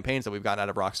single-player campaigns that we've gotten out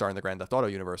of Rockstar in the Grand Theft Auto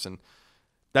universe. And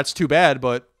that's too bad,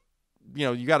 but,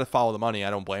 you got to follow the money.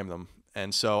 I don't blame them.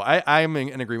 And so I'm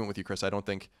in agreement with you, Chris. I don't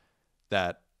think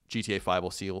that GTA 5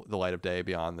 will see the light of day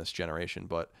beyond this generation,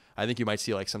 but I think you might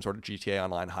see like some sort of GTA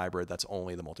Online hybrid that's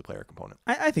only the multiplayer component.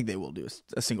 I think they will do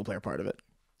a single player part of it.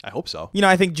 I hope so.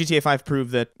 I think GTA 5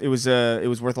 proved that it was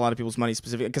worth a lot of people's money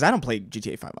specifically because I don't play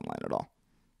GTA 5 online at all.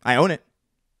 I own it,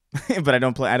 but I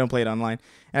don't play it online.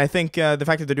 And I think the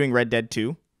fact that they're doing Red Dead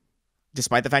 2,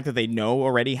 despite the fact that they know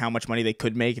already how much money they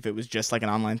could make if it was just like an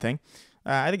online thing,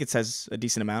 I think it says a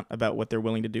decent amount about what they're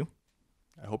willing to do.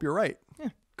 I hope you're right. Yeah.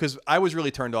 Because I was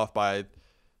really turned off by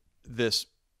this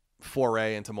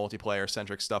foray into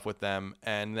multiplayer-centric stuff with them.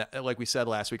 And like we said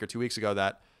last week or 2 weeks ago,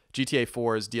 that GTA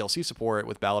 4's DLC support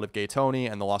with Ballad of Gay Tony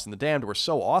and The Lost and the Damned were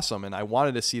so awesome, and I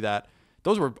wanted to see that.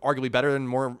 Those were arguably better and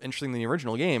more interesting than the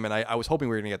original game, and I was hoping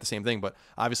we were going to get the same thing, but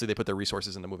obviously they put their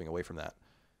resources into moving away from that.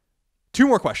 2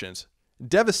 more questions.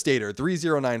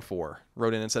 Devastator3094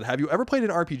 wrote in and said, have you ever played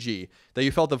an RPG that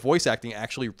you felt the voice acting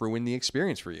actually ruined the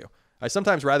experience for you? I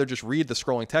sometimes rather just read the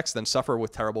scrolling text than suffer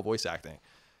with terrible voice acting.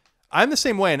 I'm the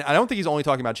same way, and I don't think he's only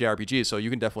talking about JRPGs, so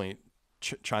you can definitely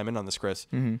chime in on this, Chris.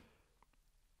 Mm-hmm.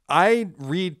 I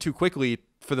read too quickly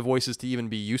for the voices to even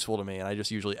be useful to me, and I just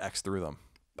usually X through them.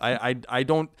 I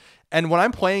don't, and when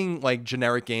I'm playing like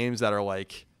generic games that are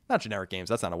like, not generic games,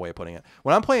 that's not a way of putting it.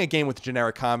 When I'm playing a game with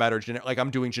generic combat or like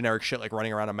I'm doing generic shit like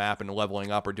running around a map and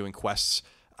leveling up or doing quests,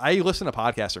 I listen to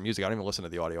podcasts or music. I don't even listen to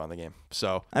the audio on the game.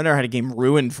 So I've never had a game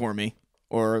ruined for me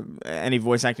or any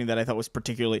voice acting that I thought was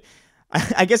particularly.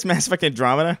 I guess Mass Effect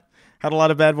Andromeda had a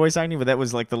lot of bad voice acting, but that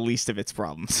was like the least of its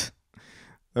problems.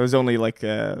 That was only like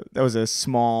that was a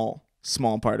small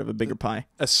part of a bigger pie.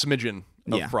 A smidgen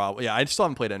of problem. Yeah, I still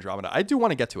haven't played Andromeda. I do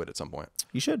want to get to it at some point.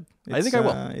 You should. I think I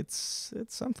will. It's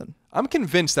something. I'm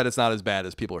convinced that it's not as bad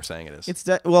as people are saying it is.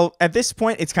 Well, at this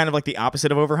point, it's kind of like the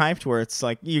opposite of Overhyped, where it's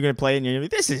like you're gonna play it and you're gonna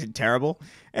be, this isn't terrible,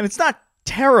 and it's not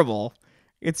terrible.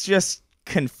 It's just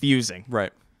confusing.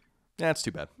 Right. Yeah, it's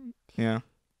too bad. Yeah.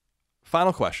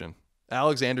 Final question.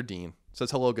 Alexander Dean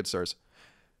says, hello, good sirs.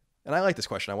 And I like this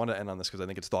question. I want to end on this because I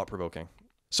think it's thought-provoking.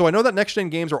 So I know that next-gen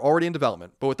games are already in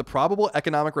development, but with the probable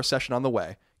economic recession on the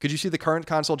way, could you see the current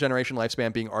console generation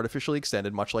lifespan being artificially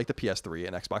extended, much like the PS3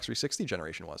 and Xbox 360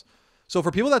 generation was? So for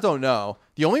people that don't know,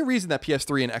 the only reason that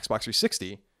PS3 and Xbox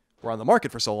 360 were on the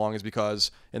market for so long is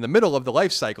because in the middle of the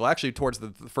life cycle, actually towards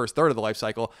the first third of the life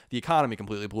cycle, the economy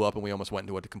completely blew up and we almost went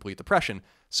into a complete depression.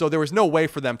 So there was no way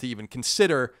for them to even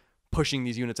consider pushing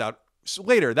these units out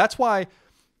later. That's why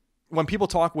when people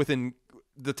talk within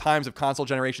the times of console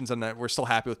generations and that we're still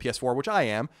happy with PS4, which I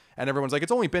am, and everyone's like,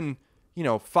 it's only been,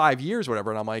 5 years or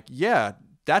whatever. And I'm like, yeah,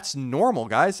 that's normal,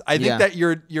 guys. I think that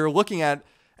you're looking at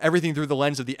everything through the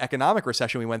lens of the economic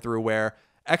recession we went through where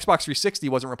Xbox 360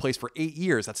 wasn't replaced for 8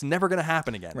 years. That's never going to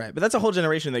happen again. Right. But that's a whole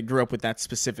generation that grew up with that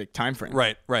specific time frame.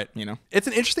 Right. It's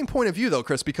an interesting point of view though,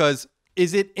 Chris, because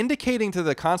is it indicating to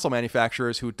the console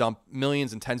manufacturers who dump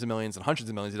millions and tens of millions and hundreds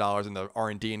of millions of dollars into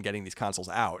R&D and getting these consoles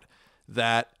out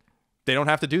that they don't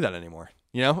have to do that anymore,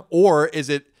 Or is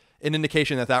it an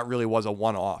indication that that really was a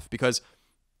one-off? Because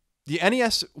the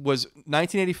NES was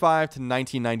 1985 to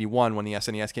 1991 when the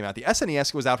SNES came out. The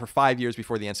SNES was out for 5 years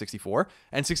before the N64.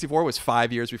 N64 was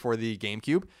 5 years before the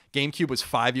GameCube. GameCube was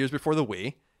 5 years before the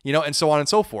Wii, and so on and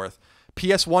so forth.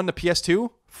 PS1 to PS2,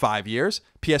 5 years.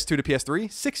 PS2 to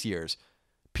PS3, 6 years.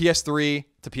 PS3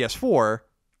 to PS4,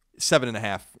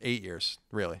 7.5, 8 years,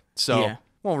 really. So,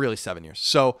 well, really 7 years.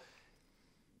 So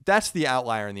that's the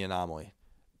outlier and the anomaly.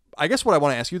 I guess what I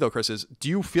want to ask you though, Chris, is do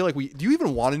you feel like do you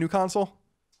even want a new console?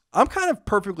 I'm kind of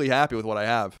perfectly happy with what I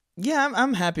have. Yeah,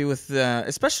 I'm happy with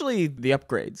especially the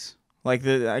upgrades. Like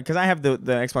because I have the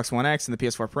Xbox One X and the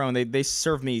PS4 Pro, and they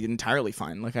serve me entirely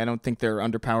fine. Like I don't think they're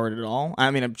underpowered at all. I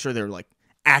mean, I'm sure they're like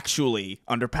actually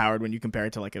underpowered when you compare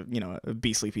it to like a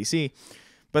beastly PC,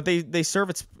 but they serve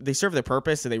their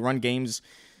purpose. And they run games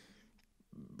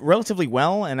relatively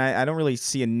well, and I don't really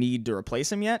see a need to replace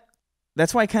them yet.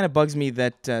 That's why it kind of bugs me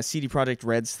that CD Projekt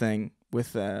Red's thing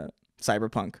with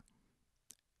Cyberpunk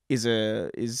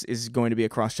is going to be a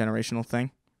cross-generational thing,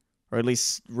 or at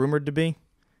least rumored to be,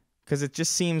 because it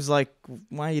just seems like,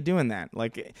 why are you doing that?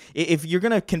 Like, if you're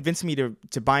gonna convince me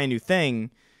to buy a new thing,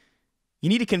 you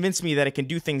need to convince me that it can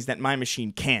do things that my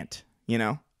machine can't.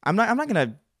 I'm not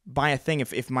gonna buy a thing if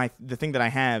the thing that I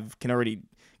have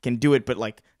can do it, but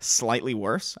like slightly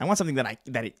worse. I want something that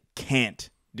it can't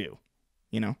do.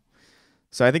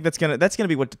 So I think that's gonna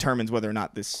be what determines whether or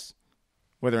not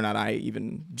I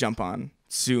even jump on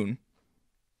soon,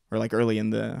 or like or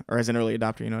as an early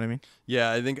adopter. You know what I mean?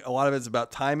 Yeah, I think a lot of it's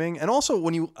about timing, and also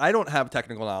I don't have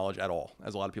technical knowledge at all,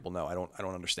 as a lot of people know. I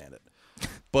don't understand it,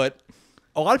 but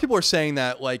a lot of people are saying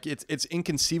that like it's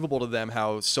inconceivable to them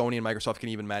how Sony and Microsoft can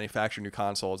even manufacture new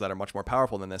consoles that are much more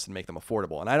powerful than this and make them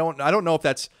affordable. And I don't know if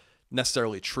that's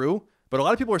necessarily true, but a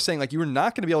lot of people are saying like you're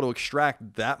not going to be able to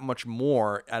extract that much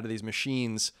more out of these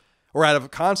machines or out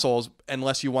of consoles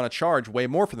unless you want to charge way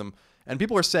more for them. And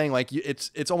people are saying like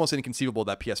it's almost inconceivable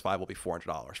that PS5 will be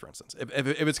 $400, for instance, if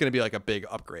it's going to be like a big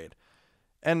upgrade.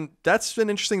 And that's an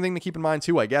interesting thing to keep in mind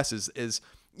too, I guess, is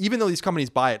even though these companies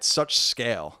buy at such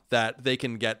scale that they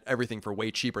can get everything for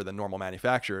way cheaper than normal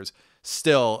manufacturers,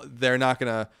 still they're not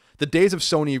going to, the days of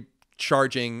Sony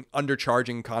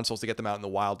undercharging consoles to get them out in the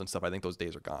wild and stuff, I think those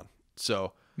days are gone.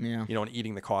 So, and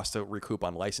eating the cost to recoup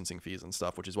on licensing fees and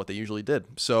stuff, which is what they usually did.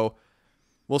 So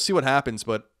we'll see what happens,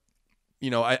 but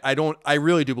I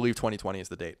really do believe 2020 is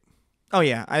the date. Oh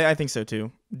yeah, I think so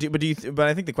too. But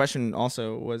I think the question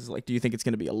also was like, do you think it's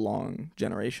going to be a long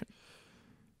generation?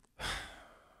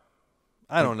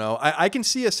 I don't know. I can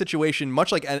see a situation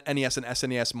much like NES and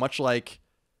SNES, much like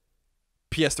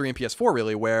PS3 and PS4,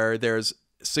 really, where there's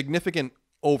significant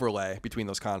overlay between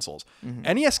those consoles.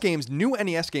 Mm-hmm. New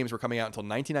NES games were coming out until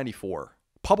 1994,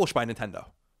 published by Nintendo.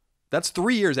 That's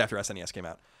 3 years after SNES came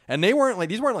out. And these weren't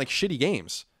like shitty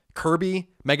games. Kirby,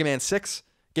 Mega Man 6,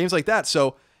 games like that.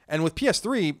 So, and with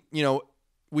PS3,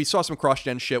 we saw some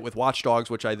cross-gen shit with Watch Dogs,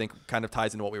 which I think kind of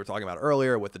ties into what we were talking about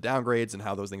earlier with the downgrades and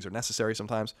how those things are necessary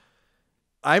sometimes.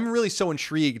 I'm really so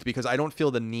intrigued because I don't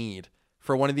feel the need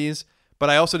for one of these, But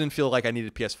I also didn't feel like I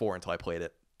needed PS4 until I played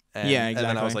it. And, Yeah, And then I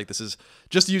exactly. was like, this is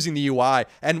just using the UI.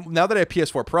 And now that I have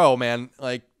PS4 Pro, man,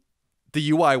 like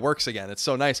the UI works again. It's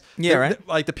so nice. Yeah, right?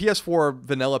 Like the PS4,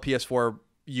 vanilla PS4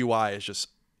 UI is just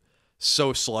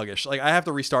so sluggish. Like I had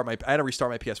to restart my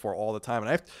PS4 all the time.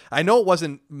 And I know it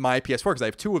wasn't my PS4 because I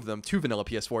have two of them, two vanilla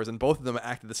PS4s, and both of them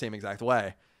acted the same exact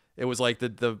way. It was like the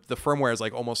firmware is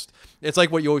like almost, it's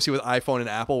like what you always see with iPhone and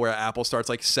Apple, where Apple starts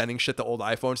like sending shit to old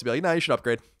iPhones to be like, no, you should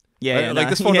upgrade. Yeah, Right? yeah, Like no.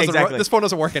 this phone Yeah, doesn't exactly. this phone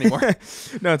doesn't work anymore.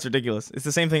 No, it's ridiculous. It's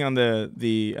the same thing on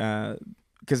the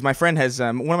because my friend has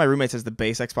one of my roommates has the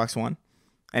base Xbox One,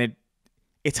 and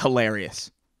it's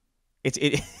hilarious. It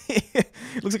it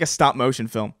looks like a stop motion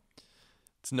film.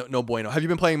 It's no bueno. Have you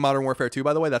been playing Modern Warfare 2,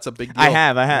 by the way? That's a big deal.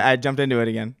 I jumped into it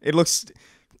again. It looks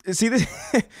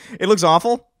it looks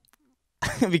awful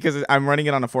because I'm running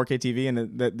it on a 4K TV,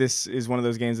 and that this is one of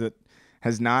those games that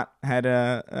has not had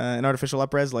an artificial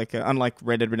upres, like unlike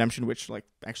Red Dead Redemption, which like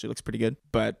actually looks pretty good.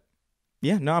 But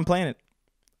yeah, no, I'm playing it.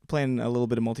 I'm playing a little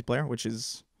bit of multiplayer, which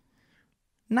is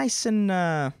nice and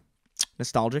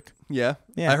nostalgic. Yeah.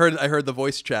 Yeah. I heard the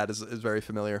voice chat is very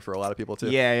familiar for a lot of people too.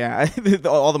 Yeah.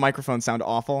 All the microphones sound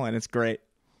awful, and it's great.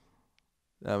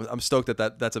 I'm stoked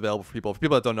that's available for people. For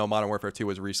people that don't know, Modern Warfare 2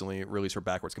 was recently released for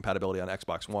backwards compatibility on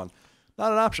Xbox One.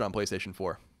 Not an option on PlayStation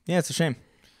 4. Yeah, it's a shame.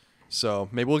 So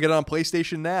maybe we'll get it on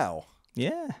PlayStation now. Yeah,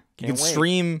 you Can't can wait.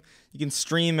 stream. You can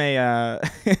stream a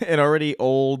an already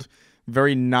old,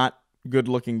 very not good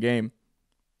looking game.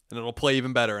 And it'll play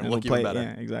even better and It'll look play- even better.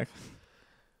 Yeah, exactly.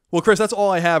 Well, Chris, that's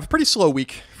all I have. Pretty slow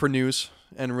week for news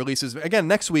and releases. Again,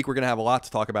 next week we're going to have a lot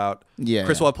to talk about. Yeah.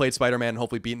 Chris will have played Spider-Man and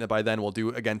hopefully beaten it by then. We'll do,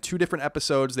 again, 2 different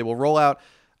episodes. They will roll out.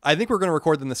 I think we're going to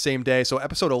record them the same day. So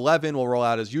episode 11 will roll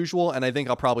out as usual. And I think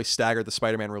I'll probably stagger the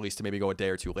Spider-Man release to maybe go a day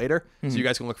or 2 later. So you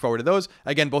guys can look forward to those.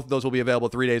 Again, both of those will be available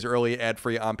 3 days early,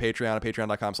 ad-free on Patreon at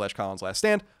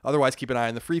patreon.com/ColinsLastStand. Otherwise, keep an eye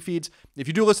on the free feeds. If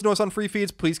you do listen to us on free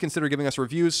feeds, please consider giving us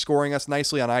reviews, scoring us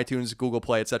nicely on iTunes, Google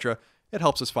Play, etc. It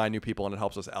helps us find new people and it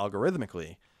helps us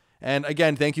algorithmically. And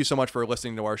again, thank you so much for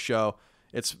listening to our show.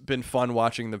 It's been fun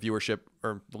watching the viewership,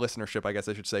 or the listenership, I guess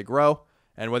I should say, grow.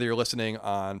 And whether you're listening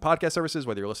on podcast services,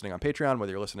 whether you're listening on Patreon,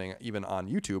 whether you're listening even on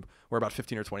YouTube, where about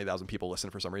 15 or 20,000 people listen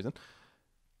for some reason,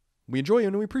 we enjoy you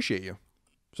and we appreciate you.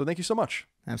 So thank you so much.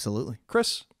 Absolutely.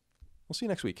 Chris, we'll see you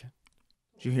next week.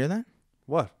 Did you hear that?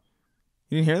 What?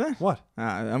 You didn't hear that? What?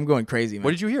 I'm going crazy, man.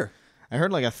 What did you hear? I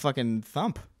heard like a fucking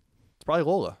thump. It's probably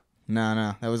Lola.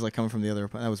 No, that was like coming from the other.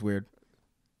 That was weird.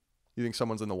 You think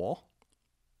someone's in the wall?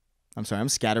 I'm sorry. I'm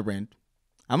scatterbrained.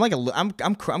 I'm like I'm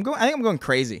going. I think I'm going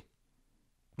crazy.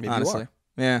 Maybe Honestly. you are.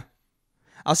 Yeah.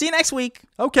 I'll see you next week.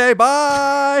 Okay,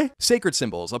 bye. Sacred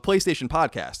Symbols, a PlayStation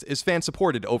podcast, is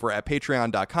fan-supported over at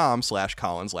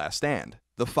patreon.com/ColinsLastStand.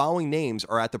 The following names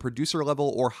are at the producer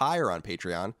level or higher on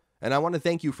Patreon, and I want to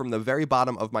thank you from the very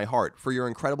bottom of my heart for your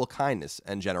incredible kindness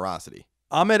and generosity.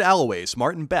 Ahmed Alloways,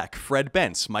 Martin Beck, Fred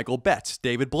Bentz, Michael Betts,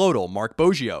 David Blodel, Mark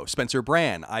Boggio, Spencer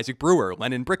Brand, Isaac Brewer,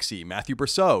 Lennon Brixey, Matthew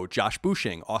Brousseau, Josh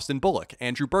Bushing, Austin Bullock,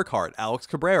 Andrew Burkhart, Alex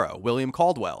Cabrera, William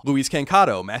Caldwell, Luis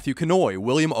Cancato, Matthew Canoy,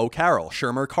 William O'Carroll,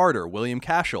 Shermer Carter, William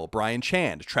Cashel, Brian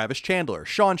Chand, Travis Chandler,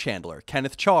 Sean Chandler,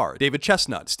 Kenneth Char, David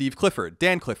Chestnut, Steve Clifford,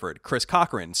 Dan Clifford, Chris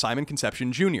Cochran, Simon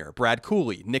Conception Jr., Brad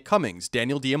Cooley, Nick Cummings,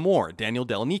 Daniel Diamore, Daniel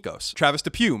Delanikos, Travis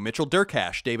Depew, Mitchell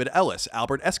Durkash, David Ellis,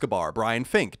 Albert Escobar, Brian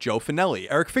Fink, Joe Finelli,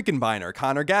 Eric Fickenbeiner,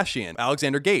 Connor Gashian,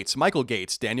 Alexander Gates, Michael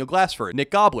Gates, Daniel Glassford, Nick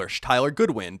Goblersh, Tyler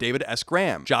Goodwin, David S.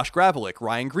 Graham, Josh Gravelick,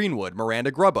 Ryan Greenwood,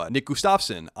 Miranda Grubba, Nick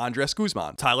Gustafson, Andres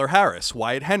Guzman, Tyler Harris,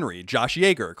 Wyatt Henry, Josh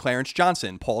Yeager, Clarence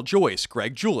Johnson, Paul Joyce,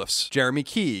 Greg Juliffs, Jeremy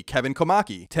Key, Kevin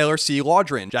Komaki, Taylor C.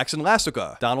 Laudrin, Jackson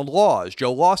Lassica, Donald Laws,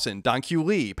 Joe Lawson, Don Q.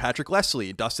 Lee, Patrick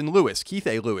Leslie, Dustin Lewis, Keith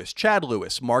A. Lewis, Chad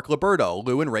Lewis, Mark Liberto,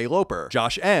 Lou and Ray Loper,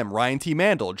 Josh M., Ryan T.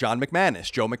 Mandel, John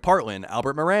McManus, Joe McPartlin,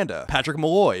 Albert Miranda, Patrick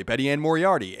Malloy, Betty Ann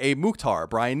Moriarty, Abe Mukhtar,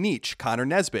 Brian Nietzsche, Connor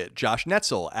Nesbitt, Josh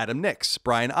Netzel, Adam Nix,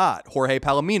 Brian Ott, Jorge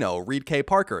Palomino, Reed K.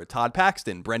 Parker, Todd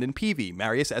Paxton, Brendan Peavy,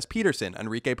 Marius S. Peterson,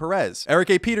 Enrique Perez, Eric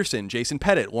A. Peterson, Jason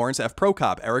Pettit, Lawrence F.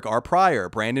 Prokop, Eric R. Pryor,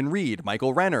 Brandon Reed,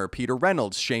 Michael Renner, Peter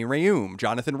Reynolds, Shane Rayum,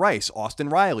 Jonathan Rice, Austin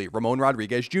Riley, Ramon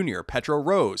Rodriguez Jr., Petro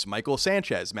Rose, Michael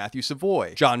Sanchez, Matthew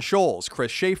Savoy, John Scholes,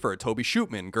 Chris Schaefer, Toby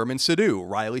Shootman, Gurman Sidhu,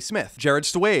 Riley Smith, Jared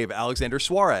Stwave, Alexander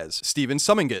Suarez, Steven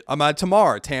Summingett, Ahmad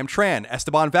Tamar, Tam Tran,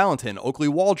 Esteban Valentin, Oakley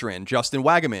Waldron, Justin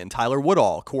Wagaman, Tyler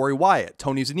Woodall, Corey Wyatt,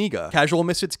 Tony Zuniga, Casual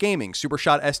Misfits Gaming,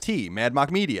 Supershot ST, Mad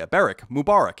Mock Media, Beric,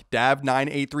 Mubarak,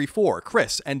 Dav9834,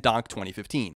 Chris, and Donk2015.